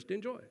car and just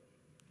enjoy it.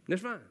 And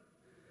it's fine.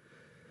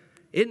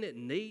 Isn't it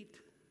neat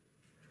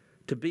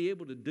to be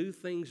able to do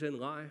things in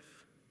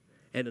life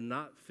and to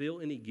not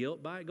feel any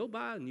guilt by it? Go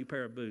buy a new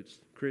pair of boots,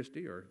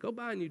 Christy, or go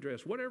buy a new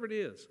dress, whatever it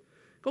is.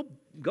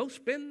 Go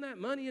spend that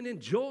money and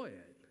enjoy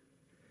it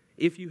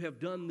if you have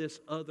done this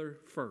other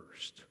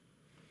first.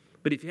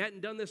 But if you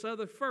hadn't done this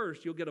other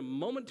first, you'll get a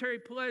momentary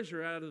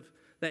pleasure out of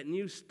that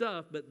new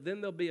stuff, but then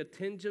there'll be a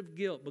tinge of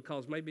guilt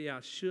because maybe I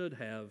should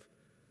have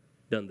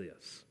done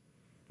this.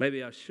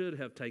 Maybe I should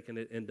have taken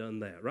it and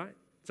done that, right?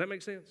 Does that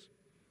make sense?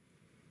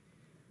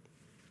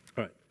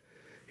 All right,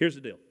 here's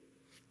the deal.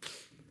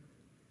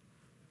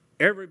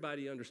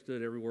 Everybody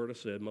understood every word I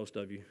said. Most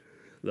of you,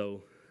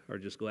 though, are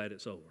just glad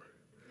it's over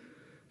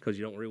because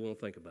you don't really want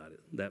to think about it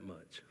that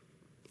much.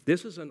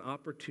 This is an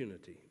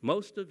opportunity.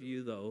 Most of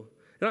you, though,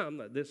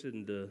 and this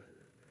isn't to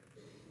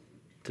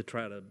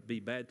try to be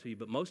bad to you,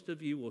 but most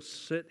of you will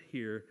sit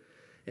here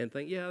and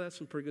think, yeah, that's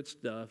some pretty good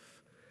stuff,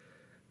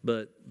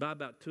 but by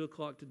about 2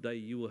 o'clock today,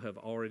 you will have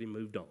already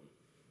moved on.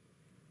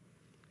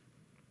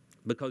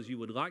 Because you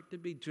would like to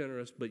be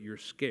generous, but you're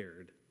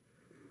scared.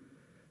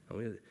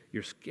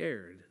 You're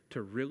scared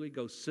to really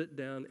go sit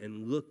down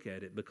and look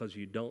at it because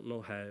you don't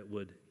know how it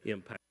would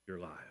impact your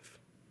life.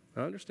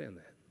 I understand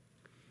that.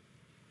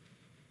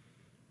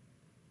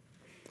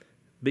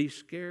 Be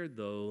scared,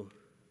 though,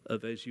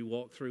 of as you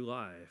walk through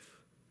life,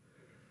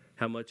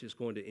 how much it's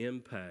going to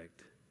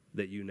impact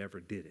that you never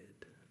did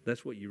it.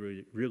 That's what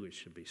you really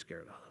should be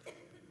scared of.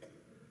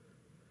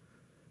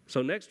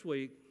 So next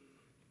week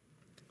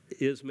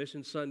is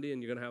Mission Sunday,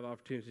 and you're going to have an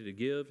opportunity to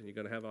give, and you're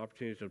going to have an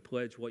opportunity to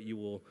pledge what you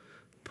will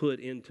put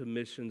into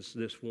missions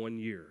this 1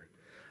 year.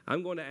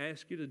 I'm going to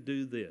ask you to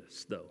do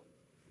this, though.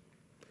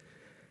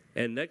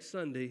 And next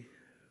Sunday,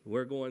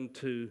 we're going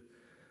to,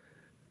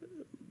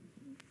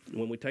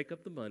 when we take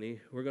up the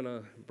money, we're going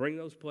to bring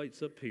those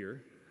plates up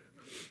here,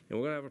 and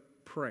we're going to have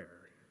a prayer.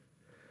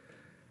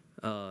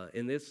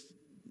 And this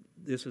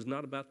is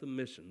not about the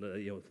mission.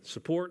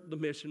 Support the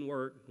mission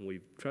work.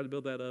 We've tried to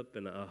build that up,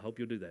 and I hope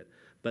you'll do that.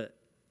 But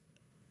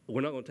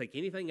we're not going to take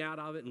anything out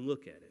of it and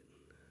look at it.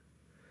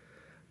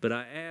 But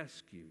I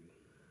ask you,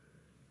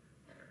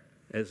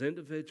 as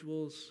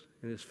individuals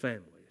and as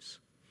families,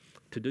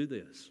 to do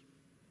this.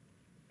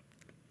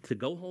 To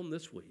go home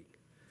this week,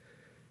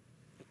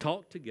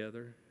 talk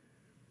together,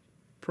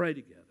 pray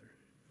together.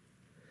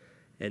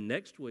 And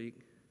next week,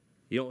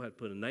 you don't have to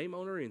put a name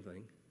on it or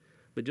anything,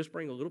 but just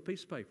bring a little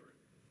piece of paper.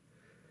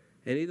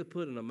 And either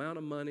put an amount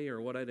of money, or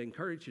what I'd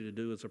encourage you to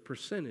do is a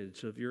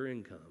percentage of your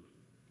income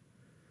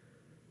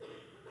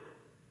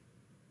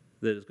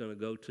that is going to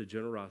go to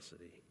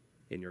generosity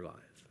in your life.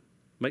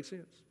 Make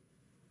sense?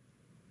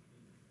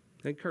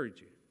 I encourage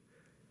you.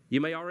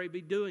 You may already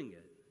be doing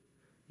it.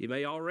 You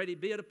may already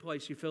be at a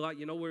place you feel like,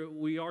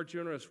 we are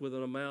generous with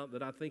an amount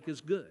that I think is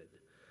good.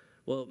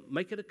 Well,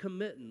 make it a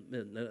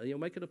commitment,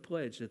 make it a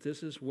pledge that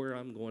this is where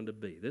I'm going to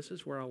be. This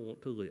is where I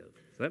want to live.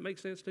 Does that make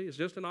sense to you? It's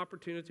just an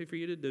opportunity for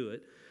you to do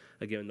it.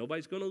 Again,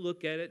 nobody's going to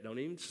look at it. Don't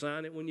even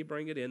sign it when you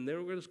bring it in.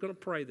 Then we're just going to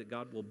pray that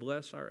God will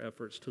bless our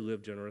efforts to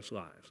live generous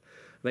lives.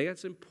 I think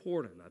that's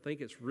important. I think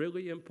it's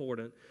really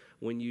important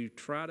when you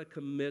try to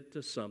commit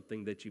to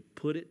something that you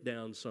put it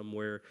down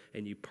somewhere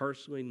and you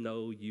personally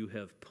know you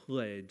have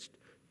pledged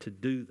to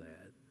do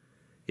that.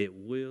 It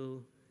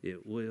will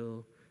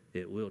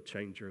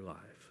change your life.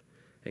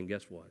 And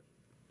guess what?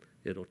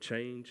 It'll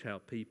change how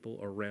people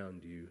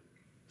around you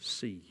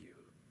see you.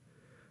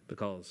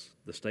 Because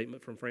the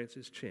statement from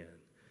Francis Chan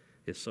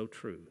is so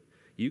true.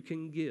 You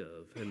can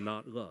give and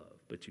not love,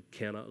 but you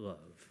cannot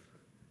love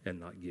and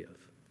not give.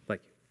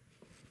 Thank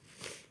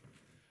you.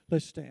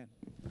 Let's stand.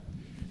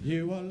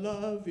 You are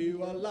love,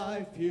 you are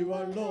life, you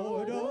are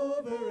Lord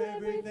over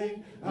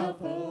everything.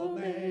 Alpha,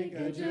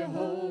 Omega,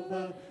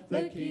 Jehovah,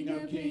 the King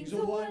of Kings,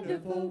 a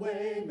wonderful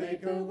way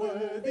maker,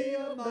 worthy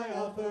of my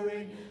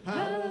offering.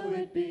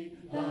 Hallowed be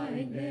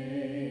thy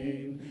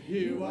name.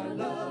 You are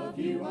love,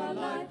 you are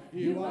life,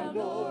 you are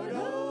Lord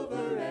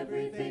over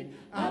everything.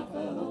 Alpha,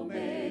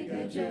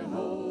 Omega,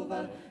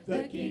 Jehovah,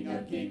 the King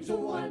of Kings, a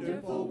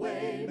wonderful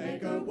way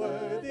maker,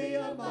 worthy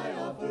of my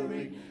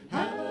offering.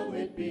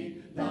 Hallowed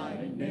be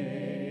thy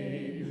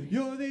name.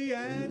 You're the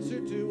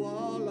answer to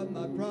all of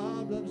my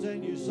problems,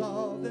 and you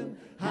solve them.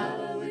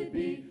 Hallowed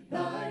be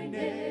thy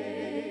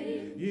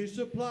name. You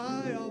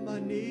supply all my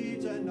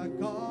needs, and I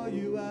call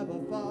you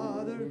Abba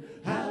Father.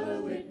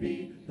 Hallowed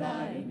be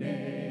thy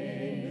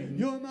name.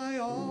 You're my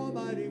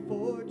almighty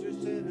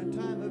fortress in a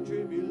time of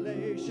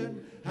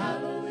tribulation.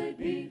 Hallowed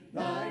be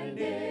thy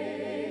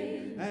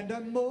name. And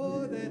I'm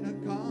more than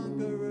a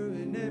conqueror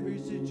in every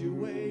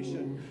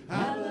situation.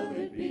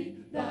 Hallowed be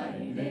thy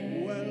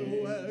name.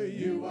 Well,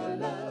 you are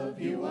love,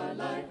 you are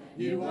life,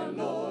 you are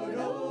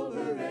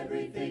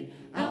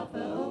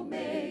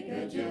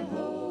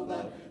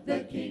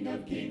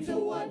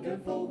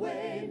wonderful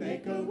way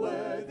maker,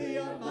 worthy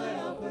of my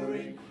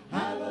offering.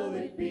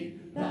 Hallowed be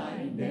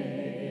thy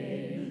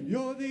name.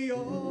 You're the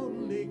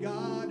only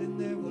God, and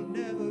there will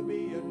never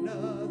be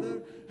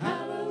another.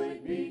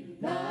 Hallowed be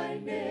thy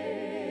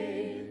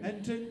name.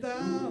 And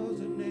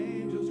 10,000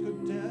 angels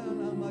could tell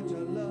how much I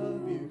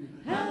love you.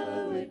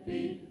 Hallowed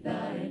be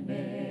thy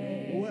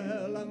name.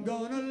 Well, I'm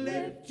gonna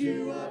lift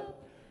you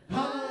up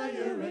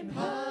higher and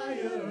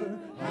higher.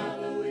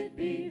 Hallowed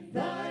be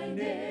thy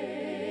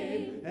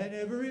name. And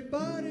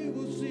everybody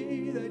will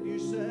see that you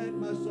set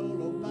my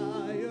soul on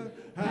fire.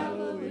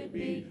 Hallowed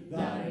be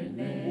thy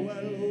name.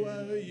 Well,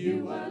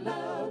 you are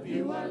love,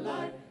 you are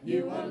life,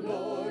 you are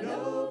Lord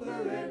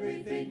over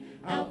everything.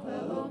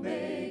 Alpha,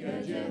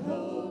 Omega,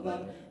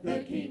 Jehovah,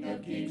 the King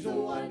of Kings, a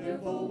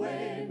wonderful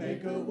way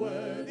maker,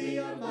 worthy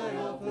of my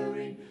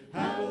offering.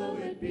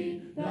 Hallowed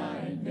be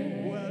thy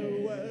name.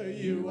 Well,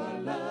 you are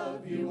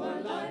love, you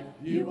are life,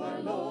 you are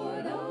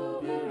Lord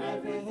over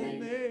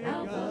everything.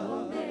 Alpha,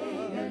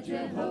 Omega,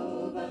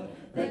 Jehovah,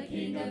 the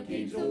King of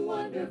Kings, a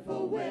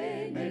wonderful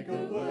way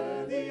maker,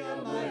 worthy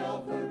of my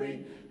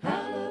offering.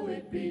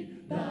 Hallowed be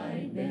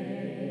thy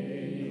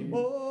name.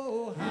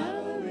 Oh,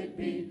 hallowed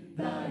be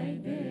thy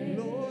name.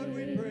 Lord,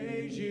 we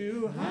praise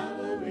you.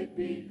 Hallowed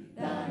be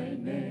thy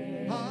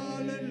name.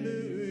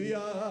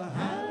 Hallelujah.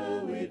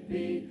 Hallowed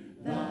be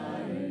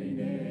thy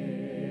name.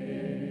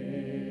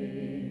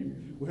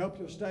 We hope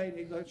you'll stay and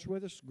eat lunch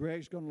with us.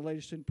 Greg's going to lead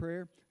us in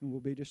prayer, and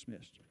we'll be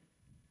dismissed.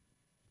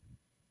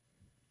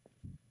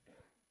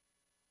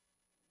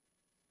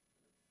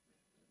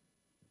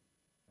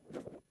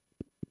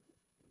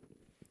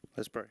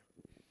 Let's pray.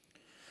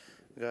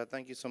 God,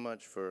 thank you so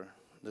much for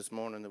this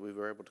morning that we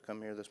were able to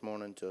come here this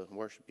morning to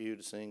worship you,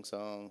 to sing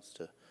songs,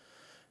 to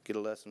get a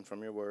lesson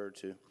from your word,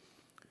 to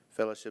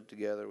fellowship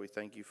together. We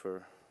thank you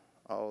for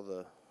all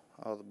the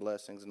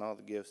blessings and all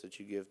the gifts that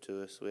you give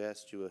to us. We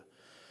ask you to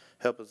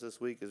help us this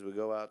week as we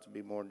go out to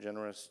be more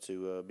generous,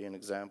 to be an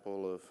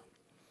example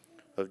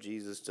of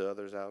Jesus to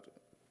others out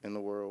in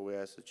the world. We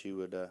ask that you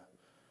would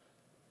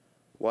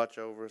watch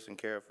over us and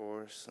care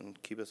for us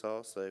and keep us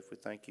all safe. We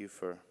thank you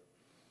for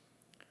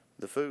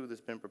the food that's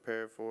been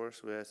prepared for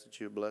us. We ask that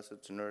you bless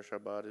it to nourish our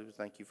bodies. We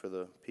thank you for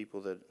the people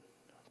that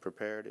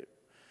prepared it.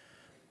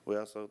 We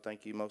also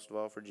thank you most of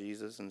all for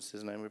Jesus, and in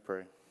his name we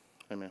pray.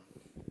 Amen.